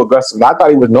 that was too aggressive. I thought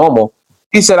he was normal.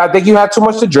 He said, I think you had too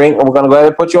much to drink, and we're going to go ahead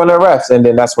and put you on arrest. And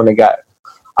then that's when they got it.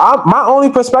 My only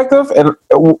perspective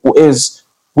is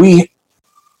we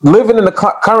living in the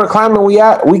current climate we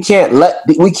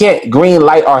can't green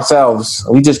light ourselves.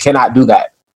 We just cannot do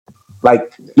that.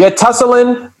 Like, you're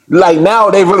tussling, like now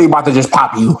they really about to just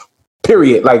pop you,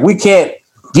 period. Like, we can't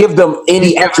give them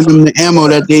any extra the ammo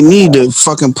that they need to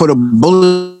fucking put a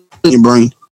bullet in your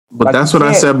brain. But like, that's what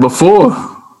I said before.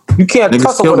 You can't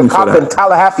tussle with a cop in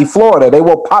Tallahassee, Florida. They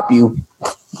will pop you.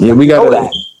 Yeah, we gotta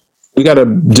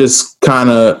just kind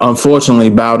of unfortunately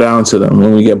bow down to them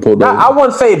when we get pulled over. I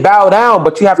wouldn't say bow down,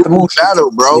 but you have to move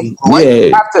battle, bro.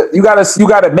 Yeah, you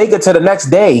gotta make it to the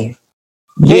next day.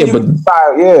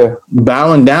 Yeah,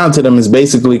 bowing down to them is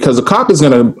basically because the cop is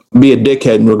gonna be a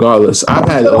dickhead regardless. I've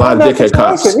had a lot of dickhead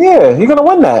cops. Yeah, you're gonna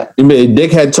win that. A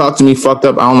dickhead talk to me fucked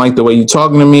up. I don't like the way you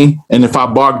talking to me, and if I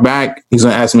bark back, he's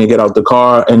gonna ask me to get out the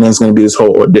car, and then it's gonna be this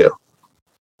whole ordeal.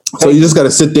 So you just gotta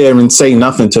sit there and say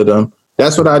nothing to them.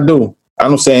 That's what I do. I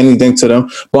don't say anything to them.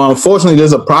 But unfortunately,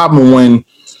 there's a problem when,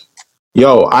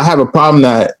 I have a problem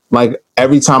that like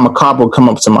every time a cop will come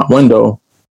up to my window,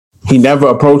 he never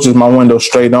approaches my window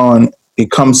straight on. He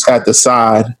comes at the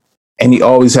side, and he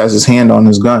always has his hand on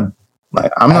his gun.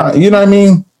 Like, I'm not, you know what I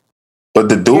mean? But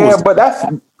the dude,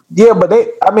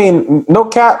 no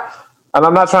cap. And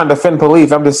I'm not trying to defend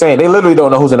police. I'm just saying they literally don't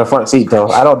know who's in the front seat, though.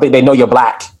 I don't think they know you're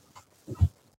black.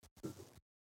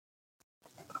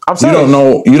 I'm saying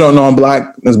you don't know I'm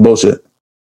black. That's bullshit.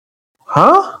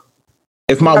 Huh?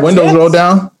 If my windows roll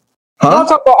down, I'm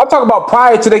talking about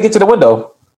prior to they get to the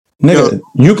window. Nigga,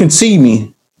 you can see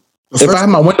me. If I have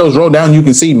my windows rolled down, you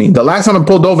can see me. The last time I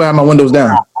pulled over, I had my windows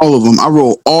down. All of them. I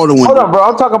roll all the windows. Hold on, bro.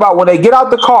 I'm talking about when they get out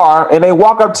the car and they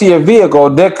walk up to your vehicle,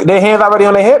 their hands already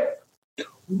on their hip?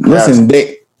 Listen,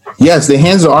 their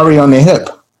hands are already on their hip.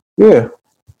 Yeah.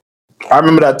 I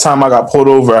remember that time I got pulled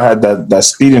over. I had that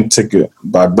speeding ticket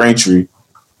by Braintree.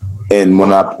 And when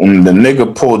the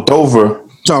nigga pulled over.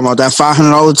 Talking about that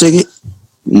 $500 ticket?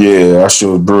 Yeah, that shit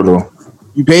was brutal.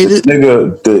 You paid it?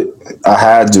 Nigga, I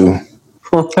had to.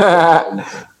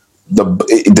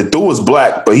 the dude was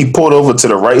black, but he pulled over to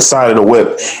the right side of the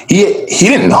whip. He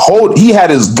didn't hold. He had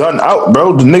his gun out,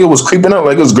 bro. The nigga was creeping up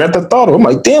like it was Grand Theft Auto. I'm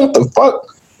like, damn, what the fuck?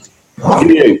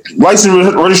 Yeah,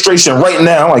 license registration right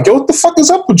now. I'm like, yo, what the fuck is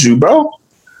up with you, bro?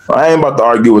 I ain't about to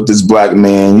argue with this black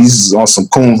man. He's on some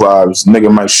coon vibes.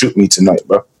 Nigga might shoot me tonight,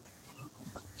 bro.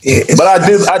 Yeah, but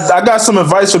I got some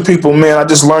advice for people, man. I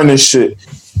just learned this shit.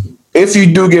 If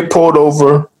you do get pulled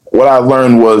over, what I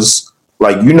learned was,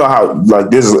 like, you know how, like,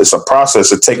 it's a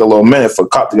process. It take a little minute for a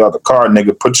cop to get out the car,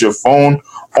 nigga. Put your phone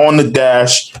on the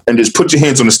dash and just put your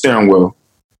hands on the steering wheel.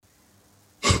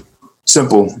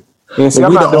 Simple. Yeah, see,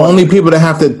 we the only people that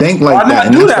have to think like that.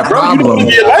 I'm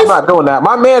not doing that.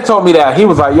 My man told me that. He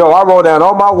was like, yo, I roll down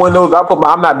all my windows.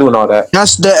 I'm not doing all that.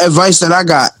 That's the advice that I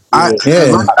got. I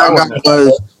got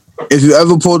was, if you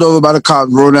ever pulled over by the cop,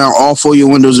 roll down all 4 of your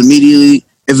windows immediately.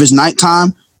 If it's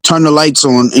nighttime, turn the lights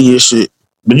on and your shit.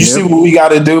 But you see what we got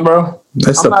to do, bro?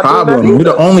 That's the problem. We're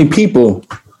the only people.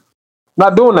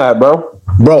 Not doing that, bro.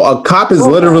 Bro, a cop is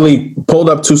literally pulled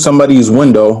up to somebody's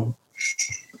window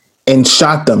and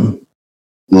shot them.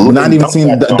 Not even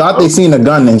seen. Thought they seen a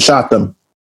gun and shot them.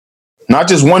 Not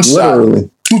just one literally.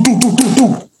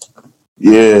 Shot.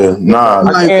 Yeah, nah. A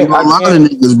lot of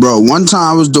niggas, bro. One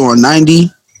time I was doing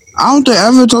 90. I don't think I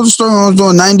ever told the story when I was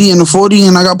doing 90 and a 40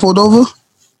 and I got pulled over.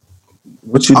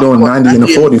 What you doing 90 and a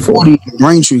 40 for?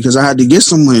 Braintree, because I had to get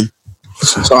somewhere.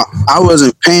 So I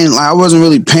wasn't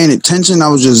really paying attention. I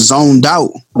was just zoned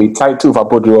out. Be tight too if I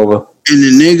pulled you over. And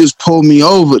the niggas pulled me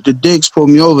over. The dicks pulled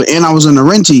me over, and I was in the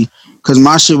renty because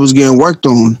my shit was getting worked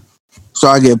on. So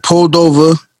I get pulled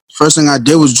over. First thing I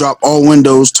did was drop all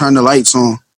windows, turn the lights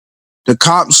on. The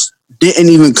cops didn't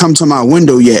even come to my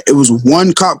window yet. It was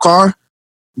one cop car.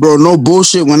 Bro, no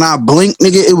bullshit. When I blinked,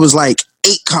 nigga, it was like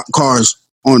 8 cop cars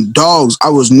on dogs. I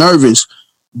was nervous.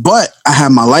 But I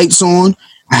had my lights on.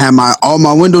 I had all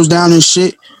my windows down and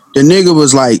shit. The nigga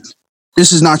was like,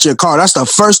 this is not your car. That's the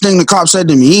first thing the cop said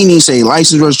to me. He didn't even say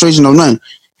license, registration, or nothing.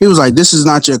 He was like, this is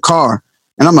not your car.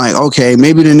 And I'm like, okay,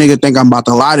 maybe the nigga think I'm about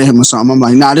to lie to him or something. I'm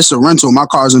like, nah, this is a rental. My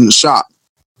car's in the shop.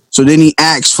 So then he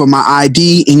asked for my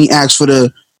ID and he asked for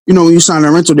the, you know, when you sign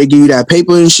a rental, they give you that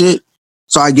paper and shit.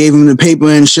 So I gave him the paper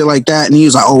and shit like that. And he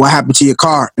was like, oh, what happened to your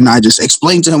car? And I just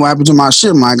explained to him what happened to my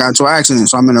shit. I got into an accident,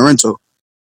 so I'm in a rental.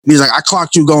 And he's like, I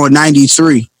clocked you going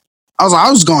 93. I was like,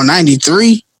 I was going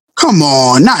 93? Come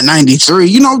on, not 93.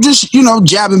 You know, just, you know,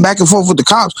 jabbing back and forth with the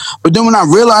cops. But then when I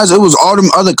realized it was all them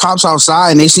other cops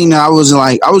outside and they seen that I was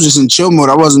just in chill mode.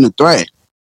 I wasn't a threat.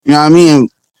 You know what I mean?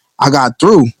 I got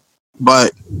through.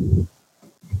 But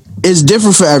it's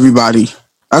different for everybody.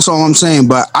 That's all I'm saying.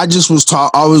 But I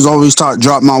was always taught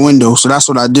drop my windows. So that's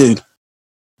what I did.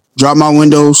 Drop my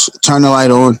windows, turn the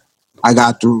light on. I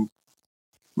got through.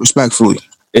 Respectfully.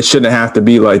 It shouldn't have to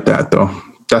be like that though.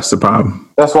 That's the problem.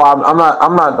 That's why I'm not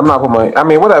putting my, I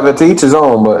mean, whatever, to each his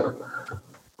own, but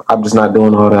I'm just not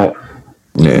doing all that.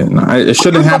 Yeah, no, it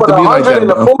shouldn't have to be like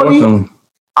that.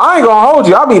 I ain't gonna hold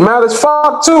you. I'll be mad as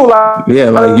fuck too. Like, yeah,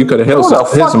 like you could have hit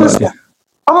somebody.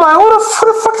 I'm like, what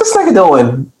the fuck this nigga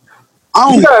doing?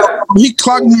 He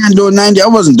clocked me and doing 90. I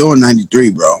wasn't doing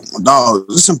 93, bro. Dog,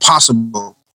 it's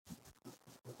impossible.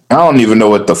 I don't even know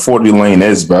what the 40 lane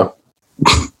is, bro.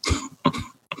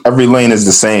 Every lane is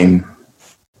the same.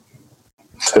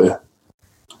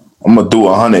 I'm gonna do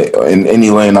 100 in any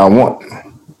lane I want,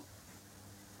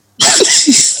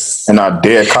 and I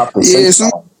dare cop the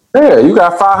same. Yeah, you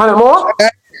got 500 more.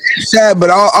 Sad, but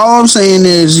all I'm saying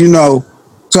is, you know,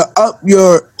 to up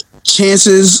your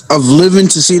chances of living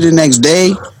to see the next day,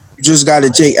 you just got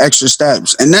to take extra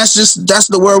steps, and that's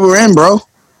the world we're in, bro.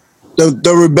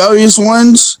 The rebellious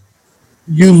ones,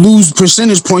 you lose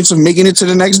percentage points of making it to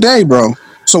the next day, bro.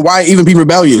 So why even be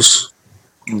rebellious?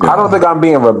 I don't think I'm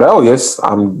being rebellious.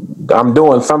 I'm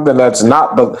doing something that's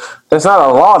not a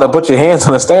law to put your hands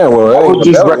on the steering wheel. I would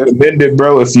just recommend it,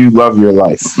 bro, if you love your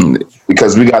life.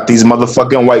 Because we got these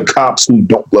motherfucking white cops who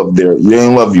don't love they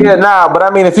ain't love you. Yeah, nah, but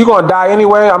I mean, if you're gonna die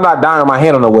anyway, I'm not dying with my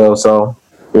hand on the wheel, so.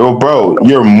 Yo, bro,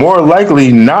 you're more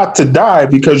likely not to die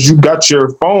because you got your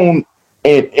phone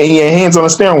and your hands on the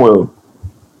steering wheel.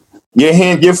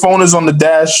 Your phone is on the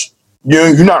dash.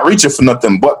 You're not reaching for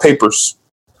nothing but papers.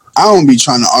 I don't be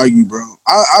trying to argue, bro.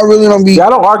 I really don't be. Yeah, I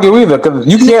don't argue either because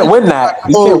you can't win that.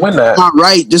 You can't win that. Not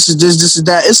right. This is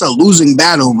that. It's a losing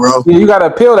battle, bro. Yeah, you gotta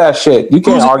appeal that shit. You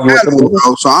can't argue with them,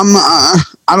 bro. So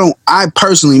I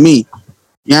personally, me.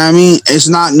 You know what I mean? It's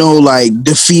not no like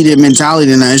defeated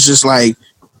mentality. And it's just like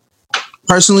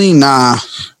personally, nah.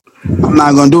 I'm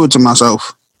not gonna do it to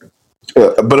myself.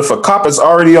 Yeah, but if a cop is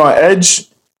already on edge,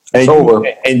 and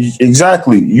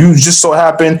exactly, you just so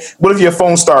happen. What if your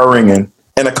phone start ringing?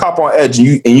 And a cop on edge,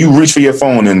 and you reach for your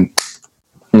phone, and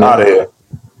Out of here.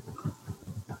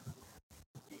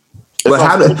 But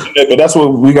but that's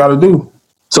what we got to do.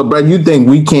 So, Brett, you think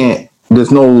we can't?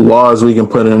 There's no laws we can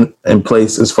put in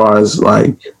place as far as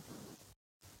like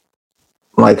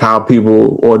how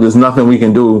people, or there's nothing we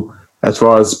can do as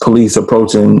far as police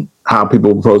approaching how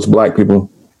people approach black people.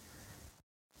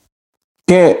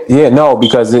 No,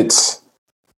 because it's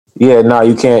no,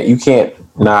 you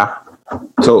can't. Nah.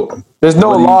 So there's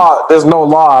no law. There's no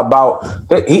law about.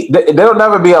 There'll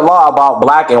never be a law about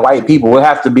black and white people. It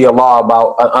has to be a law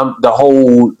about the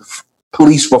whole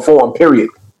police reform. Period.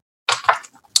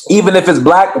 Even if it's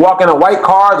black walking in white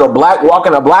cars or black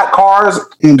walking in black cars,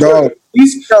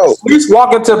 police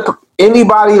walking to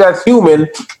anybody that's human.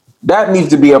 That needs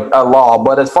to be a law.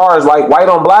 But as far as like white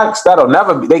on blacks, that'll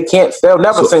never be. They'll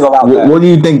never single out that. What do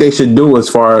you think they should do as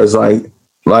far as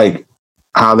like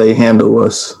how they handle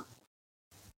us?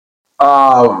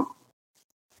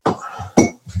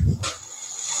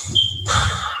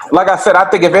 Like I said, I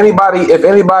think if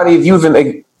anybody is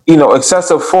using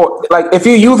excessive force, like if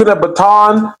you're using a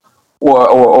baton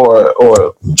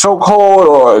or chokehold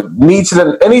or knee to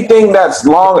the anything that's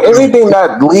long, anything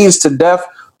that leads to death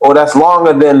or that's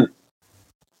longer than.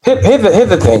 Here's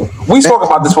the thing. We spoke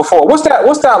about this before. What's that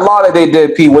law that they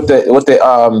did, P, with the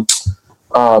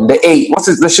 8? What's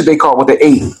the shit they call it with the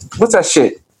 8? What's that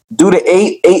shit? Do the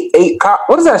 8 cop?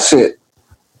 What is that shit?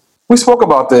 We spoke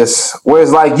about this, where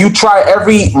it's like you try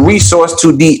every resource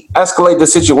to de-escalate the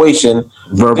situation.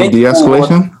 Verbal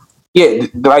de-escalation? Yeah,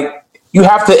 like you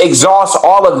have to exhaust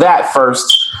all of that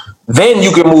first, then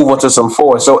you can move on to some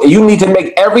force. So you need to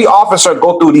make every officer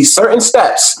go through these certain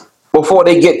steps before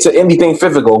they get to anything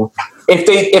physical. If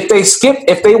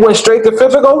they went straight to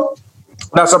physical,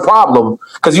 that's a problem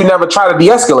because you never try to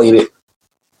de-escalate it.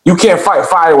 You can't fight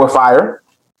fire with fire.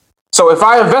 So if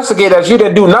I investigate as you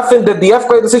didn't do nothing to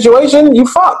de-escalate the situation, you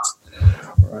fucked.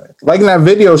 Right. Like in that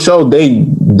video show, they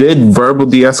did verbal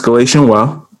de-escalation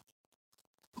well.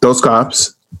 Those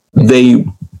cops, they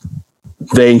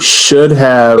should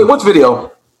have. Wait, what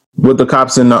video? With the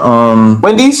cops in the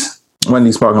Wendy's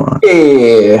parking lot.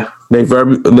 Yeah. They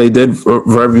did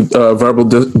verbal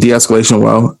de-escalation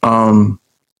well.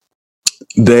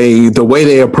 The way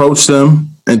they approached them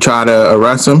and try to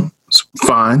arrest them is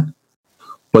fine,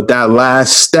 but that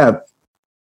last step,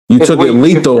 you took it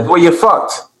lethal. Where you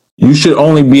fucked. You should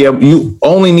only you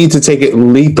only need to take it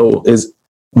lethal is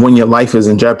when your life is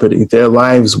in jeopardy. Their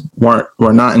lives were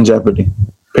not in jeopardy.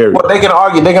 Period. Well, they can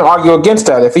argue against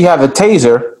that. If he had a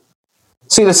taser.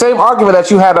 See, the same argument that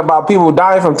you had about people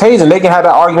dying from tasing, they can have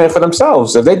that argument for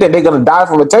themselves. If they think they're going to die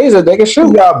from a taser, they can shoot.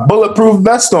 You got bulletproof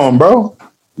vest on, bro.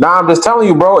 Nah, I'm just telling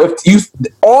you, bro.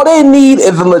 All they need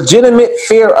is a legitimate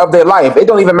fear of their life. It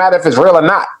don't even matter if it's real or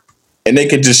not. And they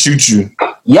can just shoot you.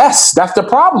 Yes, that's the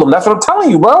problem. That's what I'm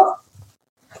telling you, bro.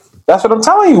 That's what I'm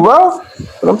telling you, bro.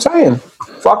 What I'm saying.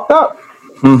 Fucked up.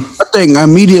 I think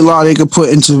immediate law they could put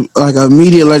into, like,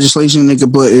 immediate legislation they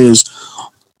could put is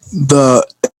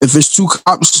if it's two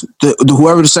cops,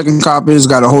 whoever the second cop is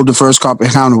got to hold the first cop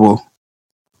accountable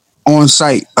on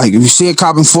site. Like if you see a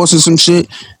cop enforcing some shit,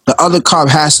 the other cop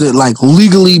has to like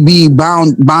legally be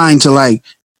bound to like,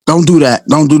 don't do that,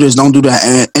 don't do this, don't do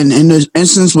that. And in the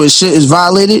instance where shit is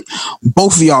violated,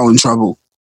 both of y'all in trouble.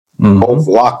 Both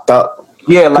locked up.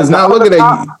 Yeah, like now look at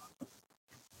that.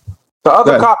 The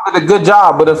other cop did a good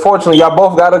job, but unfortunately, y'all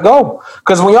both gotta go.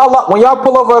 Because when y'all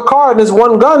pull over a car and there's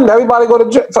one gun, everybody go to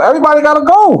jail. So everybody gotta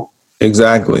go.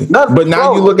 Exactly. But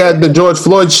now you look at the George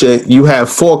Floyd shit. You have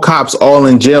 4 cops all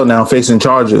in jail now facing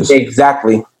charges.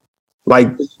 Exactly. Like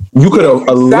you could have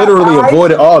literally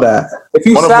avoided all that if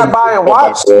you sat by and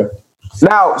watched.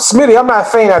 Now, Smitty, I'm not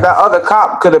saying that other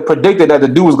cop could have predicted that the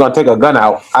dude was gonna take a gun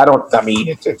out.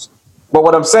 But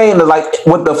what I'm saying is, like,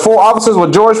 with the 4 officers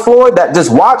with George Floyd that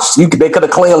just watched, they could have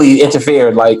clearly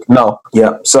interfered. Like, no.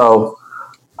 Yeah. So,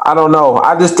 I don't know.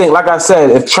 I just think, like I said,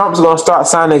 if Trump's going to start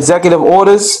signing executive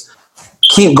orders,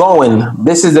 keep going.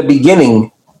 This is the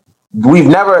beginning. We've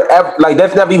never, ever, like,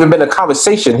 that's never even been a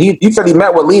conversation. You said he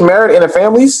met with Lee Merritt and the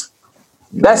families?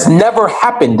 That's never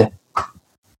happened.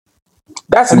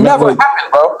 That's never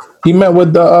happened, bro. He met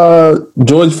with the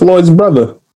George Floyd's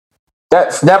brother.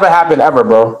 That's never happened ever,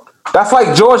 bro. That's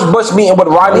like George Bush meeting with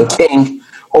Rodney King,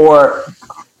 or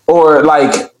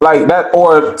like that,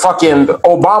 or fucking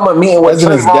Obama meeting with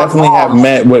Presidents definitely have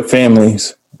met with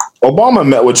families. Obama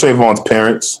met with Trayvon's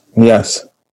parents. Yes.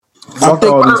 What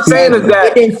I'm saying is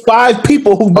that there been 5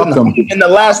 people who've been hung in the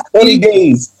last 20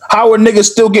 days. How are niggas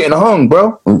still getting hung,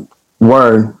 bro?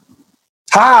 Word.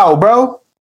 How, bro?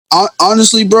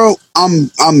 Honestly, bro, I'm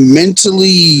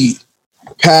mentally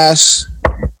past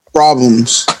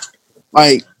problems.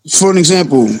 Like, for an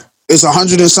example, It's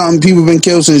 100 and something people been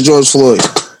killed since George Floyd.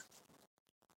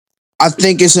 I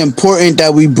think it's important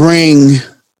that we bring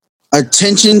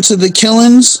attention to the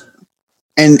killings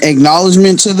and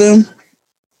acknowledgement to them.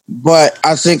 But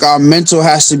I think our mental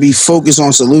has to be focused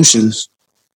on solutions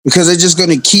because they're just going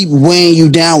to keep weighing you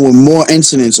down with more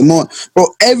incidents. More, bro,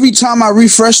 every time I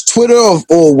refresh Twitter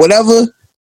or whatever,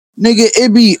 nigga,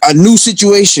 it be a new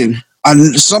situation,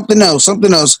 something else.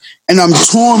 And I'm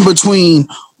torn between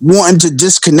wanting to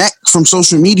disconnect from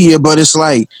social media, but it's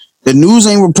like the news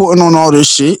ain't reporting on all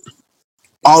this shit,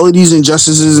 all of these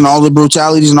injustices and all the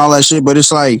brutalities and all that shit. But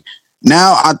it's like,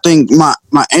 now I think my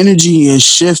energy is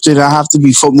shifted. I have to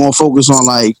be more focused on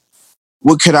like,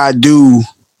 what could I do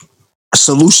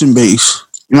solution based?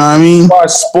 You know what I mean?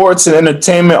 Sports and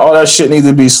entertainment, all that shit needs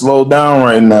to be slowed down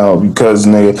right now because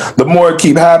nigga, the more it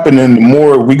keep happening, the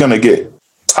more we gonna get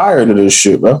tired of this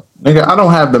shit, bro. Nigga, I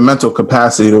don't have the mental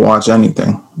capacity to watch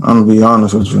anything. I'm gonna be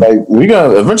honest with you. Like, we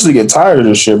gonna eventually get tired of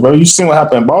this shit, bro. You seen what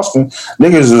happened in Boston?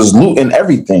 Niggas is looting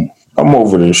everything. I'm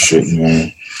over this shit,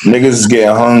 man. Niggas is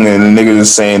getting hung and niggas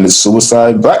is saying it's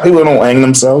suicide. Black people don't hang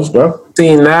themselves, bro.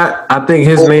 Seen that? I think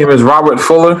his name is Robert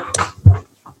Fuller.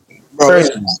 Bro,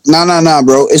 nah,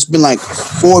 bro. It's been like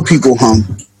 4 people hung.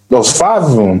 Those 5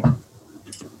 of them.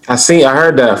 I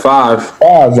heard that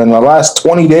 5 in the last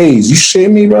 20 days. You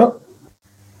shitting me, bro?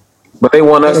 But they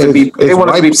want us to be. They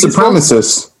want us to be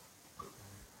supremacists.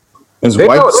 It's they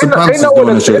white know, supremacists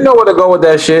doing this shit. They know where to go with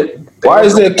that shit. Why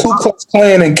is there Ku Klux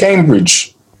Klan in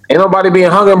Cambridge? Ain't nobody being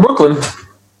hung in Brooklyn.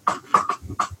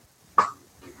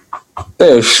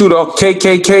 They'll shoot off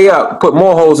KKK up, put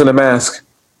more holes in the mask.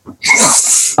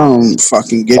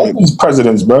 Fucking get it. These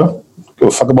presidents, bro. Give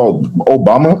a fuck about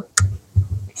Obama.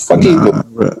 Fuck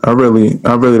I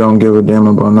really don't give a damn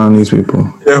about none of these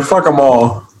people. Yeah, fuck them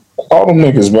all. All them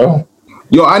niggas, bro.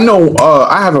 Yo, I know.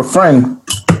 I have a friend,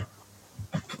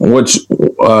 which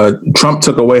Trump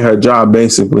took away her job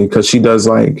basically because she does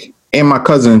like, and my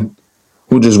cousin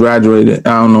who just graduated.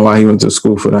 I don't know why he went to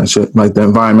school for that shit, like the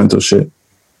environmental shit.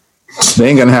 They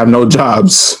ain't gonna have no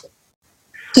jobs.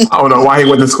 I don't know why he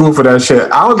went to school for that shit.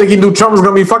 I don't think he knew Trump was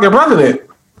gonna be fucking president.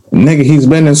 Nigga, he's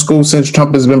been in school since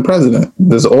Trump has been president.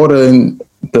 This order and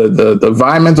the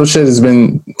environmental shit has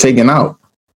been taken out.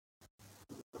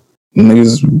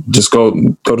 Niggas just go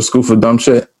to school for dumb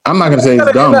shit. I'm not gonna say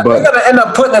it's dumb, but they're gonna end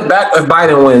up putting it back if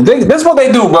Biden wins. That's what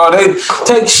they do, bro. They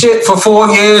take shit for 4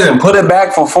 years and put it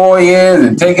back for 4 years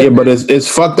and take it. Yeah, but it's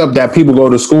fucked up that people go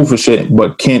to school for shit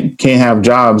but can't have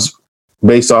jobs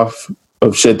based off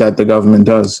of shit that the government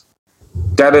does.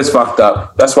 That is fucked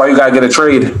up. That's why you gotta get a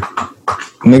trade.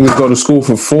 Niggas go to school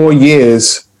for 4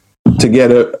 years to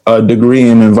get a degree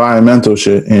in environmental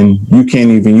shit, and you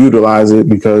can't even utilize it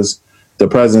because the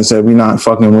president said we're not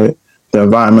fucking with the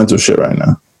environmental shit right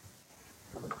now.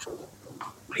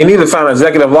 He needs to find an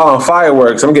executive law on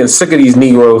fireworks. I'm getting sick of these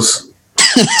Negroes.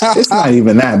 It's not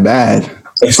even that bad.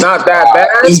 It's not that bad.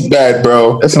 It's bad,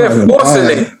 bro. It's not They're even forcing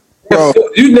bad. it. Bro.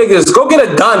 You niggas, go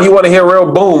get a gun. You want to hear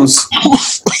real booms.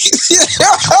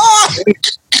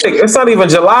 It's not even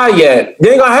July yet.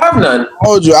 They ain't gonna have none. I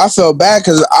told you, I felt bad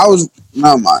because I was,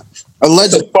 no mind.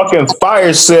 It's a fucking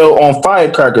fire sale on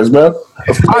firecrackers, bro.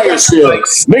 A fire sale.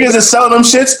 Niggas is selling them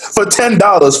shits for $10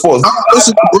 for.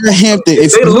 Listen, Hampton.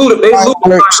 If they looted.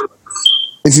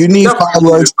 If you need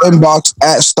fireworks, inbox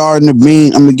at Star in the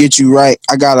Bean. I'm gonna get you right.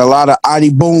 I got a lot of Adi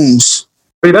booms.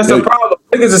 See, that's the problem.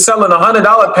 Niggas is selling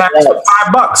 $100 packs for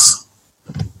 $5.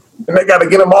 And they gotta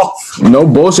get them off. No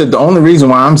bullshit. The only reason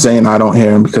why I'm saying I don't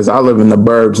hear them because I live in the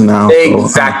burbs now.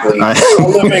 Exactly. I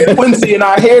live in Quincy and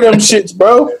I hear them shits,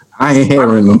 bro. I ain't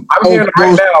hearing them. I'm hearing it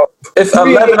right now. It's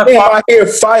 11 o'clock. I hear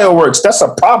fireworks. That's a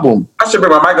problem. I should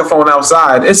bring my microphone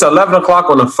outside. It's 11 o'clock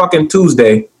on a fucking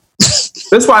Tuesday.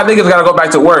 That's why niggas gotta go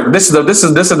back to work. This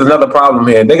is another problem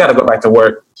here. They gotta go back to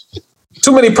work.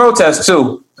 Too many protests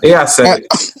too. Yeah, I said it.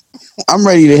 I'm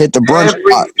ready to hit the brunch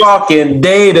every spot. fucking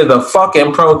day to the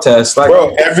fucking protest. Like,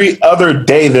 bro, every other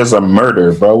day there's a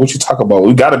murder, bro. What you talk about?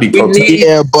 We gotta be protesting.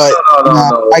 Yeah, but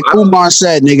no. like Umar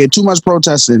said, nigga, too much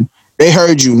protesting. They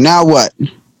heard you. Now what?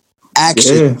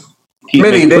 Action. Yeah.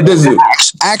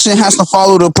 Action has to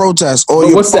follow the protest.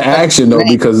 Or what's the action though?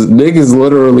 Because niggas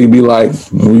literally be like,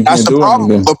 we that's can't the do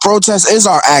problem. anything. The protest is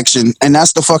our action, and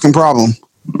that's the fucking problem.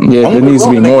 Yeah, there needs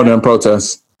to be more than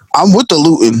protests. I'm with the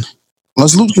looting.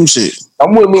 Let's loot some shit.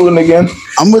 I'm with looting again.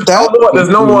 I'm with that. There's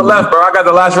no more left, bro. I got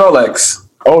the last Rolex.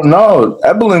 Oh no,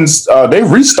 Ebelin's they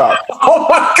restocked. Oh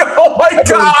my god! Oh my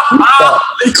god!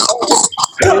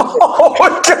 Oh my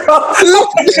god!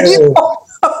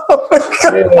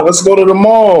 Yeah, let's go to the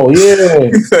mall. Yeah.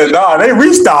 He said, nah, they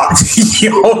restocked.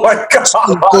 Oh my god.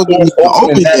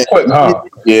 Quick, huh?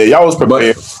 Yeah, y'all was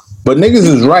prepared. But niggas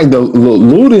is right. The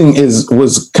looting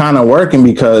was kind of working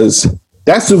because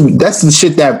that's the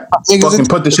shit that fucking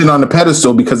put the shit on the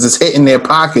pedestal because it's hitting their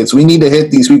pockets. We need to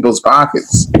hit these people's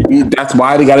pockets. That's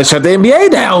why they got to shut the NBA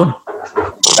down.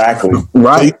 Exactly.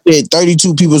 Right. So you hit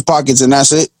 32 people's pockets and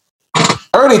that's it.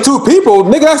 32 people,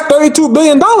 nigga. That's $32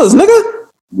 billion, nigga.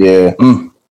 Yeah.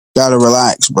 Gotta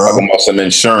relax, bro. Talking about some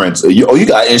insurance. You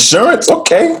got insurance?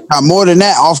 Okay. Not more than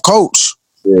that. Off Coach,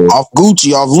 off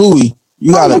Gucci, off Louis.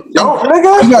 You got a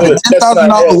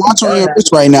 $10,000 watch on your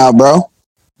wrist right now, bro.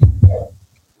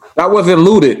 That wasn't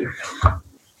looted.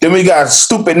 Then we got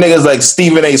stupid niggas like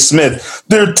Stephen A. Smith.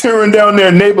 They're tearing down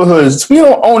their neighborhoods. We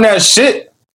don't own that shit.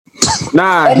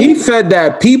 Nah, he said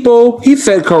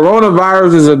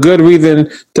coronavirus is a good reason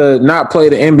to not play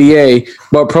the NBA,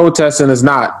 but protesting is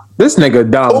not. This nigga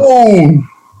dumb.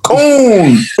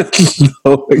 Coon.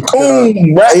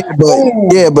 Right?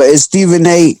 But is Stephen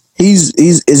A.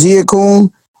 Is he a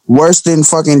coon? Worse than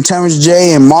fucking Terrence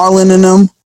J and Marlon and them?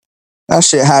 That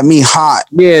shit had me hot.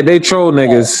 Yeah, they troll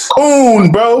niggas.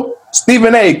 Coon, bro.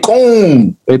 Stephen A.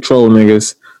 Coon. They troll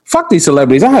niggas. Fuck these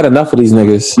celebrities. I had enough of these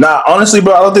niggas. Nah, honestly,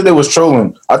 bro, I don't think they was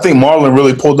trolling. I think Marlon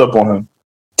really pulled up on him.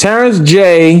 Terrence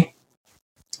J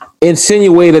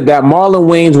insinuated that Marlon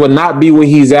Wayans would not be where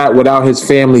he's at without his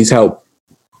family's help.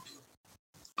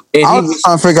 And I was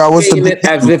trying to figure out what's the it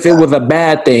as if it was a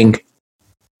bad thing.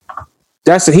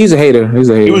 He's a hater.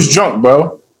 He was drunk,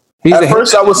 bro. At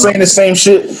first, I was saying the same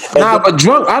shit. Nah, but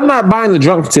drunk. I'm not buying the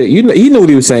drunk shit. He knew what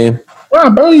he was saying. Nah,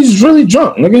 bro, he's really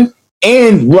drunk, nigga.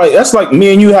 And like that's like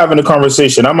me and you having a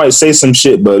conversation. I might say some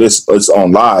shit, but it's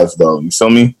on live though. You feel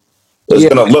me?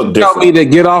 It's gonna look different. Tell me to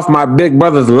get off my big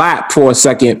brother's lap for a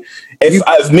second.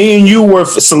 If me and you were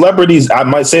celebrities, I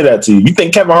might say that to you. You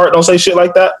think Kevin Hart don't say shit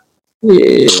like that?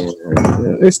 Yeah,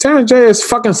 is Terrence J is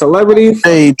fucking celebrity?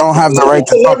 They don't have the right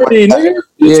to talk like that.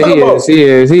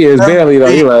 Yeah, he is barely though.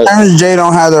 You're right. Terrence J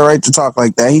don't have the right to talk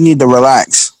like that. He need to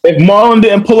relax. If Marlon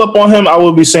didn't pull up on him, I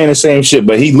would be saying the same shit.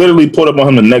 But he literally pulled up on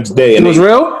him the next day. And it was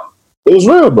real? It was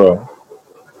real, bro.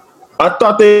 I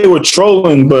thought they were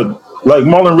trolling, but like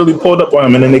Marlon really pulled up on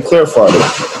him and then they clarified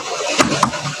it.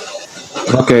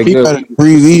 Okay, you good. better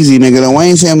breathe easy, nigga. The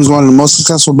Wayne family is one of the most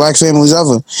successful black families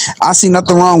ever. I see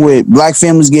nothing wrong with black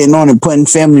families getting on and putting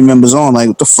family members on. Like,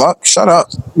 what the fuck? Shut up.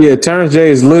 Yeah, Terrence J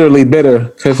is literally bitter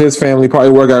because his family probably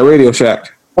work at Radio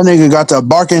Shack. That nigga got the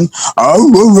barking.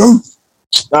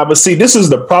 Nah, but see, this is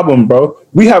the problem, bro.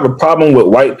 We have a problem with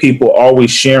white people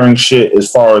always sharing shit as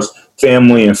far as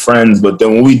family and friends, but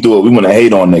then when we do it, we want to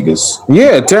hate on niggas.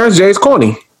 Yeah, Terrence J is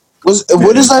corny.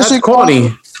 What is that shit corny?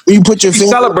 Called? You put your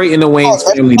celebrating the Wayans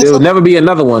family. There will never be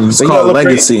another one. It's called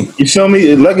legacy. You feel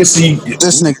me? Legacy.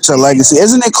 This nigga's a legacy.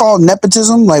 Isn't it called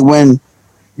nepotism? Like when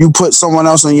you put someone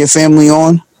else in your family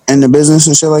on in the business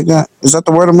and shit like that? Is that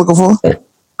the word I'm looking for?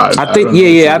 I think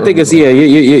I think it's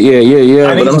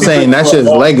yeah. But I'm saying that's just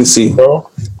legacy,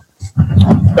 bro.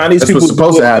 Now these people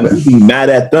supposed to happen. Be mad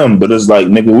at them, but it's like,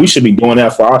 nigga, we should be doing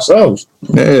that for ourselves.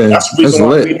 Yeah, that's the reason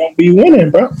why we don't be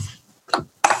winning, bro.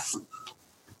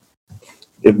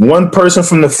 If one person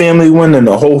from the family win, then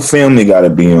the whole family got to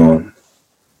be on.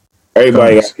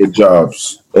 Everybody got to get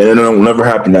jobs, and it'll never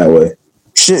happen that way.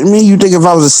 Shit, me? You think if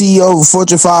I was a CEO of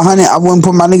Fortune 500, I wouldn't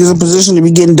put my niggas in position to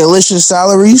be getting delicious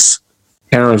salaries?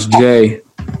 Terrence J.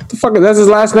 The fuck is that's his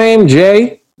last name?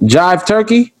 J. Jive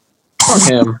Turkey. Fuck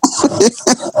him.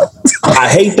 I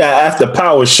hate that After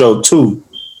Power show too.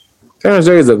 Terrence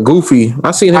J is a goofy. I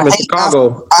seen him in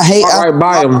Chicago. I hate right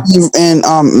by him. And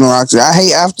I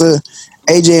hate after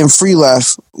AJ and Free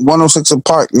left 106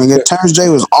 Park. Nigga, Terrence J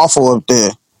was awful up there.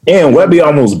 And Webby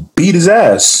almost beat his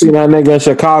ass. See that nigga in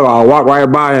Chicago. I walk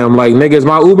right by him like, nigga, is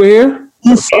my Uber here?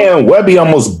 And Webby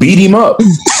almost beat him up.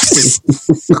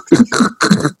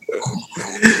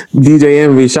 DJ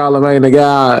Envy, Charlamagne the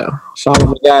guy.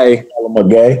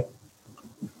 Charlamagne.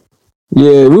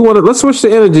 Yeah, let's switch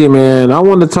the energy, man. I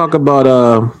want to talk about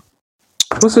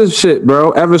what's this shit, bro?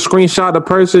 Ever screenshot the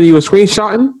person you were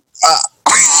screenshotting?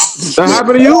 That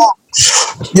happened to you?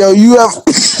 Yo, you have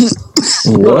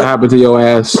what happened to your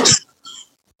ass?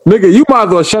 Nigga, you might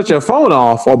as well shut your phone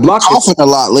off or block it. Coughing a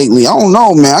lot lately. I don't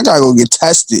know, man. I gotta go get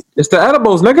tested. It's the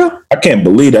edibles, nigga. I can't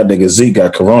believe that nigga Zeke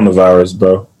got coronavirus,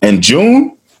 bro. In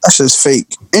June? That's just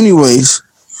fake. Anyways,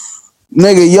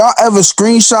 nigga, y'all ever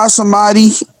screenshot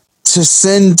somebody to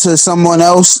send to someone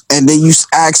else and then you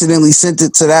accidentally sent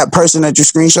it to that person that you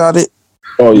screenshotted?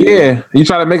 Oh yeah. You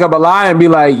try to make up a lie and be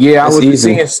like, yeah, that's I was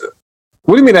easy.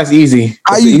 What do you mean that's easy?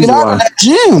 How you get out of that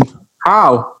gym?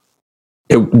 How?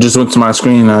 It just went to my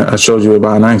screen. I showed you it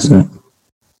by an accident.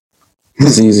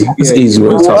 It's easy. It's easy.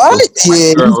 What?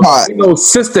 Yeah, you caught. Ain't no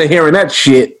sister hearing that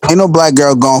shit. Ain't no black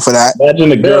girl going for that.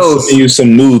 Imagine a girl sending you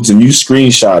some nudes and you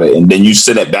screenshot it and then you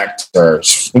send it back to her.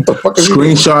 What the fuck is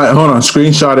Screenshot. Hold on.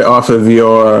 Screenshot it off of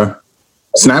your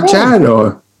Snapchat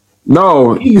or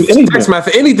no text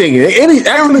message, anything.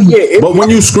 But when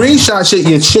you screenshot shit,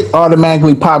 your shit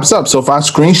automatically pops up. So if I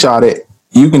screenshot it,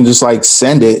 you can just like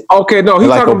send it. Okay, no, he's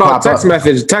like, talking will about pop text up.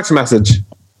 message. Text message.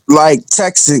 Like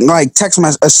texting, like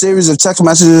a series of text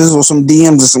messages or some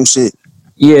DMs or some shit.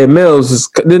 Yeah, Mills.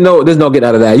 There's no get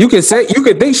out of that. You can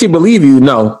think she believe you.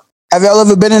 No. Have y'all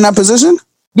ever been in that position?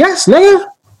 Yes, nigga.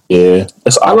 Yeah.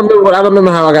 I don't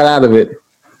remember how I got out of it.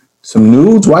 Some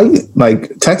nudes, white,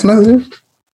 like text messages.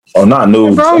 Oh, not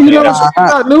nudes. Bro, you know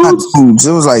Not nudes? nudes.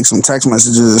 It was like some text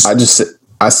messages.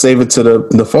 I save it to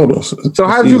the photos. So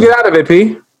how did you get out of it,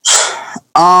 P?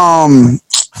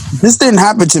 This didn't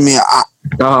happen to me.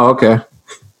 Oh, okay.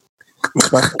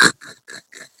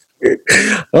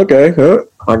 Okay.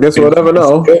 I guess we'll never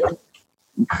know.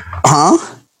 Huh?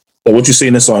 So what you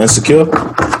seen this on Insecure?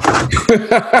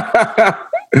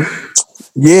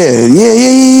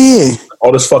 Yeah.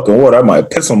 All this fucking water, I might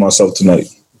piss on myself tonight.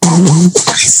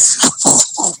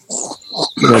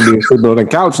 You're gonna be sleeping on the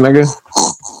couch, nigga.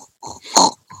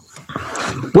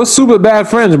 What's Super Bad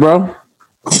Friends, bro?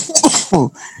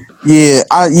 Yeah,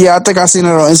 I think I seen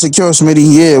it on Insecure, Smitty.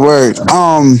 Yeah, word.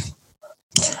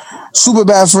 Super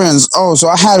Bad Friends. Oh, so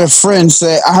I heard a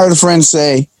friend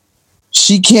say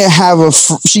she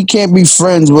can't be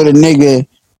friends with a nigga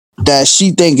that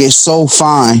she think is so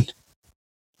fine.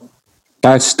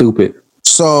 That's stupid.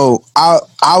 So I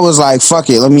was like, fuck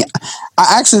it.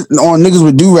 I asked it on niggas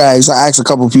with do-rags. I asked a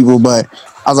couple people, but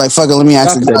I was like, fuck it. Let me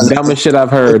ask That's the dumbest shit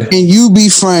I've heard. Can you be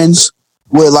friends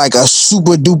with like a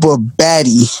super duper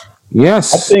baddie?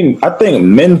 Yes. I think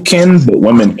men can, but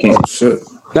women can't. Shit.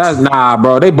 That's nah,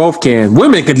 bro. They both can.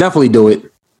 Women can definitely do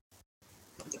it.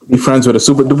 Be friends with a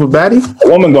super duper baddie? A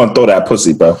woman gonna throw that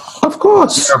pussy, bro. Of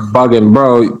course. You're bugging,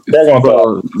 bro. They're gonna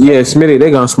throw. Yeah, Smitty,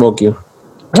 they gonna smoke you.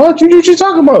 What you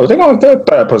talking about? They gonna throw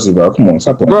that pussy, bro. Come on,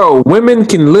 stop playing. Bro, women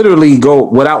can literally go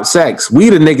without sex. We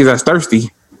the niggas that's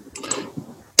thirsty.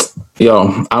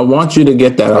 Yo, I want you to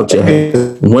get that out your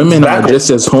head. Women are just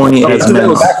as horny as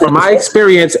men. From my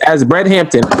experience as Brett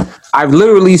Hampton, I've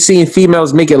literally seen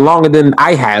females make it longer than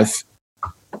I have.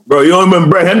 Bro, you only been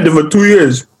Brett Hampton for 2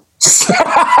 years.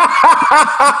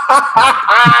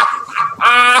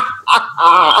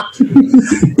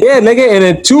 Yeah, nigga, and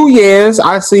in 2 years,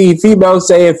 I see females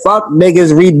saying, fuck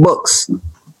niggas, read books.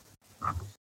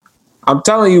 I'm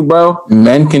telling you, bro.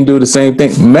 Men can do the same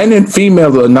thing. Men and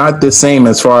females are not the same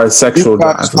as far as sexual You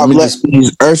gotta drive. stop letting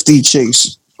these earthy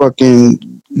chicks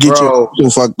fucking get Bro, you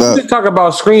fucked up. You talk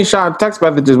about screenshot text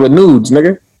messages with nudes,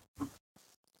 nigga.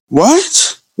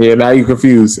 What? Yeah, now you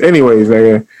confused. Anyways,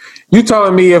 nigga, you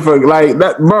telling me if like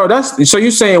that, bro? That's so you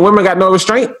saying women got no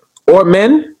restraint or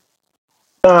men?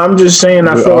 No, I'm just saying.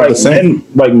 I feel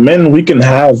like men, we can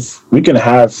have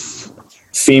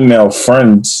female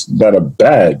friends that are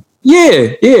bad.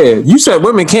 Yeah. You said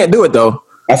women can't do it though.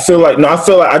 I just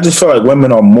feel like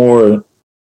women are more.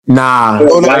 Nah, They're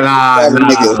more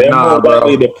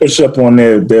likely to push up on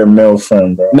their male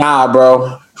friend, bro. Nah,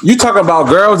 bro. You talking about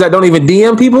girls that don't even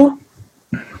DM people?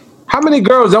 How many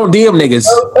girls don't DM niggas?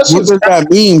 What does that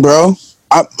mean, bro?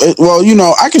 Well, you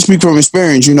know, I can speak from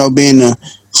experience, you know, being a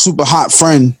super hot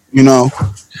friend, you know.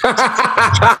 Throw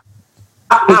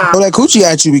that coochie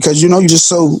at you because, you know, you're just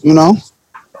so, you know,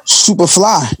 super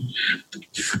fly.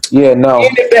 Yeah, no.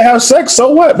 And if they have sex,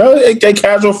 so what, bro? They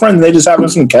casual friends. They just having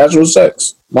some casual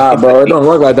sex. Nah, bro. It don't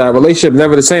work like that. Relationship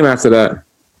never the same after that.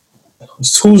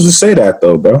 Who's to say that,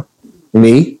 though, bro?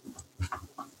 Me.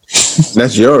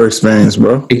 That's your experience,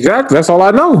 bro. Exactly. That's all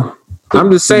I know.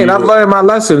 I'm just saying, I've learned my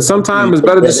lesson. Sometimes it's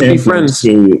better just to be friends.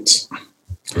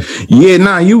 Yeah,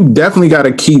 nah, you definitely got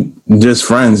to keep just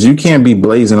friends. You can't be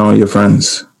blazing on your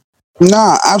friends.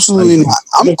 Nah, absolutely not.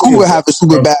 I'm cool with having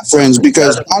super bad friends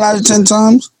because 9 out of 10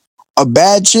 times, a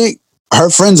bad chick, her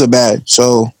friends are bad.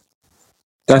 So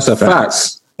that's a fact.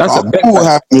 That's I'm a big cool with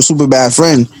fact. having a super bad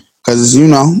friend because, you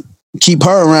know, keep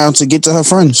her around to get to her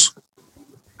friends.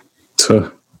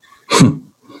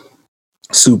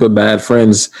 Super bad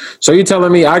friends. So you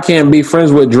telling me I can't be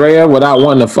friends with Drea without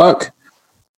wanting to fuck?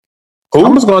 Who?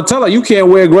 I'm just gonna tell her you can't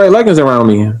wear gray leggings around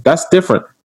me. That's different.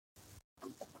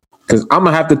 Cause I'm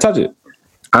gonna have to touch it.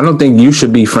 I don't think you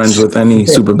should be friends with any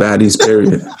super baddies,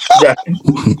 period.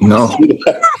 No.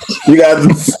 You got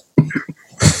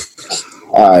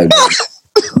all right.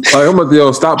 Like, I'm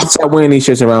gonna stop wearing these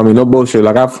shits around me. No bullshit.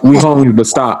 Like we homies, but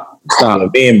stop.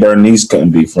 Me and Bernice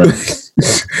couldn't be friends.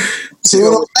 See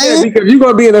what I'm saying? Because you're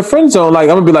gonna be in a friend zone. Like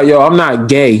I'm gonna be like, yo, I'm not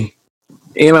gay,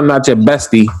 and I'm not your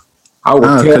bestie. I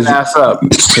will tear your ass up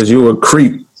because you a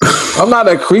creep. I'm not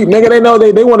a creep, nigga. They know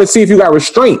they want to see if you got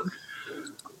restraint.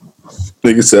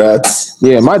 Nigga said,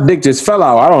 yeah, my dick just fell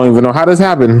out. I don't even know how this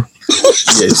happened.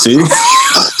 Yeah, see.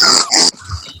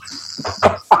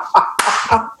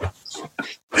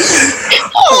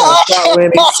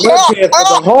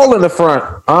 The hole in the front.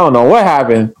 I don't know what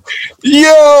happened.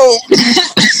 Yo,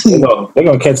 they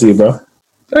gonna cancel you, bro.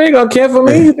 They ain't gonna cancel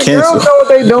me. The girls know what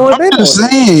they doing. I'm just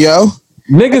saying, yo.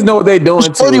 Niggas know what they doing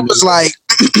too. He was like,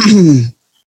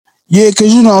 yeah,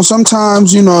 because you know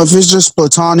sometimes you know if it's just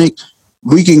platonic,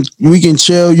 we can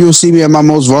chill. You'll see me at my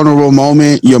most vulnerable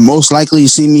moment. You're most likely to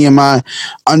see me in my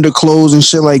underclothes and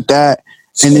shit like that.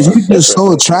 And if you're just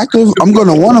so attractive, I'm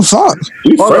gonna want to fuck.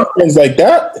 You friends like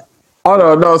that? Oh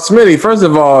no, Smitty. First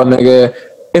of all, nigga,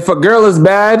 if a girl is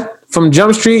bad from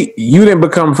Jump Street, you didn't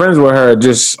become friends with her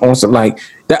just on some like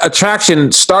that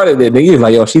attraction started it. Nigga, you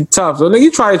like, yo, she tough. So nigga,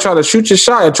 you try to shoot your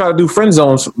shot and try to do friend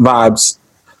zones vibes.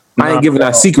 I ain't giving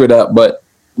that secret up, but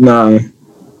no.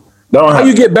 How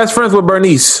you get best friends with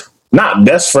Bernice? Not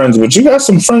best friends, but you got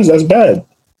some friends that's bad.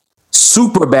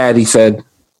 Super bad, he said.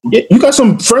 Yeah, you got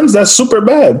some friends that's super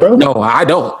bad, bro. No, I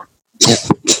don't.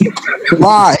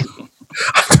 Why?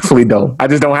 I definitely don't. I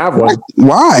just don't have one.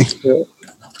 Why? Because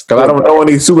I don't know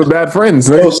any super bad friends.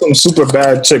 There are some super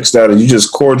bad chicks that you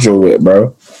just cordial with,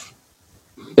 bro.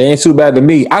 They ain't too bad to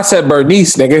me. I said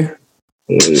Bernice, nigga.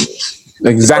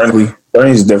 Exactly.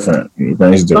 Bernie's different.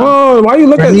 Oh, why you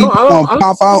looking? Bernice gonna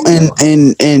pop out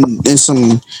and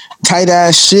some tight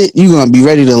ass shit. You gonna be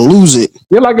ready to lose it.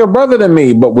 You're like a brother to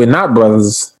me, but we're not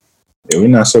brothers. Yeah, we're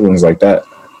not siblings like that.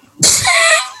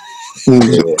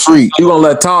 Freak. You gonna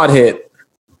let Todd hit?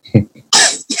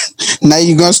 Now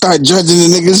you gonna start judging the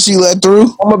niggas she let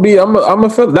through? I'm gonna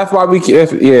feel. That's why we.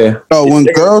 Yeah. No, when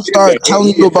girls start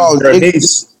telling you about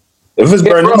Bernice, if it's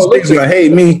Bernice, niggas gonna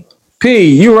hate me.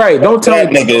 P, you right. Don't tell that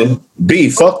nigga.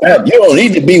 B, fuck that. You don't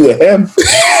need to be with him.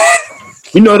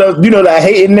 You know that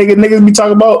hating niggas be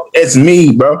talking about? It's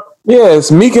me, bro. Yeah, it's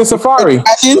Meek and Safari.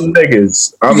 I'm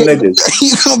niggas.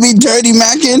 You gonna be dirty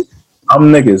macking?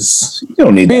 I'm niggas. You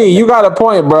don't need B, that. you got a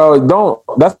point, bro.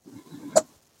 That's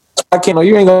I can't.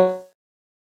 You ain't gonna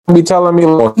be telling me.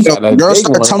 Girls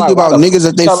start telling you about niggas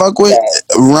that they fuck with.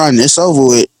 Run. It's over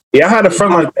with. Yeah, I had a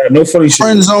friend like that. No funny shit.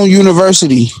 Friend zone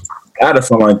university. I had a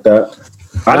friend like that.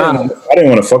 I didn't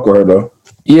want to fuck with her though.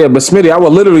 Yeah, but Smitty, I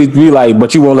will literally be like,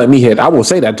 but you won't let me hit. I will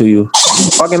say that to you.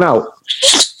 Fucking out.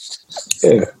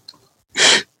 Yeah.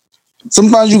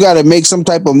 Sometimes you gotta make some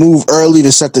type of move early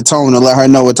to set the tone to let her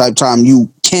know what type of time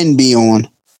you can be on.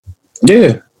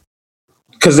 Yeah.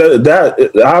 Because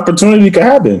that opportunity could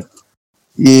happen.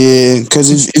 Yeah,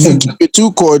 because if you keep it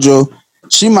too cordial,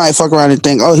 she might fuck around and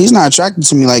think, oh, he's not attracted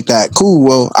to me like that. Cool,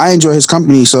 well, I enjoy his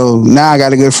company, so now I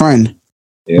got a good friend.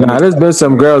 Yeah. Nah, there's been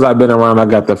some girls I've been around. I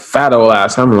got the fat old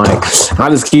ass. I'm like, I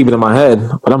just keep it in my head,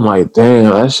 but I'm like,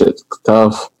 damn, that shit's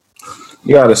tough.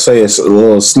 You gotta say it's a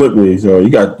little slippery. So you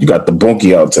got the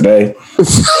bunkie out today.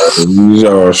 You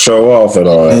gotta show off and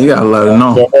all that. You gotta let her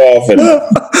know. Show off and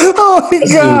Oh my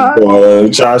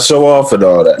god! Try to show off and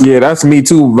all that. Yeah, that's Me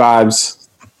Too vibes.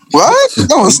 What?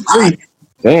 That was great.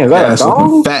 Damn, That's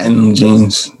looking fat in them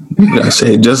jeans. You gotta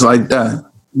say it just like that.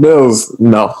 Bills,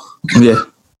 no. Yeah.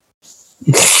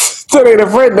 That ain't a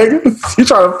friend, nigga. You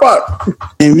trying to fuck?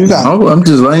 And you got Oh, I'm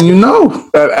just letting you know.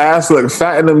 That ass look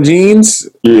fat in them jeans.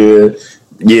 Yeah.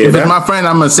 If it's my friend,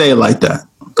 I'm gonna say it like that.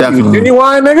 Definitely.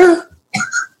 Genuine, nigga.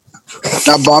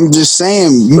 but I'm just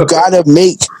saying, you gotta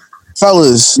make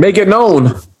fellas. Make it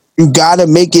known. You gotta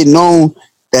make it known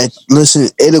that listen,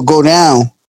 it'll go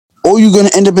down, or you're gonna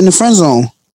end up in the friend zone.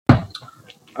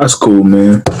 That's cool,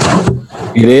 man.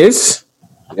 It is.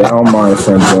 Yeah, I don't mind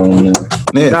friend zone, man.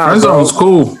 Yeah, Nah, friend zone's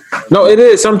cool. No, it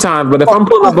is sometimes. But if I'm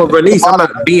pulling up a Bernice, I'm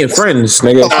not being friends,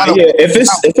 nigga. Yeah, if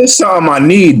it's something I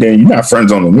need, then you're not friend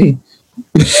zone with me.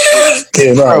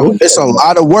 Yeah, Bro, it's a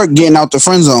lot of work getting out the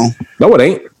friend zone. No, it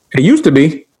ain't. It used to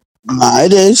be. Nah,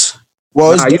 it is.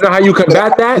 Well, Nah, you know how you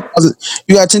combat that?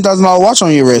 You got $10,000 watch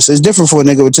on your wrist. It's different for a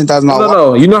nigga with $10,000.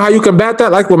 No. You know how you combat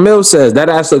that? Like what Mill says, that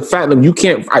ass look fat. You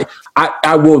can't.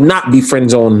 I will not be friend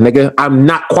zone, nigga. I'm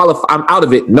not qualified. I'm out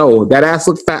of it. No, that ass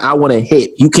look fat. I want to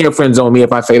hit. You can't friend zone me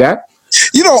if I say that.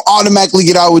 You don't automatically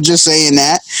get out with just saying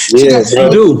that. Yeah, you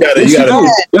do.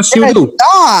 Yes, you do.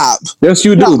 Stop. Yes,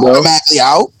 you do, bro. Automatically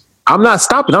out. I'm not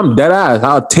stopping. I'm dead ass.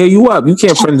 I'll tear you up. You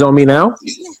can't friend zone me now.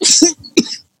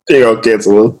 They gonna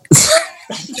cancel.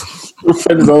 You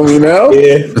friend zone me now?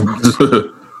 Yeah.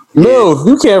 No,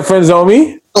 you can't friend zone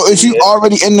me. So if you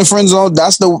already in the friend zone,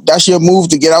 that's your move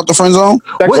to get out the friend zone.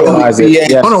 Sexualize it.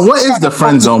 Yes. Hold on, what is the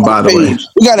friend zone, by the way?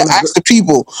 We gotta ask the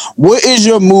people, what is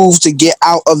your move to get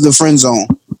out of the friend zone?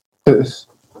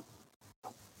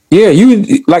 Yeah,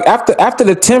 you like after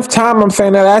the 10th time I'm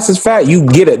saying that ass is fat, you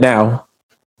get it now.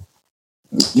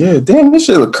 Yeah, damn, this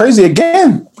shit look crazy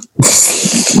again.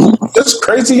 That's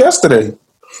crazy yesterday.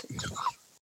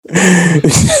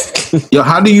 Yo,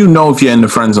 how do you know if you're in the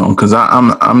friend zone? Because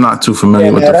I'm not too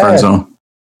familiar with the friend zone.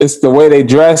 It's the way they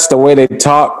dress, the way they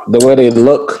talk, the way they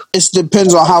look. It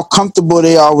depends on how comfortable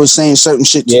they are with saying certain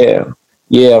shit. Yeah,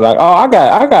 yeah. Like, oh, I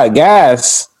got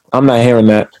gas. I'm not hearing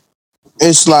that.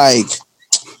 It's like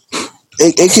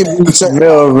it can be certain,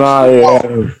 her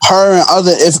and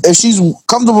other. If she's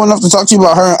comfortable enough to talk to you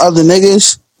about her and other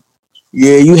niggas,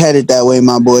 yeah, you had it that way,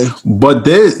 my boy. But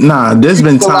there's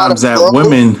been times that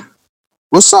women.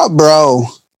 What's up, bro?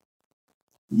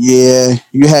 Yeah,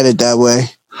 you had it that way.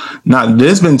 Nah,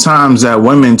 there's been times that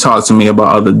women talk to me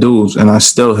about other dudes, and I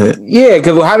still hit. Yeah,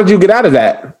 because how did you get out of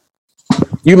that?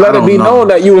 You let it be known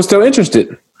that you were still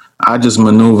interested. I just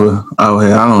maneuver out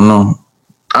here. I don't know.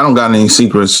 I don't got any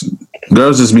secrets.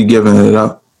 Girls just be giving it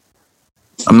up.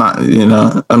 I'm not,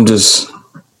 I'm just.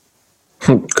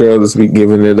 Girls just be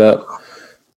giving it up.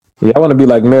 Yeah, I want to be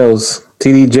like Mills,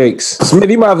 TD Jakes. Smith,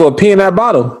 you might as well pee in that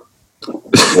bottle.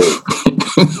 This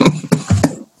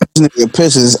nigga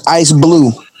pisses ice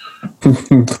blue.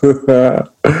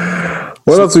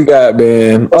 What else we got,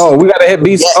 man? Oh, we got to hit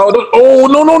Beast. Yeah. Oh,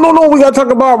 no. We got to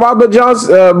talk about Bob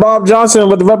Johnson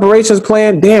with the reparations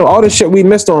plan. Damn, all the shit we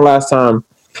missed on last time.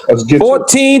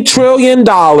 $14 trillion.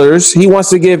 He wants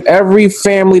to give every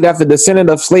family that's a descendant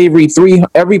of slavery,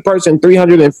 every person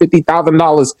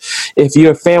 $350,000 if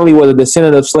your family was a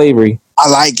descendant of slavery. I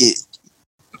like it.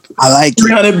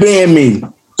 300 band me.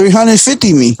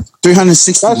 350 me.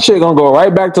 360. That shit gonna go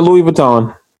right back to Louis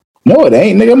Vuitton. No, it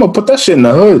ain't, nigga. I'm gonna put that shit in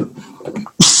the hood.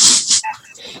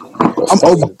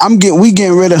 We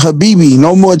getting rid of Habibi.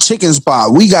 No more chicken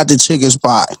spot. We got the chicken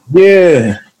spot.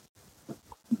 Yeah.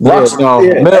 Mills,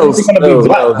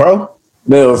 black, bro.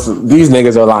 Mills, these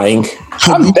niggas are lying.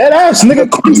 I'm dead ass, nigga.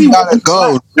 We gotta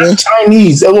go.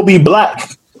 Chinese, it will be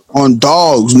black. On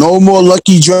dogs. No more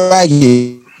Lucky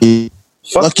Dragon.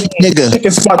 Lucky nigga.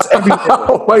 Chicken spots everywhere.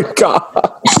 Oh my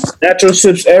god. Natural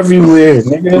ships everywhere,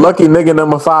 nigga. Lucky nigga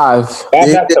number 5.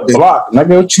 I got the block,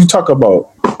 nigga. What you talk about?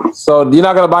 So you're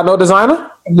not gonna buy no designer?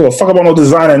 I don't give a fuck about no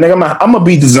designer, nigga. I'm gonna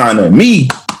be designer. Me.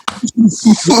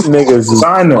 Niggas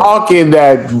designer. Talking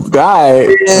that guy.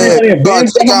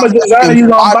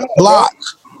 Block.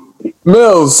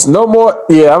 Mills, no more.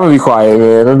 Yeah, I'm gonna be quiet,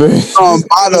 man. That's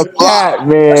the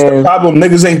problem.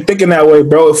 Niggas ain't thinking that way,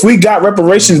 bro. If we got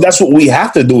reparations, that's what we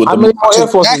have to do with them.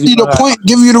 Exactly the point.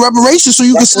 Give you the reparations so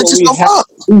you can set yourself up,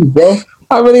 bro.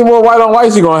 How many more white on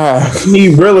whites you gonna have? We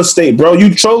need real estate, bro.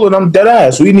 You trolling? I'm dead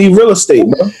ass. We need real estate,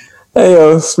 bro. Hey,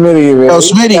 yo, Smitty, man. Yo,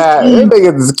 Smitty.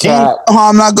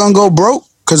 I'm not gonna go broke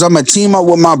because I'm gonna team up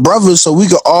with my brothers so we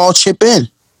can all chip in.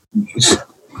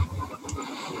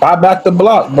 Buy back the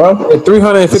block, bro.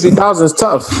 350,000 is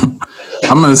tough.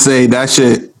 I'm gonna say that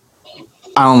shit.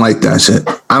 I don't like that shit.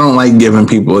 I don't like giving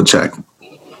people a check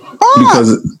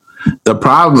because the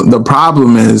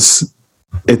problem is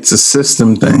it's a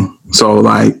system thing. So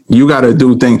like you got to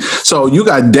do things. So you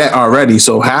got debt already.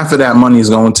 So half of that money is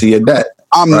going to your debt.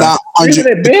 I'm not 100.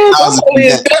 I'm only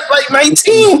in debt like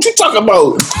 19. What you talking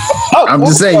about? I'm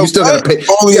just saying you still got to pay.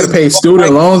 You got to pay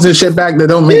student loans and shit back that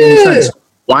don't make any sense.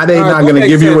 Why are they not going to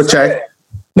give you a check?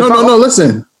 No.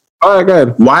 Listen. All right, go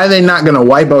ahead. Why are they not going to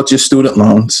wipe out your student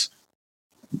loans,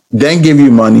 then give you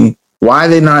money? Why are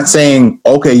they not saying,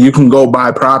 okay, you can go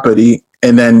buy property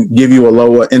and then give you a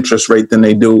lower interest rate than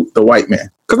they do the white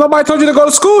man? Because nobody told you to go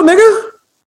to school, nigga.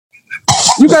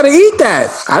 You got to eat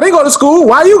that. I didn't go to school.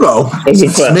 Why you go?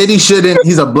 Smitty shouldn't.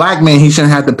 He's a black man. He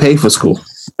shouldn't have to pay for school.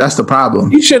 That's the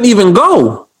problem. You shouldn't even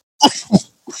go.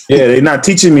 Yeah, they're not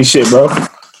teaching me shit, bro.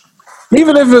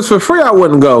 Even if it's for free, I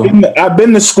wouldn't go. I've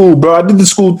been to school, bro. I did the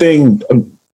school thing.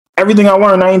 Everything I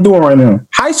learned, I ain't doing right now.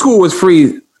 High school was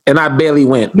free, and I barely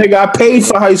went. Nigga, I paid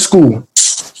for high school.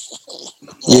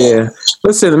 Yeah.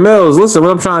 Listen, Mills, what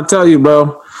I'm trying to tell you,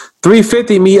 bro.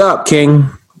 350 me up, King.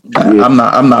 I'm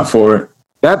not for it.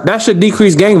 That should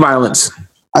decrease gang violence.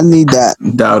 I need that.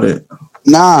 Doubt it.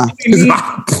 Nah.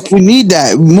 We need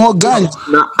that. More guns.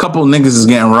 A couple niggas is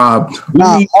getting robbed.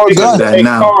 Nah, more guns.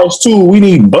 Cars too. We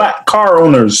need black car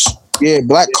owners. Yeah,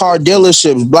 black car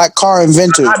dealerships, black car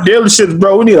inventors. Not dealerships,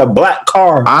 bro. We need a black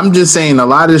car. I'm just saying a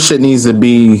lot of this shit needs to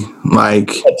be like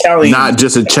Italian. Not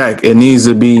just a check. It needs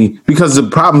to be because the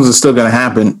problems are still gonna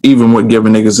happen even with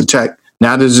giving niggas a check.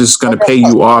 Now they're just going to pay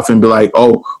you off and be like,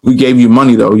 oh, we gave you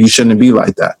money, though. You shouldn't be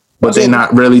like that. But they're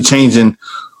not really changing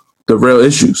the real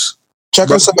issues. Check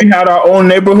us out. If we had our own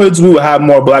neighborhoods, we would have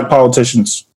more black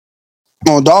politicians.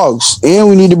 On dogs. And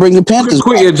we need to bring the Panthers back.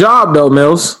 Quit your job, though,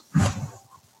 Mills.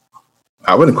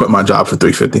 I wouldn't quit my job for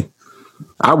 $350.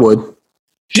 I would.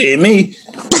 Shit, me.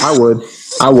 I would.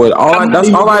 That's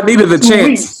all I needed a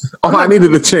chance. All I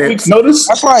needed a chance. Notice?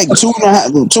 That's like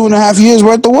 2.5 years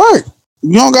worth of work.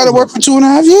 You don't got to work for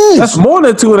 2.5 years. That's more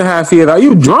than 2.5 years. Are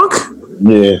you drunk?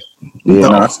 Yeah. Yeah,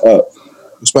 that's up.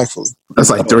 Respectfully.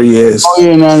 That's like 3 years. Oh,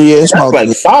 yeah, 9 years. That's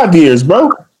like 5 years,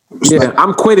 bro. Yeah,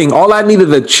 I'm quitting. All I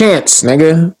needed a chance,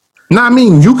 nigga. No, I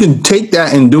mean, you can take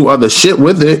that and do other shit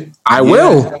with it. I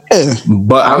will. Yeah.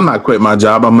 But I'm not quitting my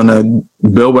job. I'm going to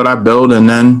build what I build, and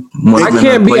then I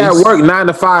can't be at work 9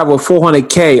 to 5 with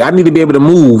 $400K. I need to be able to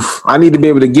move. I need to be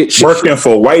able to get shit. Working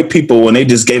for white people when they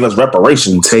just gave us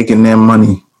reparations. Taking their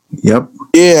money. Yep.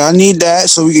 Yeah, I need that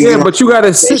so we can. Yeah, but you got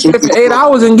to sit there for 8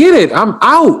 hours and get it. I'm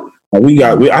out. I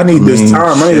need this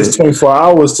time. I need this 24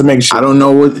 hours to make sure. I don't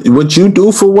know what you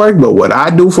do for work, but what I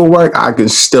do for work, I can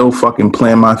still fucking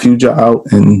plan my future out.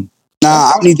 And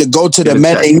I need to go to the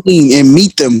Medellin and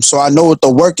meet them so I know what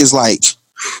the work is like.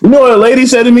 You know what a lady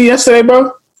said to me yesterday,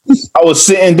 bro? I was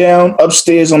sitting down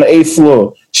upstairs on the 8th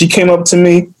floor. She came up to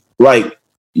me like,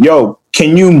 yo,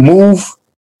 can you move?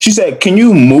 She said, can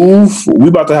you move? We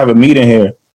about to have a meeting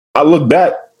here. I looked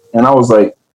back and I was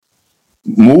like,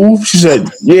 move? She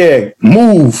said, yeah,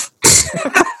 move.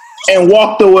 And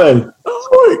walked away.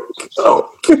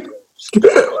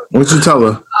 What'd you tell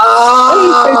her?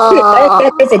 I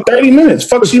was there for 30 minutes.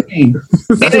 Fuck you mean?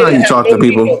 That's how you talk to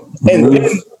people.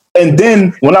 And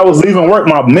then when I was leaving work,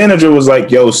 my manager was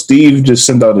like, yo, Steve just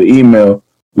sent out an email.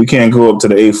 We can't go up to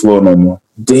the 8th floor no more.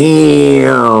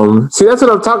 Damn. See, that's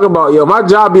what I'm talking about, yo. My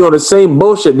job be on the same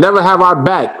bullshit. Never have our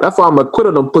back. That's why I'm a quit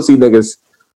on them pussy niggas.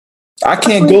 I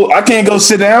can't go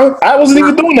sit down. I wasn't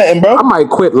even doing nothing, bro. I might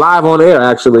quit live on air,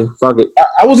 actually. Fuck it.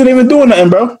 I wasn't even doing nothing,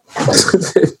 bro.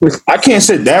 I can't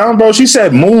sit down, bro. She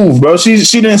said move, bro. She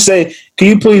didn't say, can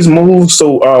you please move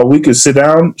so we could sit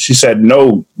down? She said,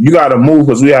 no, you got to move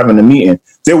because we're having a meeting.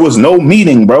 There was no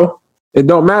meeting, bro. It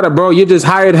don't matter, bro. You just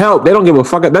hired help. They don't give a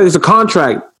fuck. That is a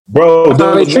contract. Bro,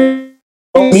 there was no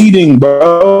meeting,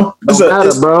 bro.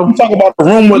 Bro. You talk about the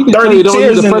room with 30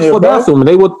 chairs in there,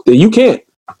 bro. You can't.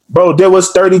 Bro, there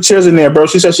was 30 chairs in there, bro.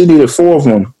 She said she needed 4 of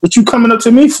them. What you coming up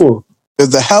to me for?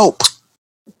 The help.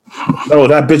 No,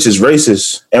 that bitch is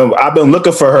racist. And I've been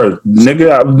looking for her.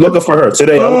 Nigga, I'm looking for her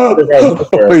today. Oh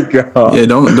my God. Yeah,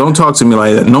 don't talk to me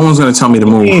like that. No one's going to tell me to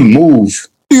move. Move.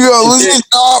 Yo, listen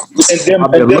up.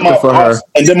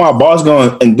 And then my boss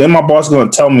going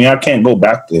to tell me I can't go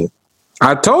back there.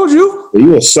 I told you.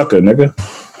 You a sucker, nigga.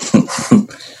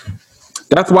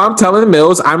 That's why I'm telling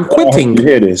Mills I'm quitting. You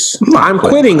hear this? I'm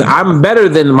quitting. I'm better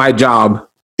than my job.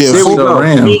 Yeah,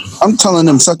 I'm telling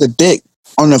them suck a dick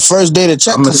on the first day to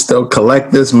check. I'm gonna still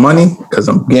collect this money because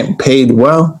I'm getting paid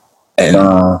well. And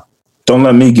don't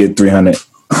let me get 300.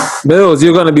 Mills,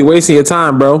 you're gonna be wasting your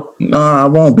time, bro. No, I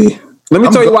won't be. Let me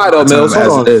tell you why though, Mills.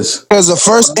 Hold on. Because the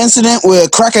first incident where a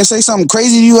cracker say something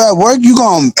crazy to you at work, you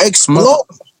gonna explode.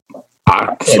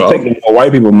 I can't take more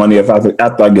white people money after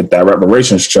I get that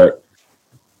reparations check.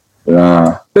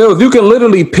 Mills, you can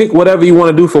literally pick whatever you want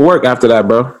to do for work after that,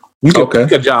 bro. You can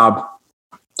pick a job.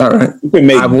 All right.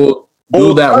 I will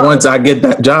do that once I get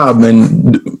that job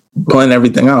and plan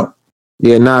everything out.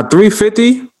 Yeah,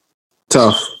 $350,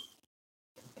 tough.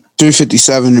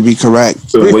 357 to be correct.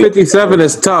 357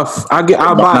 is tough. I'll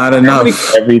buy not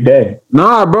enough every day.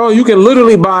 Nah, bro, you can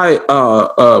literally buy.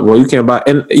 Well, you can't buy,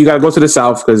 and you gotta go to the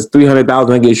South because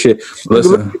 300,000 ain't get shit.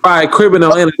 Listen, you buy a crib in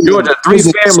Atlanta, Georgia, 3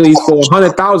 families for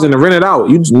 100,000 and rent it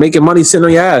out. You just making money sitting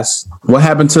on your ass. What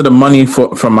happened to the money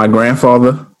from my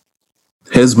grandfather,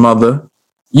 his mother?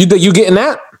 You getting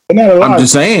that? I'm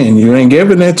just saying, you ain't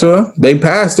giving it to her. They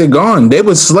passed it, gone. They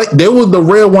were the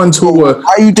real ones who were.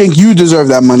 How you think you deserve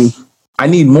that money? I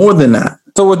need more than that.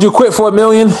 So would you quit for $1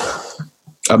 million?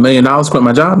 $1 million quit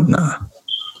my job? Nah.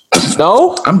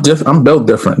 No, I'm built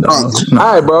different though. Nah.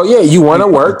 All right, bro. Yeah, you want to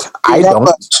work. I don't.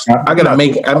 I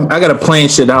gotta plan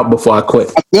shit out before I quit.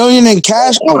 $1 million in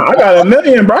cash? I got $1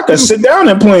 million, bro. I can sit down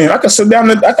and plan. I can sit down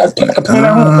and I can plan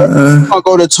at home. I'll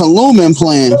go to Tulum and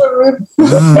plan.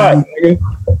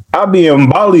 I'll be in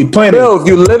Bali planning. Bill,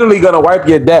 you literally gonna wipe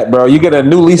your debt, bro. You get a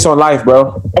new lease on life,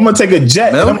 bro. I'm gonna take a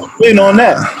jet and I'm gonna win on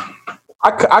that.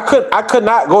 I could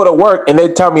not go to work and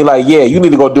they tell me like, yeah, you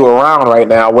need to go do a round right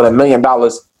now with $1 million.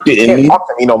 You can't talk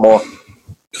to me no more.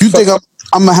 You think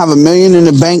I'm gonna have $1 million in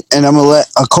the bank and I'm gonna let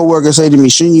a coworker say to me,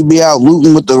 shouldn't you be out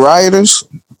looting with the rioters?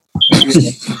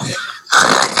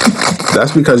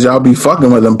 That's because y'all be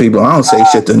fucking with them people. I don't say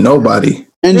shit to nobody.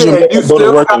 Ninja, You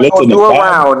still gotta go do a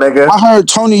round, nigga. I heard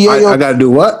Tony Yayo. I gotta do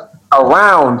what? A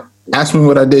round. Ask me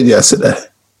what I did yesterday.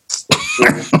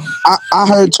 I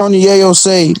heard Tony Yayo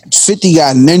say 50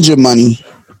 got ninja money.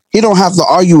 He don't have to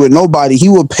argue with nobody. He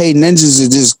would pay ninjas to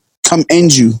just come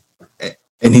end you.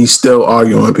 And he's still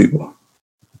arguing with people.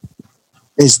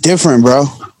 It's different, bro.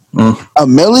 A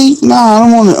milli? Nah, I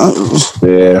don't want to.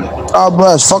 Yeah. God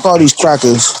bless. Fuck all these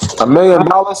crackers. $1 million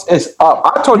is up.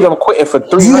 I told you I'm quitting for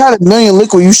 $3 If you had $1 million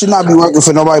liquid, you should not be working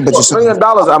for nobody but $1 yourself. million.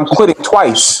 I'm quitting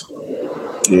twice.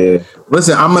 Yeah.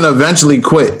 Listen, I'm gonna eventually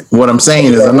quit. What I'm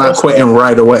saying is I'm not quitting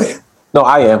right away. No,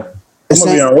 I am. I'm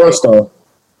gonna be on Worldstar.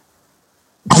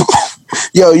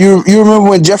 Yo, you remember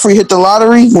when Jeffrey hit the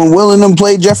lottery? When Will and them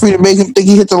played Jeffrey to make him think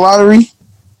he hit the lottery?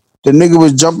 The nigga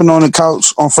was jumping on the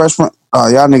couch on Freshman. Oh,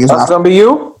 y'all niggas That's gonna be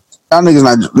you? Y'all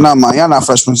niggas not man. Y'all not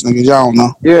freshmen niggas. Y'all don't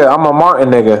know. Yeah, I'm a Martin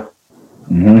nigga.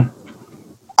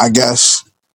 I guess.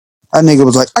 That nigga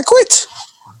was like, I quit.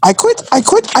 Yeah,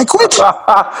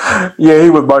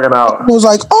 he was bugging out. He was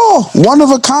like, oh, one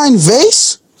of a kind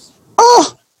vase?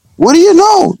 Oh, what do you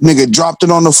know? Nigga dropped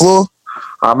it on the floor.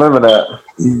 I remember that.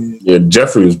 Yeah,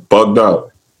 Jeffrey was bugged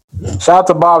out. Shout out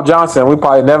to Bob Johnson. We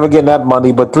probably never getting that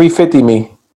money, but $350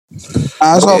 me.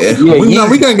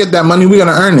 We gonna get that money. We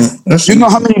gonna earn it. You know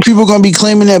how many people gonna be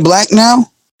claiming they're black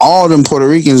now? All them Puerto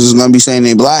Ricans is gonna be saying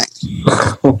they black.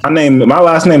 My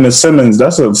last name is Simmons.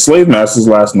 That's a slave master's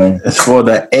last name. It's for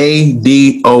the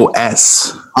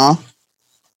ADOS.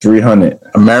 300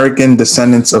 American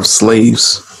Descendants of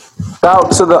Slaves. Shout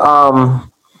out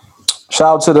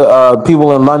to the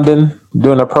people in London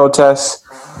doing the protests,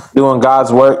 doing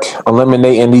God's work,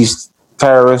 eliminating these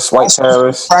terrorists, white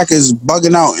terrorists. Crackers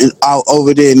bugging out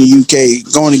over there in the UK,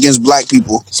 going against black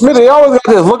people. Smitty, they always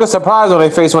got this look of surprise on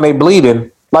their face when they bleeding.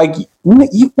 Like,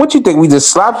 what you think? We just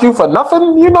slapped you for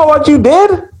nothing? You know what you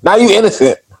did? Now you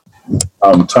innocent.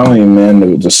 I'm telling you,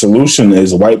 man, the solution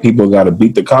is white people got to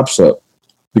beat the cops up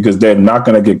because they're not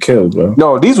going to get killed, bro.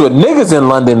 No, these were niggas in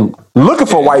London looking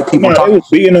for white people. No, they were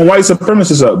beating the white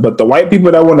supremacists up, but the white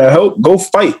people that want to help, go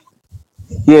fight.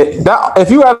 Yeah, if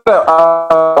you had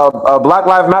a Black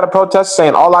Lives Matter protest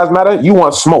saying all lives matter, you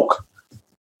want smoke.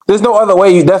 There's no other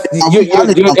way.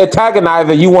 You're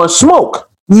antagonizing. You want smoke.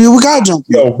 We gotta jump.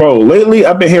 Yo, bro, lately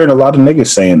I've been hearing a lot of niggas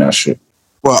saying that shit.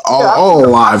 Well, all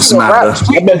lives matter.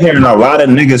 I've been hearing a lot of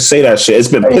niggas say that shit. It's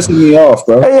been pissing me off,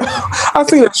 bro. Hey, I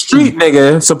seen a street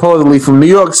nigga supposedly from New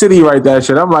York City write that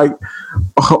shit. I'm like,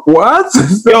 what?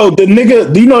 Yo, the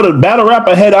nigga, do you know the battle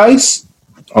rapper Head Ice?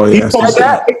 Oh yeah, he posted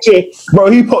a picture, bro.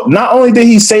 Not only did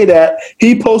he say that,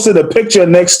 he posted a picture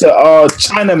next to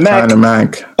China Mac,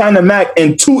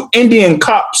 and two Indian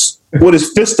cops with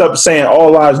his fist up saying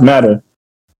 "All lives matter."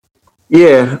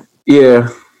 Yeah.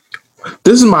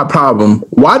 This is my problem.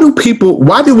 Why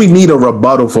do we need a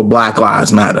rebuttal for Black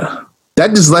Lives Matter? That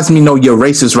just lets me know you're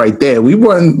racist right there. We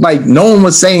weren't like, no one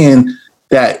was saying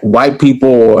that white people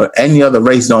or any other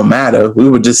race don't matter. We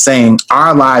were just saying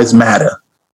our lives matter.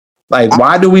 Like,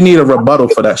 why do we need a rebuttal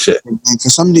for that shit?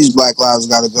 Because some of these black lives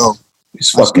gotta go. It's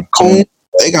fucking cool.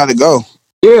 They gotta go.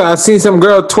 Yeah, I seen some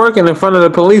girl twerking in front of the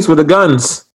police with the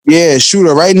guns. Yeah, shoot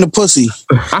her right in the pussy.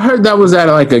 I heard that was at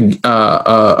like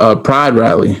a pride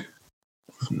rally.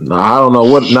 No, I don't know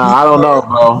what. Nah, I don't know,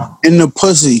 bro. In the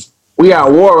pussy. We at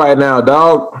war right now,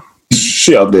 dog.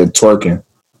 She out there twerking.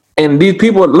 And these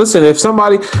people, listen,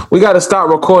 we got to stop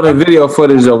recording video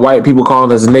footage of white people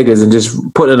calling us niggas and just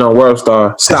putting it on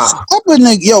Worldstar. Stop. Stop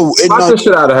the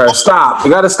shit out of her. Stop.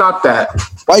 You got to stop that.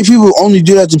 White people only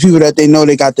do that to people that they know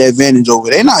they got the advantage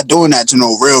over. They're not doing that to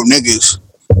no real niggas.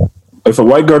 If a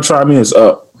white girl try me, it's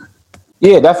up.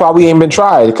 Yeah, that's why we ain't been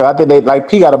tried. Because I think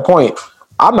P got a point.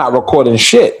 I'm not recording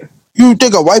shit. You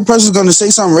think a white person's going to say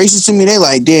something racist to me? They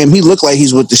like, damn, he look like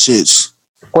he's with the shits.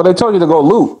 Well, they told you to go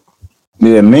loot.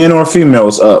 Yeah, man or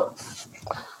female's up.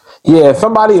 Yeah,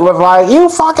 somebody was like, you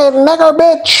fucking nigger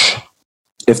bitch.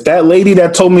 If that lady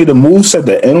that told me to move said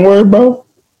the N-word, bro,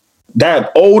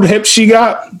 that old hip she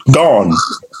got, gone.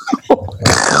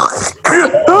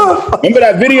 Remember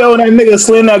that video of that nigga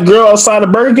slaying that girl outside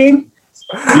of Burger King?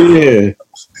 Yeah.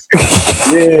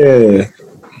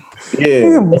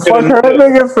 Fuck her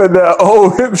nigga for that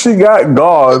old hip she got,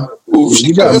 gone. Ooh,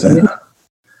 she got that.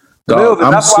 Dog,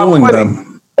 I'm suing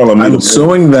them. I'm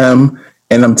suing them,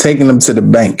 and I'm taking them to the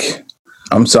bank.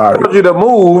 I'm sorry. I told you to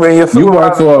move, and you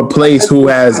work for a place who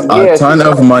has a ton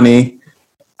of money.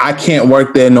 I can't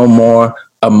work there no more.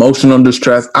 Emotional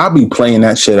distress. I'll be playing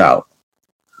that shit out.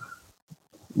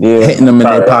 Yeah, hitting them in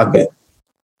their pocket.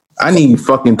 I need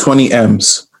fucking 20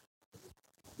 M's.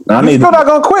 You still not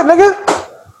gonna quit, nigga?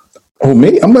 Oh,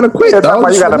 me? I'm gonna quit. You Dog.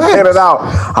 gotta plan it out.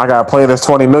 I gotta play this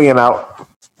 20 million out.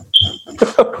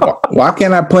 Why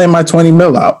can't I plan my 20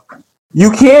 mil out?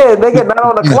 You can, nigga, not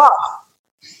on the clock.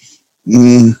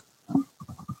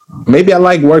 Maybe I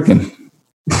like working.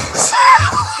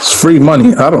 It's free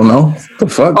money. I don't know. The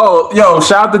fuck? Oh, yo,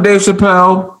 shout out to Dave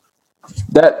Chappelle.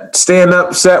 That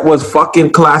stand-up set was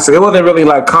fucking classic. It wasn't really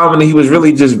like comedy. He was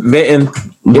really just venting.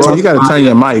 Bro, you gotta turn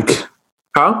your mic.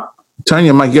 Huh? Turn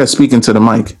your mic. You gotta speak into the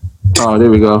mic. Oh, there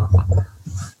we go.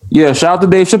 Yeah, shout out to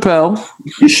Dave Chappelle.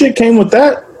 Your shit came with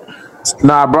that?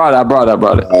 Nah, I brought it.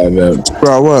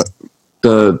 Bro, what?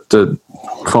 The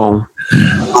phone.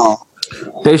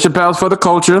 Dave Chappelle's for the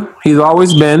culture. He's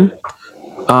always been.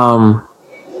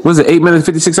 What was it, 8 minutes,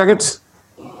 56 seconds?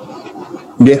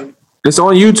 Yeah. It's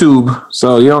on YouTube,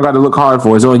 so you don't got to look hard for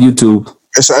it. It's on YouTube.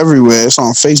 It's everywhere. It's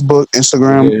on Facebook,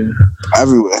 Instagram,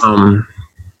 everywhere.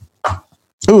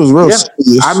 It was real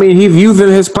serious. I mean, he's using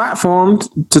his platform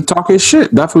to talk his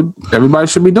shit. That's what everybody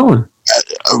should be doing.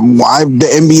 Why the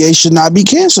NBA should not be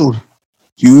canceled?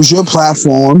 Use your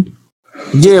platform.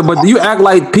 Yeah, but you act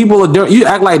like people are you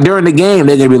act like during the game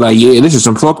they're gonna be like, yeah, this is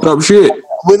some fucked up shit.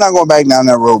 We're not going back down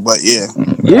that road, but yeah.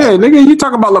 Yeah, nigga, you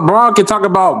talk about LeBron can talk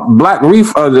about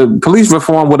the police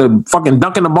reform with a fucking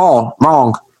dunking the ball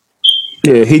wrong.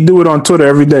 Yeah, he do it on Twitter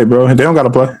every day, bro. They don't gotta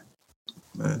play.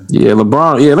 Yeah,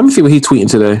 LeBron. Yeah, let me see what he's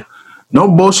tweeting today. No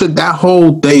bullshit. That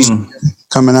whole thing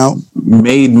Coming out.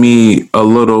 made me a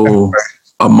little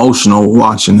emotional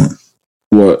watching it.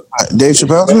 What? Dave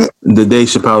Chappelle? The Dave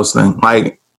Chappelle's thing.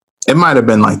 Like, it might have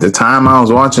been like the time I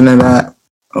was watching it at.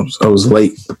 I was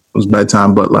late. It was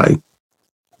bedtime, but like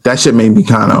that shit made me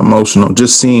kind of emotional.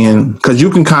 Just seeing, because you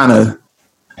can kind of,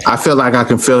 I feel like I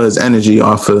can feel his energy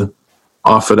off of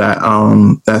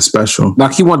that special.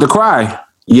 Like he wanted to cry.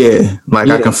 Yeah, like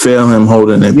I can feel him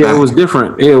holding it back. Yeah, it was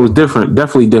different. Yeah, it was different.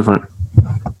 Definitely different.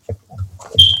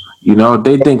 You know,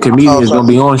 they think comedians gonna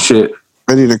be on shit.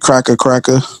 Ready to crack a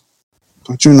cracker.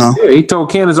 But you know. Yeah, he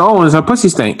told Candace Owens her pussy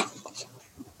stink.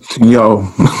 Yo.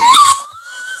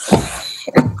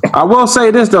 I will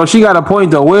say this though, she got a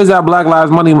point though. Where's that Black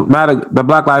Lives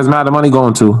Matter money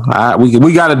going to?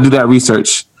 We got to do that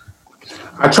research.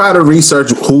 I try to research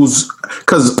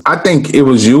because I think it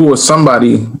was you or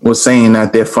somebody was saying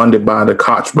that they're funded by the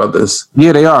Koch brothers.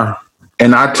 Yeah, they are.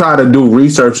 And I try to do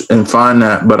research and find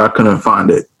that, but I couldn't find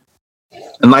it.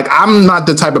 And like, I'm not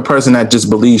the type of person that just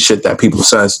believes shit that people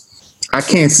says. I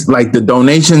can't, like the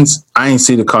donations, I ain't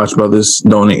see the Koch brothers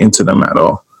donating to them at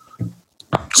all.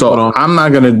 So I'm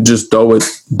not gonna just throw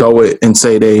it and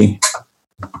say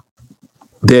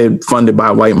they're funded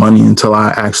by white money until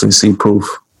I actually see proof,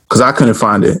 because I couldn't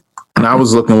find it, and I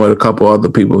was looking with a couple other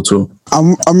people too.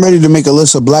 I'm ready to make a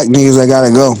list of black niggas that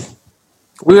gotta go.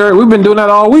 We've been doing that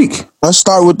all week. Let's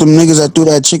start with them niggas that threw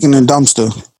that chicken in the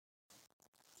dumpster.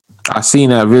 I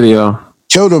seen that video.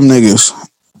 Kill them niggas.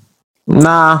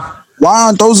 Nah. Why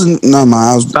aren't those in? No,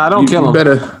 man. Don't kill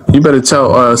them. You better tell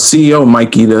CEO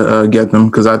Mikey to get them,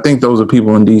 because I think those are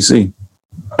people in DC.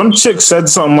 Some chick said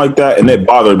something like that, and it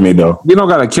bothered me though. You don't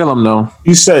gotta kill them though.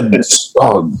 He said,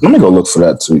 "Oh, let me go look for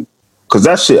that tweet," because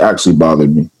that shit actually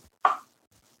bothered me.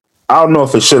 I don't know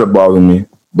if it should have bothered me,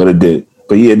 but it did.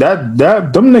 But yeah,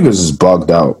 that them niggas is bugged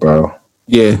out, bro.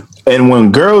 Yeah. And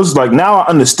when girls, like, now I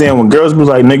understand when girls be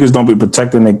like, niggas don't be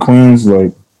protecting their queens,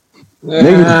 like,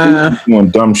 niggas doing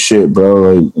dumb shit, bro.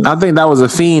 Like, I think that was a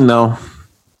fiend though.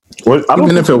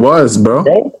 Even if it was, bro.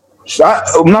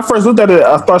 When I first looked at it,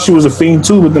 I thought she was a fiend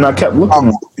too, but then I kept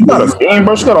looking. She's not a fiend,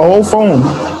 bro. She got a whole phone.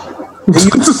 What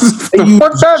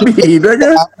that be,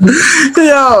 nigga?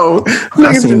 Yo,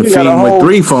 I seen the fiend with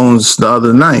 3 phones the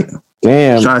other night.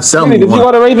 Damn. Trying to sell me Did one. you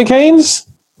go to Raven Cane's?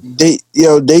 They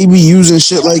be using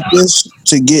shit like this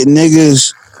to get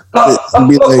niggas to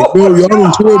be like, bro, y'all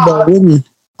don't care about women.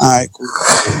 All right, cool.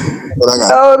 What I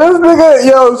got? This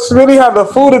nigga, Smitty had the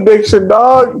food addiction,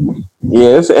 dog.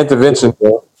 Yeah, it's an intervention,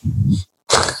 bro.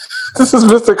 This is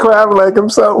Mr. Crab Leg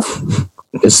himself.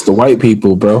 It's the white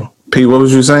people, bro. Pete, what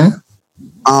was you saying?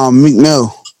 Meek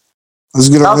Mill. Let's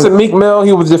get Out to Meek Mill.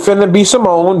 He was defending B.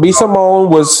 Simone. B. Simone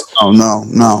was. Oh no.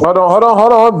 Hold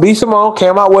on. B. Simone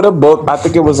came out with a book. I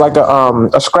think it was like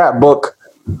a scrapbook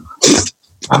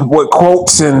with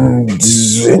quotes and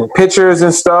pictures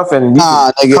and stuff, and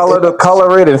you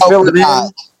color it and fill it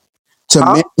in. To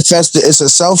manifest it, it's a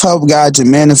self-help guide to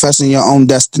manifesting your own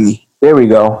destiny. There we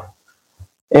go.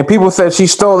 And people said she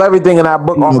stole everything in that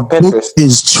book off of Pinterest. Book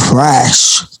is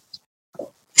trash.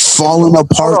 Falling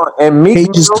apart. And Meek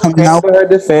Pages Mill came to her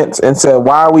defense and said,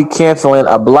 why are we canceling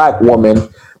a black woman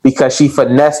because she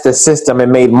finessed the system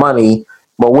and made money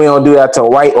but we don't do that to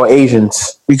white or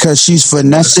Asians. Because she's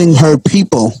finessing her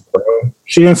people.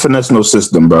 She didn't finesse no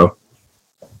system, bro.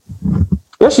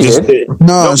 Yes, she did.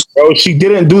 No, bro, she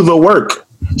didn't do the work.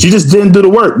 She just didn't do the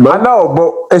work, bro. I know,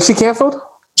 but is she canceled?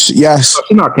 yes.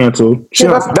 She's not canceled.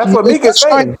 That's what Meek is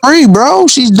saying. Free, bro.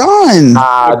 She's done.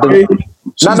 No,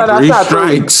 that's not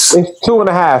strikes. 3. It's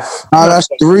 2.5. No, that's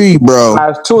 3, bro.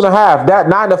 That's 2.5. That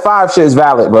 9 to 5 shit is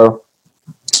valid, bro.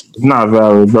 It's not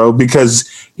valid, bro, because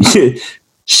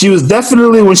she was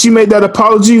definitely, when she made that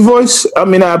apology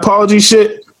that apology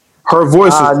shit, her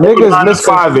voice was niggas miss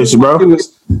 5-ish, bro.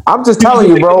 I'm just telling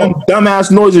you, bro.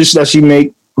 Dumbass noises that she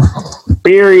make.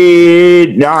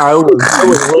 Period. Nah, it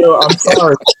was real. I'm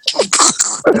sorry.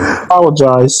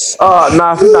 Apologize.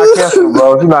 Nah, she's not canceled,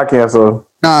 bro. She's not canceled.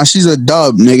 Nah, she's a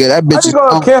dub, nigga. That bitch How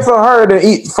you gonna cancel her to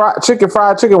eat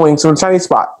fried chicken wings from a Chinese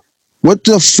spot? What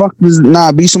the fuck is...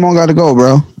 Nah, B. Simone gotta go,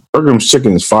 bro. Bergram's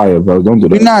chicken is fire, bro. Don't do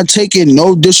that. We're not taking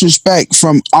no disrespect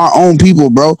from our own people,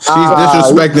 bro. She's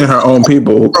disrespecting her own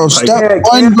people. Bro, step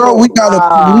one, bro, we gotta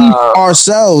police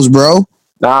ourselves, bro.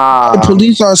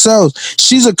 Police ourselves.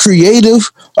 She's a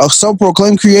creative, a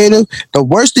self-proclaimed creative. The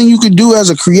worst thing you could do as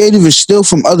a creative is steal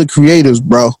from other creatives,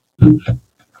 bro.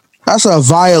 That's a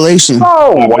violation.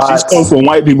 She's coming from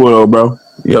white people, though, bro.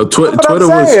 Yo, Twitter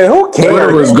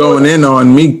was going in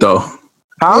on Meek, though.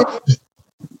 Huh?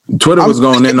 Twitter was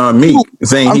going in on Meek,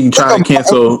 saying he tried to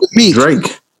cancel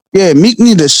Drake. Yeah, Meek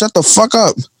need to shut the fuck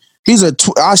up. He's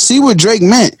I see what Drake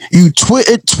meant. You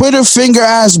Twitter finger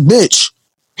ass bitch.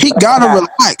 He gotta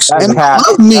relax. And I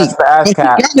love Meek. He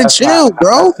gotta chill,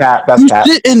 bro.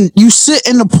 You sit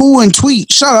in the pool and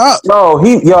tweet. Shut up. I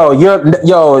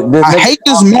hate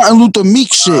this Martin Luther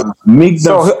Meek shit. Meek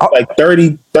like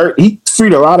 30. He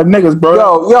freed a lot of niggas, bro.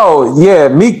 Yeah,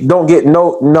 Meek don't get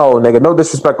no nigga, no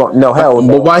disrespect on no hell.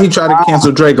 But why he tried to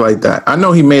cancel Drake like that? I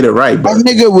know he made it right, but that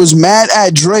nigga was mad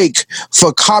at Drake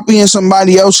for copying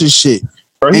somebody else's shit.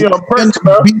 Bro, he on purpose,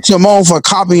 bro. Beat Simone for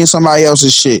copying somebody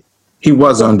else's shit. He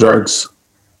was on drugs.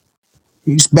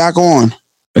 He's back on.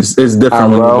 It's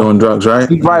different when you're doing drugs, right?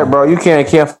 He's right, bro. You can't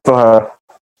cancel her.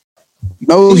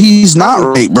 No, he's not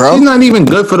right, bro. He's not even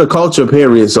good for the culture,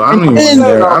 period. So I don't even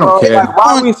care. I don't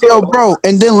care. Yo, bro.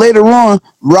 And then later on,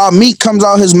 Rob Meek comes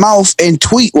out his mouth and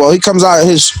tweet. Well, he comes out of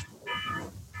his...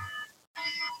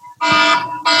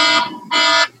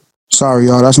 Sorry,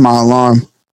 y'all. That's my alarm.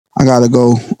 I gotta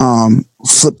go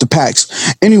flip the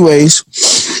packs. Anyways,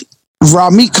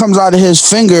 Rob Meek comes out of his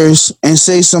fingers and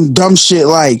say some dumb shit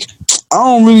like, I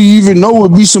don't really even know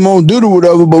what B. Simone did or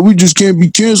whatever, but we just can't be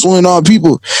canceling our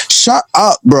people. Shut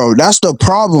up, bro. That's the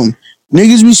problem.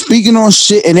 Niggas be speaking on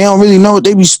shit and they don't really know what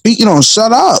they be speaking on.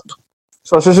 Shut up.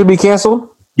 So she should be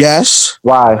canceled? Yes.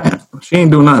 Why? She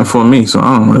ain't do nothing for me, so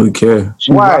I don't really care.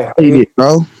 Why?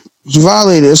 Bro. She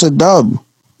violated. It's a dub.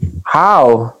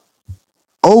 How?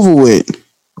 Over with.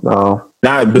 No.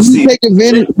 Nah, but see, take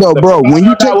advantage, bro. When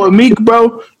you take with Meek,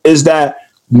 bro, is that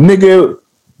nigga,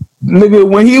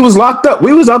 when he was locked up,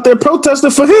 we was out there protesting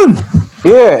for him.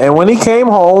 Yeah, and when he came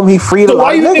home, he freed a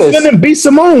lot of niggas. Why you defending B.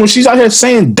 Simone when she's out here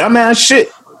saying dumbass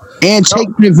shit and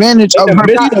taking advantage of her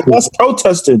people? Us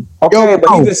protesting. Okay,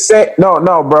 but he just said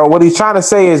no, bro. What he's trying to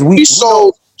say is if we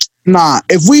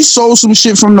sold some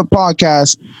shit from the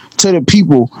podcast to the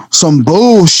people, some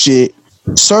bullshit,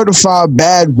 certified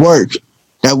bad work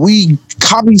that we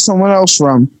copy someone else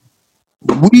from,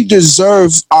 we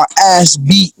deserve our ass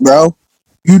beat, bro.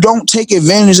 You don't take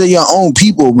advantage of your own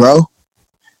people, bro.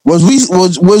 Was we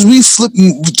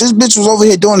flipping? This bitch was over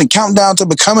here doing the countdown to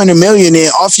becoming a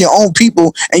millionaire off your own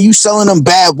people, and you selling them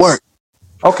bad work.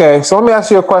 Okay, so let me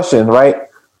ask you a question, right?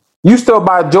 You still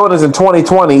buy Jordans in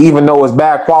 2020, even though it's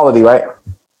bad quality, right?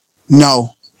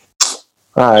 No.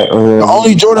 All right. The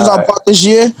only Jordans I bought this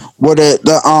year were the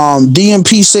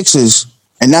DMP 6s,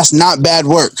 and that's not bad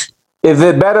work. Is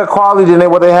it better quality than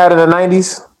what they had in the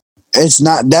 90s? It's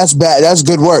not. That's bad. That's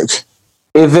good work.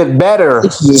 Is it better?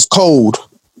 It's cold.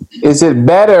 Is it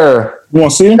better? You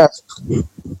want to see him?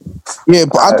 Yeah,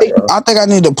 but I think I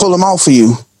need to pull them out for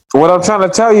you. What I'm trying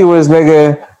to tell you is,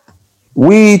 nigga,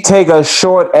 we take a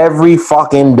short every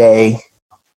fucking day.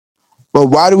 But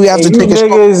why do we have to take a short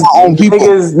for our own people?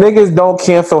 Niggas don't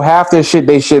cancel half the shit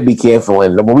they should be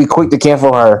canceling. But we quick to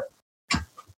cancel her.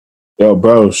 Yo,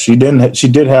 bro, she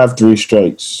did have 3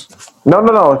 strikes. No,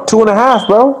 2.5,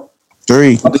 bro.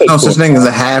 3. There's no such thing as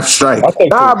a half strike.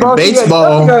 Nah, bro.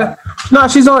 Baseball.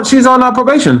 She's on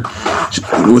probation.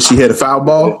 Was she hit a foul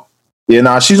ball? Yeah,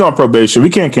 nah, she's on probation. We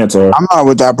can't cancel her. I'm not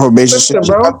with that probation shit,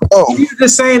 bro. You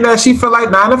just saying that she feel like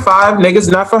 9 to 5 niggas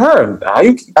not for her.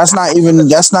 That's not even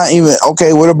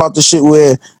okay. What about the shit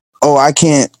where I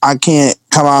can't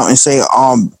come out and say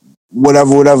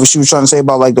whatever she was trying to say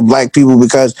about like the black people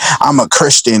because I'm a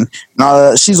Christian.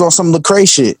 No, she's on some Lecrae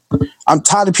shit. I'm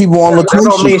tired of people on Lecrae. That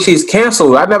don't mean she's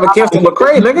canceled. I never canceled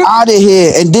Lecrae, nigga. Out of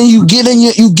here, and then you get in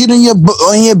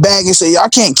your bag and say y'all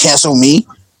can't cancel me.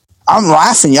 I'm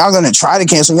laughing. Y'all gonna try to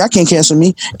cancel me. Y'all can't cancel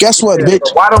me. Guess what,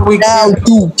 bitch? Why don't we now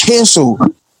you cancel?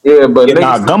 Yeah, but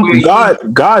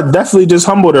God definitely just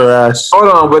humbled her ass.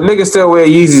 Hold on, but niggas still wear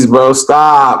Yeezys, bro.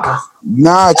 Stop.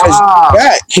 Nah,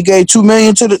 cause he gave $2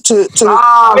 million to the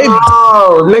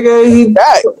no, nigga,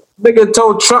 he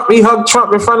told Trump, he hugged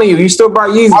Trump in front of you. You still buy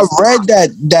Yeezys. I read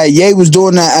that Ye was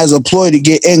doing that as a ploy to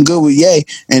get in good with Ye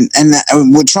and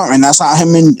with Trump, and that's how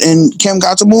him and Kim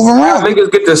got to move around.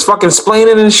 Niggas get this fucking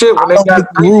splaining and shit when they got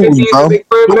rules, bro.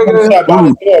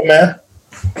 Nigga. Man.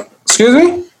 Excuse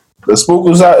me? The spook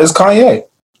was out is Kanye.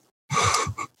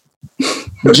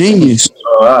 Genius.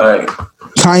 All right.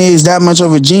 Kanye is that much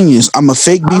of a genius. I'm a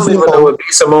fake beef. I don't even know what B.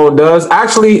 Simone does.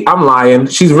 Actually, I'm lying.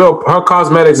 She's real. Her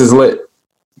cosmetics is lit.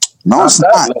 No, it's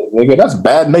not. Nigga, that's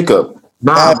bad makeup.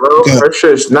 Nah, bro. Her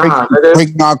shit. Nah, nigga.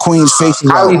 Breaking our queen's faces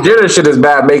out. Kylie Jenner shit is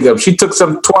bad makeup. She took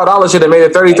some $12 shit and made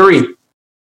it 33.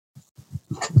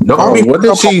 What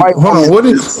did she? Hold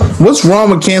on. What's wrong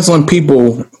with canceling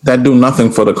people that do nothing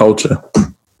for the culture?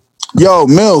 Yo,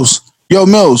 Mills. Yo,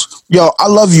 I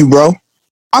love you, bro.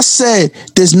 I said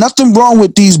there's nothing wrong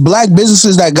with these black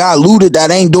businesses that got looted that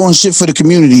ain't doing shit for the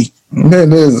community.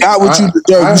 Got what you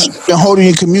deserve. You should be holding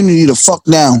your community the fuck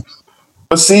down.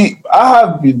 But see,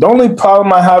 the only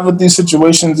problem I have with these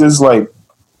situations is like,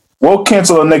 we'll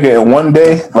cancel a nigga in one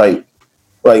day. Like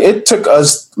it took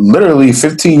us literally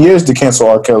 15 years to cancel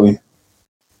R. Kelly.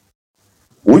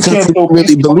 We can't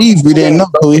really believe we didn't know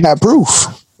until we had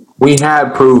proof. We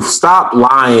had proof. Stop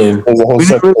lying. We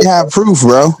didn't really have proof,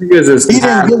 bro. He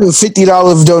didn't give a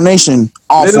 $50 donation.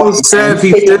 Little said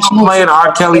he's still playing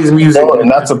R. Kelly's music.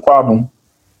 And that's a problem.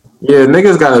 Yeah,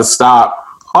 niggas gotta stop.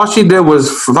 All she did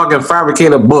was fucking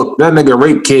fabricate a book. That nigga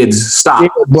raped kids. Stop. Yeah,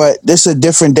 but this is a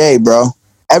different day, bro.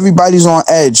 Everybody's on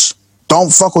edge.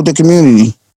 Don't fuck with the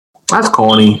community. That's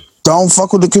corny. Don't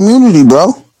fuck with the community,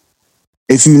 bro.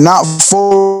 If you're not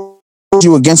for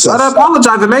you against us. I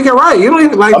apologize to make it right. You don't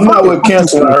even like. I'm not with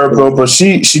canceling her, bro, but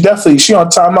she definitely on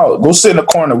timeout. Go sit in the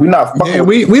corner. We not fucking. Yeah,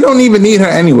 we don't even need her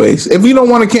anyways. If we don't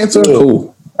want to cancel her,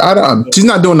 cool. She's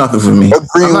not doing nothing for me.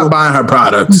 I'm not buying her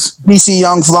products. DC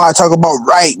Young Fly talk about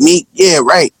right, Meek. Yeah,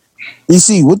 right. You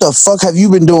see, what the fuck have you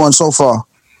been doing so far?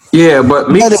 Yeah, but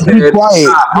Meek better be quiet.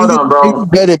 Hold on, bro. You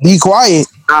better be quiet.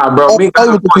 Nah, bro. Meek play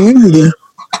with the community.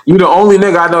 You the only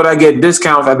nigga I know that get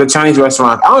discounts at the Chinese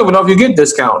restaurant. I don't even know if you get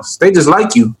discounts. They just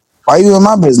like you. Why you in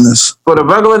my business? For the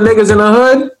regular niggas in the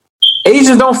hood,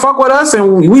 Asians don't fuck with us,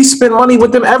 and we spend money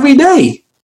with them every day.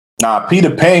 Nah,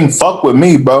 Peter Pang fuck with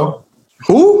me, bro.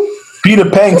 Who? Peter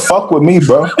Pang fuck with me,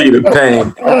 bro. Peter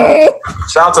Pang.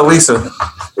 Shout out to Lisa.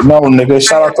 No, nigga.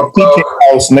 Shout out to PK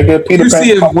House, nigga. Peter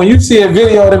Pang. When you see a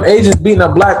video of them Asians beating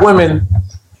up black women,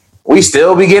 we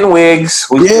still be getting wigs.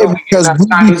 Because we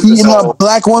be beating up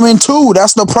black women too.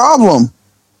 That's the problem.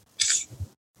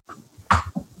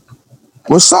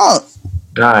 What's up?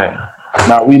 All right.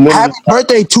 Now happy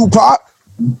birthday, Tupac.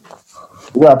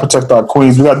 We gotta protect our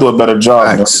queens. We gotta do a better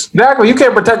job. Exactly. You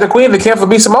can't protect the queen. They can't for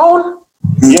B. Simone.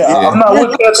 Yeah, I'm not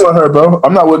with canceling her, bro.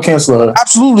 I'm not with canceling her.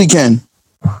 Absolutely can.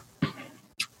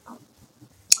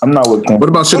 I'm not with canceling. What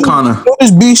about Shekinah?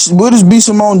 What is B.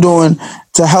 Simone doing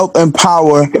to help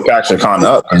empower? Back Shekinah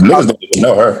up. Niggas don't even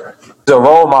know her. She's a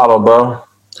role model, bro.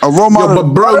 A role model.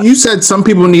 But bro, you said some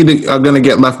people are gonna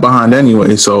get left behind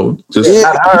anyway. So just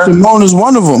Simone is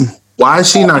one of them. Why is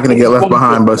she not gonna get left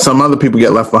behind, but some other people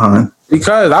get left behind?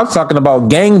 Because I'm talking about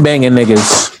gang banging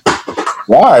niggas.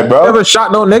 Why, bro? You ever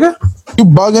shot no nigga? You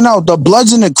bugging out. The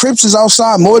Bloods and the Crips is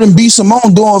outside more than B.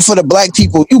 Simone doing for the black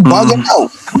people. You bugging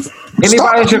out.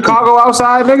 Anybody in Chicago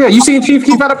outside, nigga? You seen Chief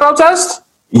Keef at a protest?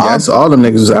 Yes, all them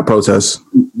niggas was at protests.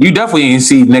 You definitely ain't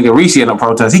see nigga Reese at a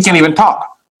protest. He can't even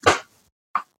talk.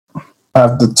 I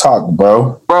have to talk,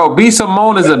 bro. Bro, B.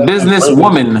 Simone is a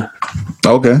businesswoman.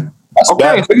 Okay.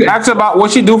 Okay, so you ask about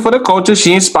what she do for the culture.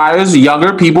 She inspires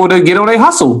younger people to get on a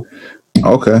hustle.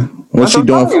 Okay. What's she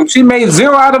doing? She made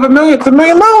 $0 out of $1 million to $1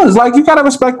 million. Like, you gotta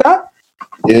respect that.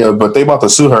 Yeah, but they about to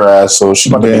sue her ass, so she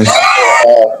about to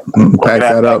pack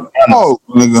that up. Oh,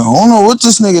 nigga, I don't know what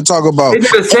this nigga talk about. They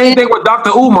did the same thing with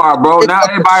Dr. Umar, bro. Now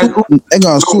everybody, they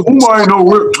gonna sue. Umar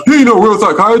he ain't no real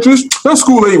psychiatrist. That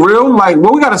school ain't real. Like,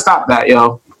 well, we gotta stop that,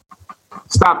 yo.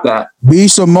 Stop that. B.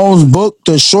 Simone's book,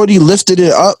 the shorty lifted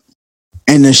it up,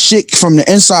 and the shit from the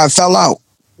inside fell out.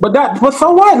 But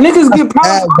so what? Niggas get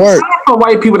power from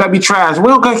white people that be trash. We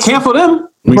don't gotta cancel them.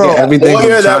 We get everything.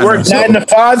 Lawyer that worked 9 to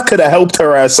 5 could have helped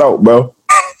her ass out, bro.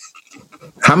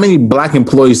 How many black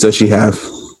employees does she have?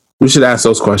 We should ask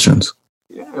those questions.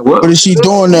 What is she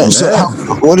doing?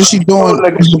 What is she doing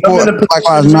to support Black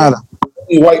Lives Matter?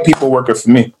 White people working for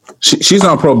me. She's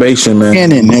on probation, man.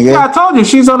 Nigga. Yeah, I told you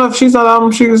she's I want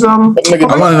to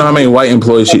know how many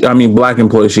black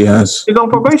employees she has. She's on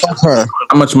probation. Her.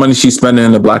 How much money she's spending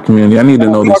in the black community? I need to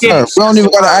know this. We don't even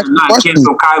gotta ask the question.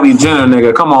 Cancel Kylie Jenner,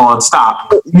 nigga. Come on,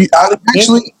 stop.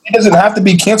 Actually, she doesn't have to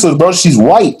be canceled, bro. She's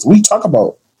white. What are you talking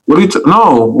about? What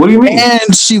do you mean?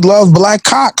 And she loves black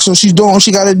cock, so she's doing what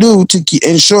she got to do to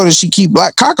ensure that she keep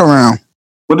black cock around.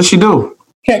 What does she do? You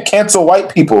can't cancel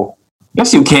white people.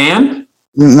 Yes, you can.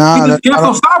 Nah, you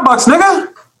cancel Starbucks,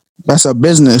 nigga. That's a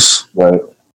business. Right.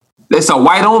 It's a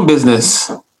white-owned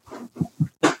business.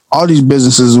 All these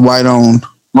businesses are white-owned.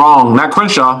 Wrong. Not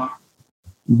Crenshaw.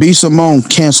 B. Simone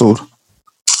canceled.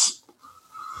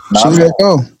 She let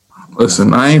go.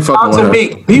 Listen, I ain't fucking with her.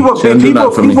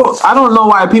 People. I don't know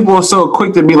why people are so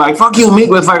quick to be like, "Fuck you, Meek."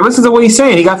 It's like, listen to what he's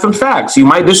saying. He got some facts. You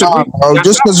might disagree. Bro,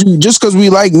 just because we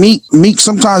like Meek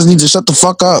sometimes needs to shut the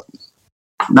fuck up.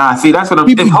 Nah, see, that's what I'm.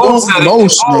 People If Hov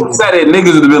said it,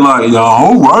 niggas would have been like, "Yo,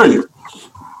 all right."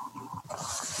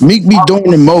 Meek be doing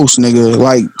the most, nigga.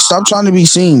 Like, stop trying to be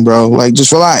seen, bro. Like,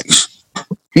 just relax.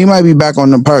 He might be back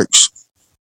on the perks.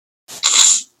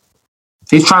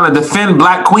 He's trying to defend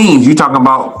black queens. You talking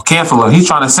about cancel her? He's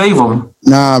trying to save them.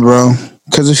 Nah, bro.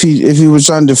 Because if he was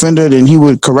trying to defend her, then he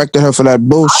would correct her for that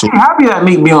bullshit. I'm happy that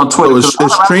Meek be on Twitter. Is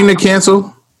Trina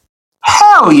canceled?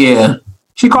 Hell yeah.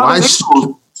 She called us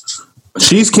animals.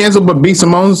 She's canceled, but B.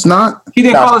 Simone's not? She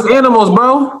didn't call us animals,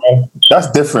 bro. That's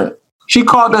different. She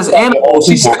called us animals.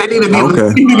 She said they need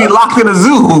to be locked in a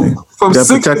zoo. From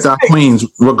gotta protect our queens.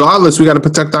 Regardless, we got to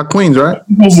protect our queens, right?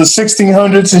 It was the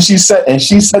 1600s, and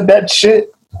she said that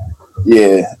shit.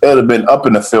 Yeah, it would have been up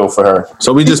in the field for her.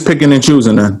 So we just picking and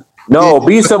choosing then. No,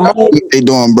 B. Simone. What they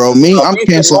doing, bro? I'm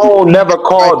canceling. Simone never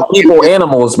called people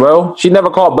animals, bro. She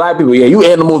never called black people. Yeah, you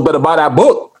animals better buy that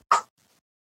book.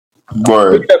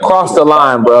 Word. Across the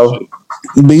line, bro.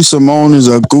 B. Simone is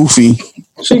a goofy.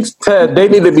 She said they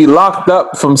need to be locked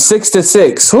up from 6 to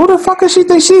 6. Who the fuck does she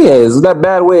think she is? That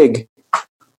bad wig.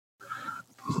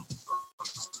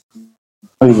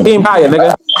 Team Higher,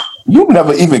 nigga. You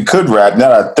never even could rap. Now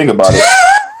that I think about it,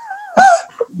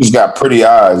 he's got pretty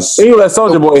eyes. You let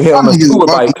Soulja Boy hit on the scooter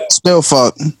bike. Still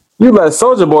fuck. You let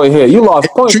Soulja Boy hit. You lost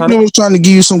points. Trina was trying to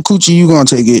give you some coochie. You gonna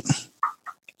take it?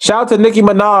 Shout out to Nicki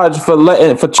Minaj for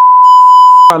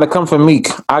trying to come for Meek.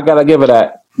 I gotta give her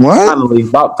that. What? Finally,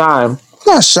 about time.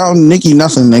 I'm not shouting Nicki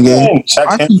nothing, nigga.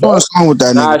 I keep going song with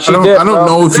that nigga. I don't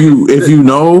know if you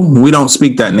know. We don't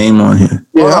speak that name on here.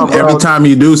 Yeah, every time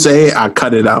you do say it, I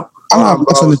cut it out. I don't have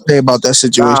nothing to say about that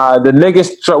situation. The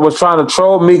niggas was trying to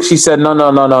troll Meek. She said, no,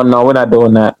 we're not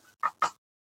doing that.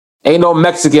 Ain't no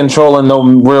Mexican trolling no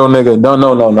real nigga.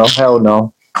 No, hell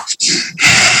no.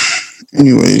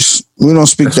 Anyways, we don't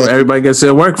speak That's that. Where everybody gets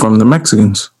their work from, the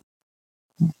Mexicans.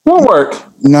 What work?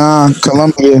 Nah,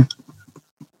 Colombia.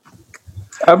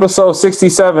 Episode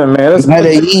 67, man.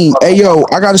 Hey, yo,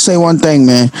 I gotta say one thing,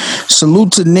 man.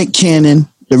 Salute to Nick Cannon.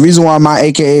 The reason why my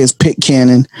AKA is Pitt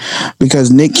Cannon, because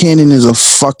Nick Cannon is a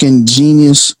fucking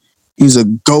genius. He's a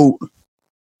GOAT.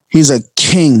 He's a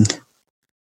king.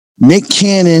 Nick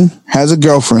Cannon has a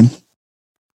girlfriend,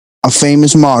 a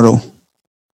famous model,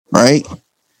 right?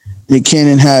 Nick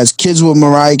Cannon has kids with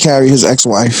Mariah Carey, his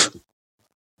ex-wife.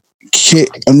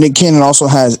 Nick Cannon also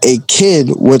has a kid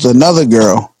with another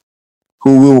girl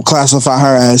who we will classify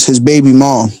her as his baby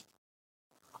mom.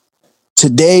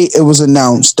 Today, it was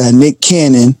announced that Nick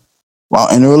Cannon,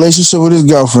 while in a relationship with his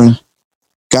girlfriend,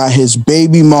 got his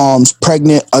baby mom's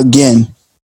pregnant again.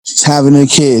 She's having a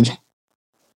kid.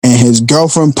 And his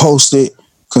girlfriend posted,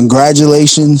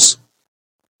 congratulations.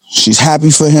 She's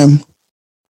happy for him.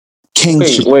 King.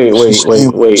 Wait.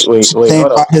 Staying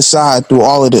by his side through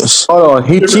all of this. Hold on.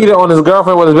 He cheated on his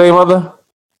girlfriend with his baby mother?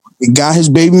 He got his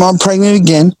baby mom pregnant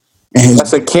again. And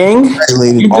that's a king?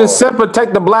 You just said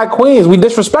protect the black queens. We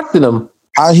disrespected him.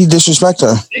 How did he disrespect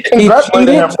her? He cheated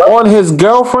on his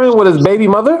girlfriend with his baby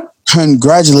mother?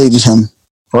 Congratulated him.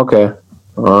 Okay.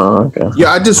 Okay.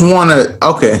 Yeah, I just want to.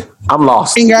 Okay. I'm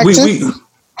lost.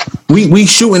 We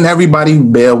shooting everybody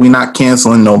bail. We not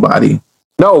canceling nobody.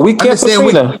 No, we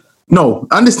canceling. No,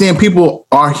 understand people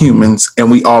are humans and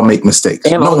we all make mistakes.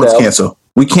 And no one's canceled.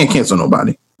 We can't cancel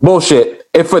nobody. Bullshit.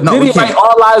 If Diddy like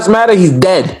All Lives Matter, he's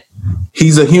dead.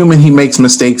 He's a human. He makes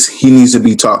mistakes. He needs to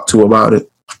be talked to about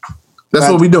it. That's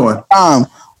what we're doing.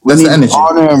 That's the energy.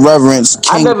 Honor and reverence.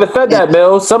 I never said that,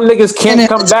 Bill. Some niggas can't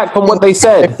come back from what they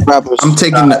said. I'm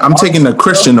taking the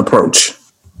Christian approach.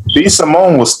 B.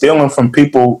 Simone was stealing from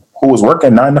people who was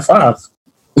working 9 to 5.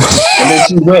 And then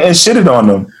she went and shitted on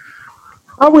them.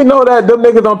 How we know that them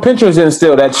niggas on Pinterest and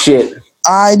still that shit?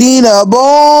 I need a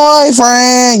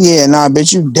boyfriend. Yeah, nah,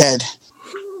 bitch, you dead.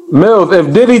 Mills,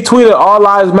 if Diddy tweeted "All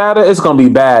Lives Matter," it's gonna be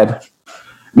bad.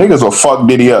 Niggas will fuck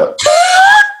Diddy up.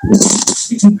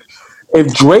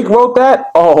 If Drake wrote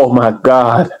that, oh my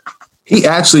god. He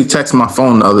actually texted my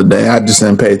phone the other day. I just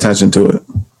didn't pay attention to it.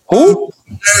 Who?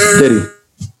 Diddy.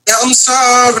 I'm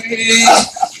sorry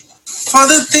for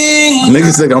the thing.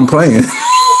 Niggas think I'm playing.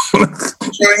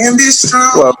 Try and be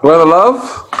strong. What, Brother Love?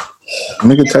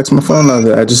 Nigga text my phone the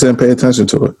other day. I just didn't pay attention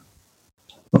to it.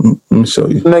 Let me show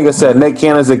you. Nigga said Nick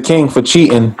Cannon's a king for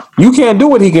cheating. You can't do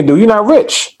what he can do. You're not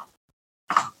rich.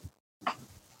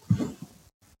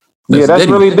 Yeah, that's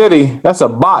Diddy. really Diddy. That's a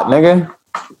bot, nigga.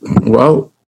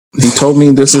 Well, he told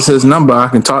me this is his number. I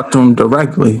can talk to him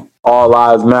directly. All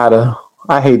lives matter.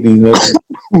 I hate these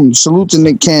niggas. Salute to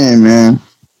Nick Cannon, man.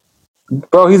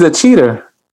 Bro, he's a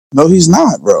cheater. No, he's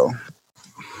not, bro.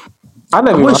 I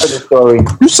never even heard this story.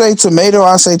 You say tomato,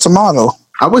 I say tomato.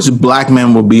 I wish black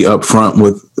men would be upfront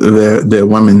with their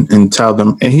women and tell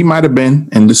them, and he might have been,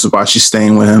 and this is why she's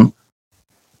staying with him.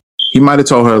 He might have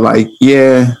told her, like,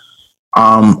 yeah,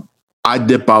 I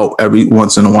dip out every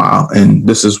once in a while, and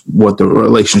this is what the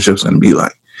relationship's going to be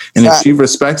like. And if she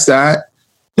respects that,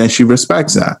 then she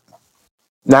respects that.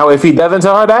 Now, if he doesn't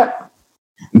tell her that,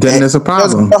 then there's a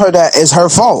problem. Tell her that it's her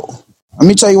fault. Let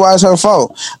me tell you why it's her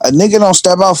fault. A nigga don't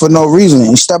step out for no reason.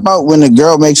 He step out when the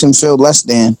girl makes him feel less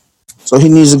than. So he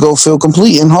needs to go feel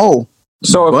complete and whole.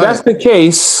 So if that's the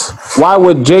case, why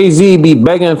would Jay-Z be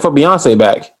begging for Beyonce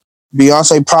back?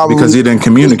 Beyonce probably because he didn't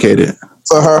communicate it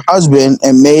for her husband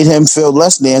and made him feel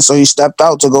less than, so he stepped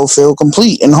out to go feel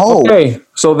complete and whole. Okay,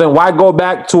 so then why go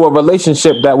back to a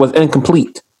relationship that was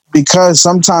incomplete? Because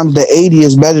sometimes the 80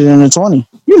 is better than the 20.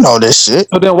 You know this shit.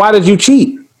 So then why did you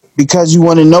cheat? Because you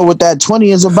want to know what that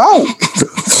 20 is about.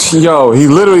 Yo, he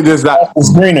literally just got...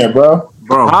 It's greener, bro.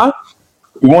 Huh?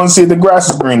 You want to see the grass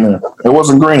is greener. It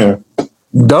wasn't greener.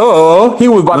 Duh. He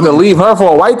was about to leave her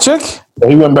for a white chick?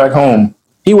 He went back home.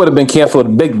 He would have been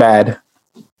canceled big bad.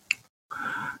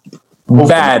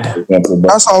 Bad.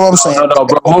 That's all I'm saying. No,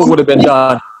 bro. What would have been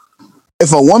done?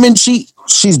 If a woman cheat,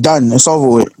 she's done. It's over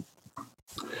with.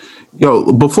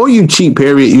 Yo, before you cheat,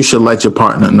 period, you should let your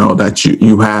partner know that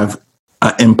you have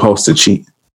an impulse to cheat.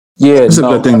 Yeah, it's a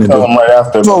good thing to do. Right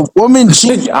after, so woman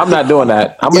cheat. I'm not doing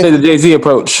that. I'm gonna do the Jay-Z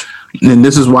approach. And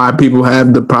this is why people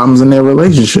have the problems in their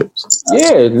relationships.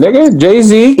 Yeah, nigga,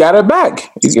 Jay-Z got her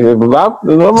back. See,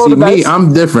 me,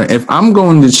 I'm different. If I'm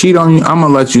going to cheat on you, I'm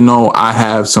gonna let you know I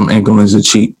have some inklings to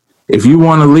cheat. If you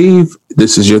want to leave,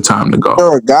 this is your time to go.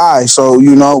 You're a guy, so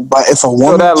you know. But if a woman,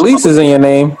 so that lease is in your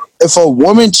name. If a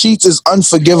woman cheats, it's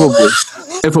unforgivable.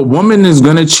 If a woman is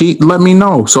gonna cheat, let me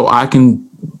know so I can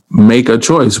make a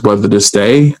choice whether to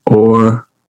stay or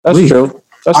leave. True.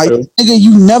 That's true. Nigga,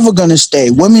 you never gonna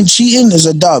stay. Women cheating is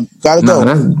a dub. Gotta go.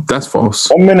 That's false.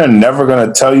 Women are never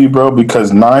gonna tell you, bro,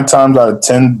 because 9 times out of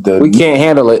 10, we can't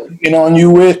handle it. On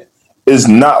you with is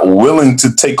not willing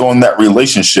to take on that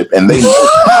relationship, and they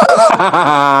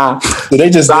know. So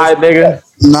they just side nigga.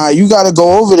 Nah, you gotta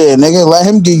go over there, nigga. Let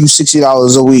him give you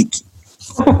 $60 a week.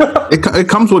 It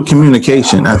comes with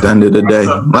communication at the end of the day.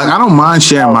 Like, I don't mind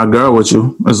sharing my girl with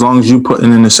you as long as you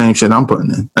putting in the same shit I'm putting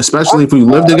in. Especially if we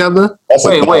live together.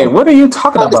 Wait, what are you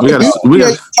talking about? We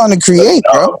gotta trying to create,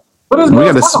 bro. We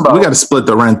gotta split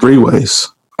the rent 3 ways.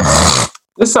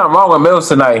 There's something wrong with Mills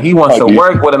tonight. He wants to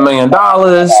work with $1 million.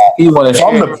 He wants to.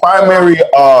 I'm the primary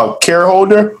care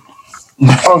holder.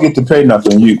 I don't get to pay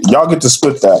nothing. Y'all get to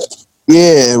split that.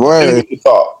 Yeah, word.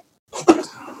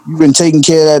 You been taking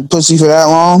care of that pussy for that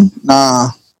long?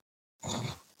 Nah.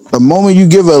 The moment you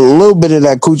give a little bit of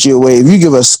that coochie away, if you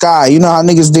give a Sky, you know how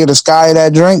niggas did a Sky of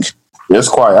that drink? Yeah, it's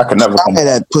quiet. I could never come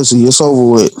that pussy. It's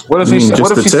over with. What if she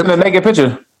sent a naked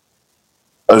picture?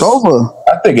 It's over.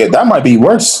 I think that might be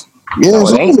worse. Yeah,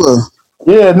 it's over.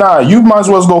 Yeah, nah, you might as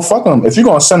well go fuck them. If you're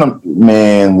gonna send them,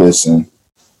 man, listen.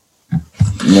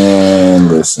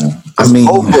 I mean,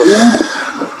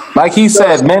 like he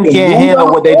said, men can't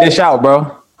handle what they dish out,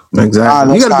 bro.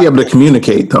 Exactly. You got to be able to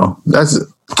communicate, though.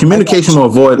 Communication will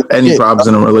avoid any problems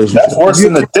in a relationship. That's worse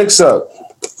than the dick suck.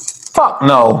 Fuck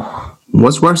no.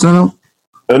 What's worse than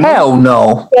them? Hell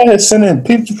no. Sending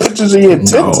pictures of your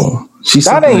tits. No.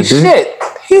 That ain't shit.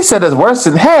 He said it's worse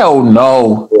than hell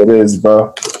no. It is,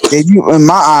 bro. In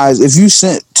my eyes, if you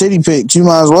sent titty pics, you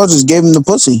might as well just give him the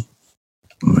pussy.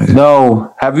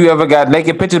 No. Have you ever got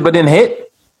naked pictures but didn't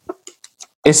hit?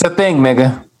 It's a thing,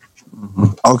 nigga.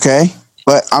 Okay.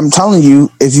 But I'm telling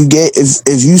you, if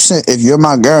you're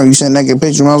my girl, you send naked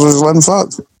pictures, you might as well just let him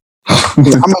fuck. I'm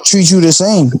gonna treat you the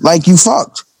same, like you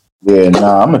fucked. Yeah,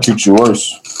 nah, I'm gonna treat you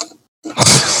worse.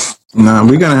 Nah,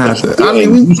 we're gonna have to. I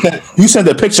mean, you sent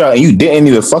the picture out and you didn't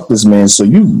even fuck this man, so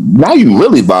you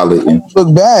really violating.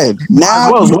 Look bad.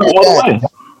 Now Well, you all the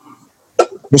way.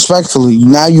 Respectfully,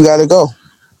 now you gotta go.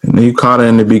 you caught her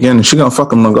in the beginning. She gonna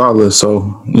fuck him regardless,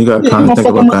 so you gotta kind of think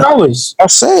about that. I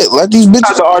said, let these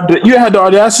bitches. You had the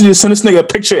audacity to send this nigga a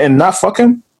picture and not fuck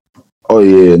him? Oh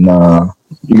yeah, nah.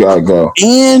 You gotta go.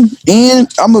 And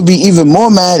I'm gonna be even more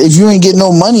mad if you ain't getting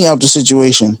no money out the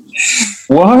situation.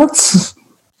 What?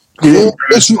 Yeah,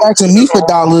 bitch, you asking me for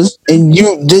dollars and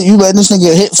you let this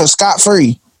nigga hit for scot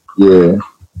free. Yeah,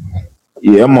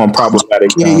 I'm on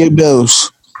problematic. Yeah, your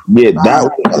bills. Yeah,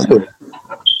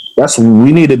 that's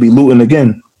we need to be looting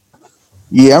again.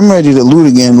 Yeah, I'm ready to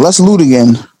loot again. Let's loot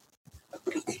again.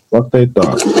 What they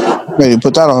thought? Ready to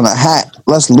put that on a hat.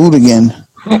 Let's loot again.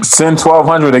 Send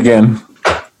 1,200 again.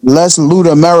 Let's loot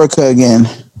America again.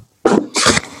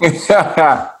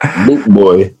 Loot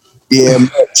boy. Yeah,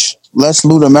 much. Let's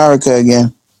loot America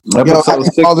again. Yo, happy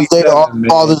Father's Day to all the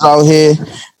fathers out here.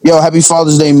 Yo, happy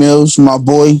Father's Day, Mills, my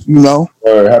boy, you know.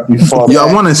 Happy Father's Day. Yo,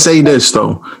 I want to say this,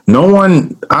 though. I don't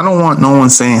want no one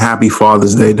saying happy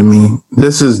Father's Day to me.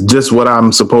 This is just what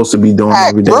I'm supposed to be doing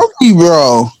every day. Bro.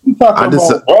 Bro,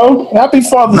 happy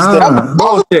Father's Day.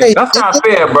 Bullshit. That's not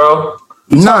fair, bro.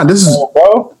 Nah, this is...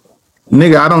 Bro.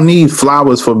 Nigga, I don't need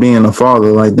flowers for being a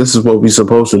father. Like, this is what we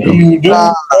supposed to do. You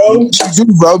do,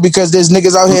 bro, because there's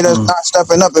niggas out here that's not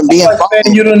stepping up and being fathers.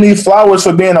 You don't need flowers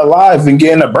for being alive and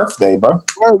getting a birthday, bro.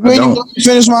 Where you let me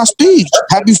finish my speech?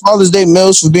 Happy Father's Day,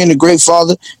 Mills, for being a great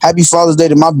father. Happy Father's Day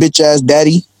to my bitch ass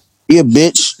daddy. He a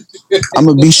bitch. I'm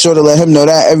gonna be sure to let him know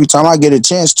that every time I get a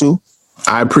chance to.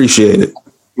 I appreciate it.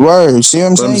 Word, see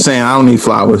what I'm saying? I'm saying I don't need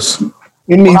flowers.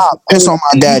 You need piss on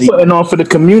my daddy. You putting on for the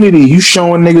community. You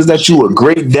showing niggas that you a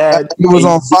great dad. He was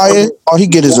on fire. All he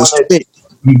get is a spit.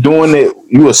 You doing it.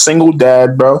 You a single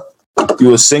dad, bro.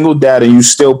 You a single dad and you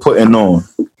still putting on.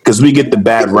 Because we get the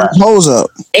bad rap. Hose up.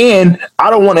 And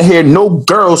I don't want to hear no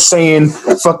girls saying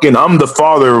fucking I'm the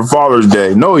father of Father's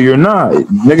Day. No, you're not.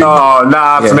 Nigga. Oh,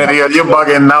 nah, Smitty, you're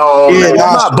bugging. No, I'm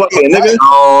not bugging, nigga.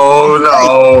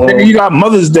 No. Nigga, you got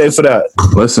Mother's Day for that.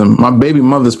 Listen, my baby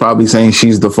mother's probably saying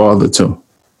she's the father too.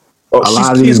 A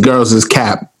lot of these girls is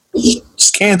cap.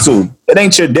 It's canceled. It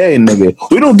ain't your day, nigga.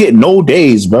 We don't get no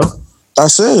days, bro.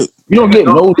 That's it. You don't get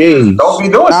no days. Don't be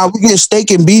doing Nah, we get steak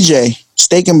and BJ.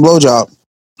 Steak and blowjob.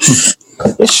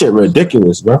 This shit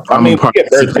ridiculous, bro. I mean, we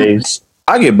get birthdays.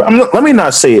 Let me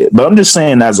not say it, but I'm just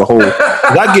saying as a whole.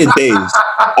 I get days.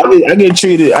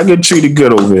 I get treated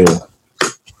good over here.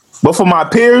 But for my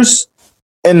peers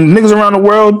and niggas around the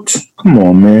world, come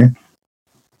on, man.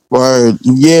 Word.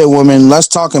 Yeah, woman. Let's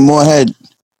talk in more head.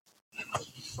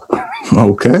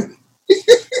 Okay.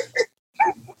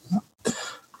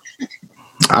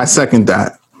 I second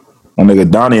that. My nigga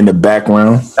Donnie in the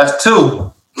background. That's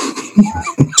two.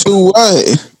 Two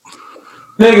what?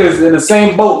 Niggas in the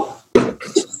same boat.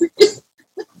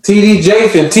 TD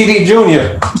Jason and TD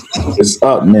Junior. It's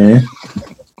up, man.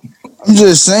 I'm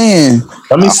just saying.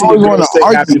 Let me see. Want to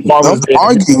argue? Don't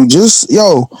argue. Just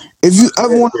if you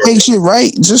ever want to make shit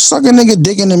right, just suck a nigga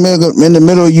dick in the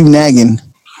middle of you nagging.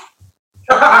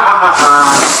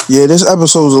 Yeah, this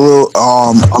episode's a little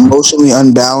emotionally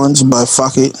unbalanced, but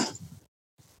fuck it.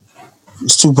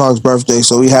 It's Tupac's birthday,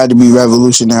 so we had to be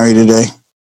revolutionary today.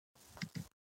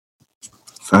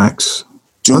 Facts.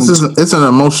 It's an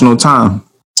emotional time.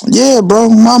 Yeah, bro.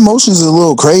 My emotions are a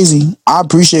little crazy. I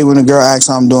appreciate when a girl asks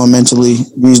how I'm doing mentally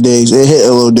these days. It hit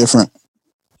a little different.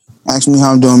 Ask me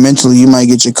how I'm doing mentally, you might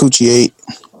get your coochie ate.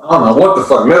 I don't know what the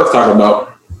fuck Mel's talking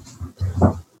about.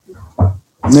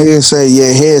 Nigga say,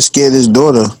 yeah, hair scared his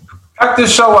daughter. Pack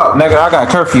this show up, nigga. I got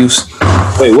curfews.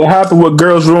 Wait, what happened with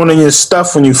girls ruining your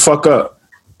stuff when you fuck up?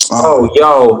 Oh,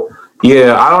 yo.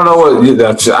 Yeah, I don't know what...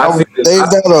 I think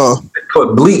that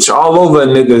put bleach all over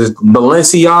niggas.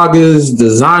 Balenciagas,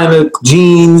 designer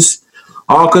jeans,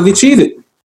 all because he cheated.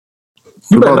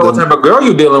 You better know what type of girl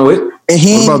you're dealing with.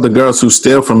 What about the girls who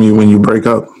steal from you when you break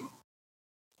up?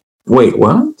 Wait,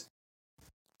 what?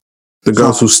 The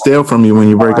girls who steal from you when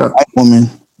you break up. Woman.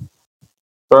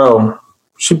 Bro,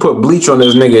 she put bleach on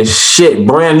this nigga shit.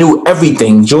 Brand new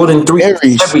everything. Jordan 3.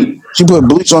 She put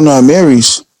bleach on the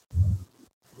Marys.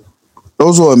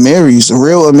 Those were Marys,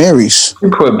 real Marys. She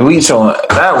put bleach on it.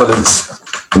 That was...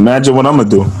 Imagine what I'm going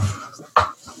to do.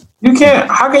 You can't...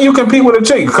 How can you compete with a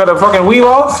chick? Cut her fucking weave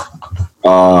off?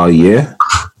 Yeah.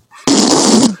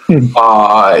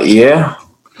 Yeah.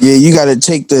 Yeah, you got to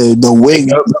take the wig,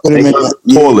 put them in the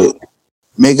toilet.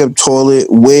 Makeup, toilet,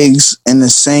 wigs in the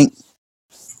sink,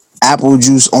 apple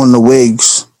juice on the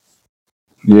wigs.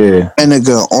 Yeah.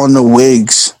 Vinegar on the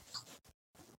wigs.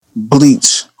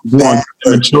 bleach.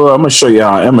 Immature. I'm gonna show you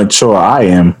how immature I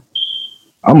am.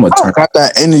 I'm gonna I don't got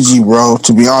that energy, bro.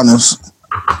 To be honest,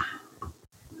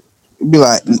 be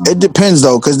like, it depends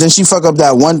though, because then she fuck up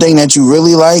that one thing that you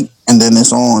really like, and then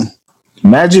it's on.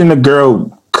 Imagine a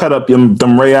girl cut up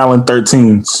them Ray Allen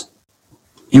 13s.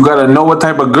 You gotta know what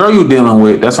type of girl you dealing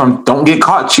with. That's why don't get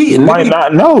caught cheating. Might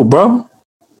not know, bro.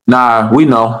 Nah, we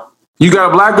know. You got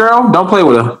a black girl? Don't play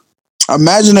with her.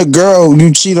 Imagine a girl,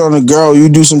 you cheat on a girl, you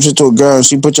do some shit to a girl, and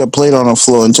she put your plate on the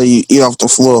floor until you eat off the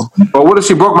floor. But what if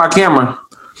she broke my camera?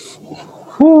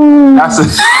 That's a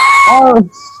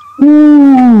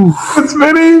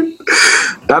Smitty.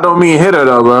 That don't mean hit her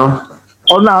though, bro.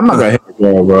 Oh no, I'm not gonna hit the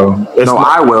girl, bro. No,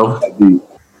 I will.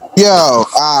 Yo,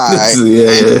 alright.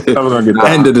 Yeah. I'm gonna get that.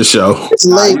 End of the show. It's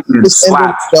late. It's end of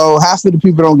the show. Half of the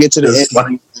people don't get to the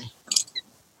end.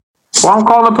 Well, I'm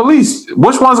calling the police.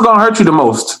 Which one's gonna hurt you the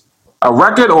most? A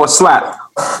record or a slap?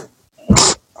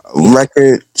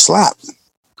 Record slap.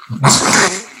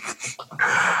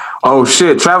 Oh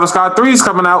shit! Travis Scott 3 is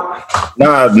coming out.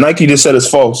 Nah, Nike just said it's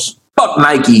false. Fuck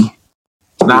Nike.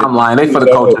 Nah, I'm lying. They for the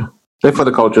culture. They for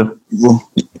the culture.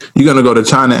 You're gonna go to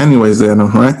China anyways, then,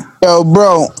 right? Yo,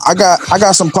 bro, I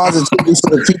got some positivity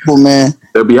for the people, man.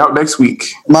 They'll be out next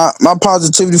week. My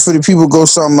positivity for the people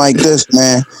goes something like this,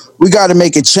 man. We got to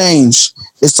make a change.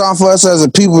 It's time for us as a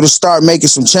people to start making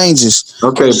some changes.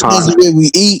 Okay, let's change the way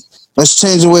we eat. Let's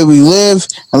change the way we live,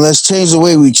 and let's change the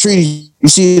way we treat. You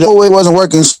see, the whole way wasn't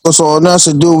working, so on us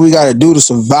to do what we got to do to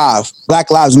survive. Black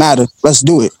Lives Matter. Let's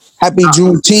do it. Happy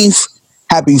Juneteenth.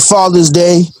 Happy Father's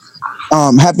Day.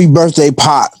 Happy birthday,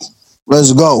 Pop.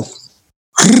 Let's go.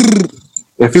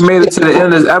 If you made it to the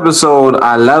end of this episode,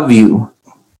 I love you.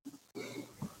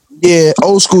 Yeah,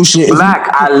 old school shit. Black,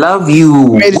 I love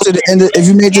you. Made it to the end. If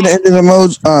you made it to the end of the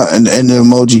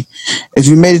emoji, if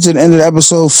you made it to the end of the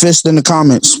episode, fist in the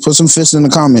comments. Put some fists in the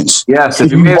comments. Yes,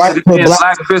 if you made it to the end,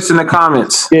 black fist in the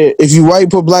comments. Yeah, if you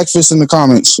white, put black fist in the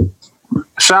comments.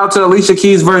 Shout out to Alicia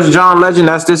Keys versus John Legend.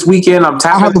 That's this weekend. I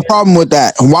have a problem with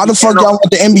that. Why the fuck y'all want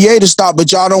the NBA to stop,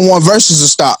 but y'all don't want versus to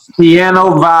stop?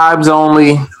 Piano vibes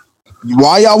only.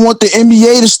 Why y'all want the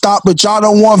NBA to stop, but y'all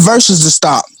don't want versus to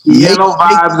stop? Piano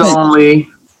vibes only.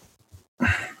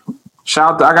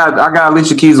 Shout out to, I got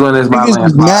Alicia Keys winning this by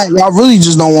landslide. Y'all really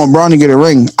just don't want Bron to get a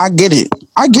ring. I get it.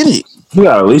 You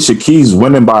got Alicia Keys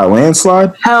winning by a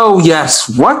landslide? Hell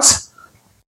yes. What?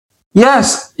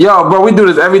 Yes. Yo, bro, we do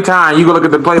this every time. You go look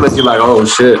at the playlist, you're like, oh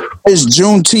shit. It's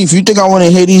Juneteenth. You think I want to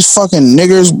hear these fucking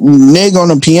niggers nig on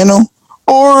the piano?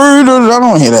 Or I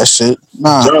don't hear that shit.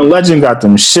 Nah. John Legend got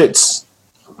them shits.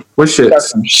 What shit? Got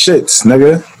some shits,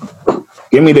 nigga.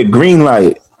 Give me the green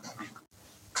light.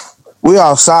 We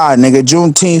outside, nigga.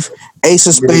 Juneteenth, Ace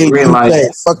of Spades. Green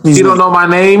light. Fuck these. You don't know my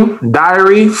name?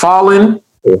 Diary, Fallen.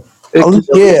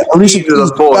 Yeah, Alicia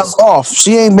Keys fell off.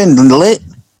 She ain't been lit.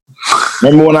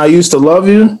 Remember when I used to love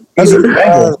you? And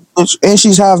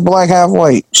she's half black, half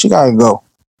white. She gotta go.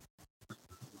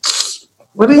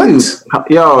 What are you?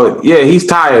 Yo, yeah, he's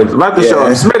tired. Like the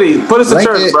show. Smitty, put us to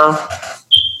church, bro.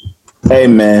 Hey,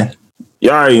 man. You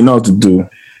already know what to do.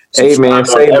 Hey, man.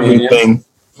 Say everything.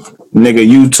 Nigga,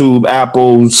 YouTube,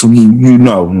 Apple, you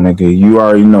know, nigga. You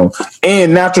already know.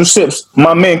 And Natural Sips.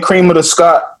 My man, Cream of the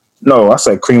Scott. No, I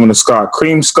said Cream of the Scott.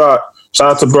 Cream Scott.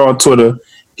 Shout out to bro on Twitter.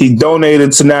 He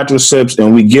donated to Natural Sips,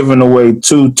 and we giving away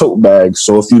 2 tote bags.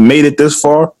 So if you made it this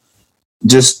far,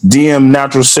 just DM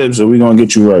Natural Sips, and we're going to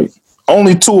get you right.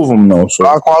 Only 2 of them, though. So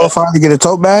I qualified to get a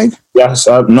tote bag? Yes,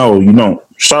 no, you don't.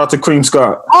 Shout out to Cream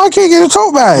Scott. I can't get a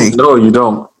tote bag. No, you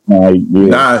don't.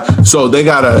 So they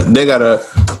gotta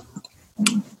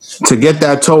to get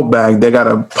that tote bag, they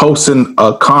gotta post in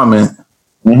a comment,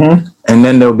 and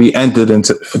then they'll be entered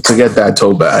to get that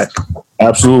tote bag.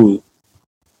 Absolutely.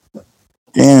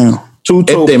 Damn. 2 tote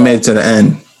if they made it to the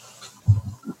end.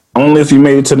 Only if you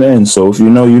made it to the end. So if you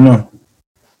know, you know.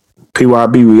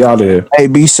 PYB, we out of here. Hey,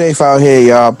 be safe out here,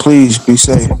 y'all. Please be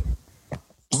safe.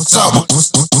 What's up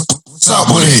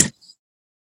with it?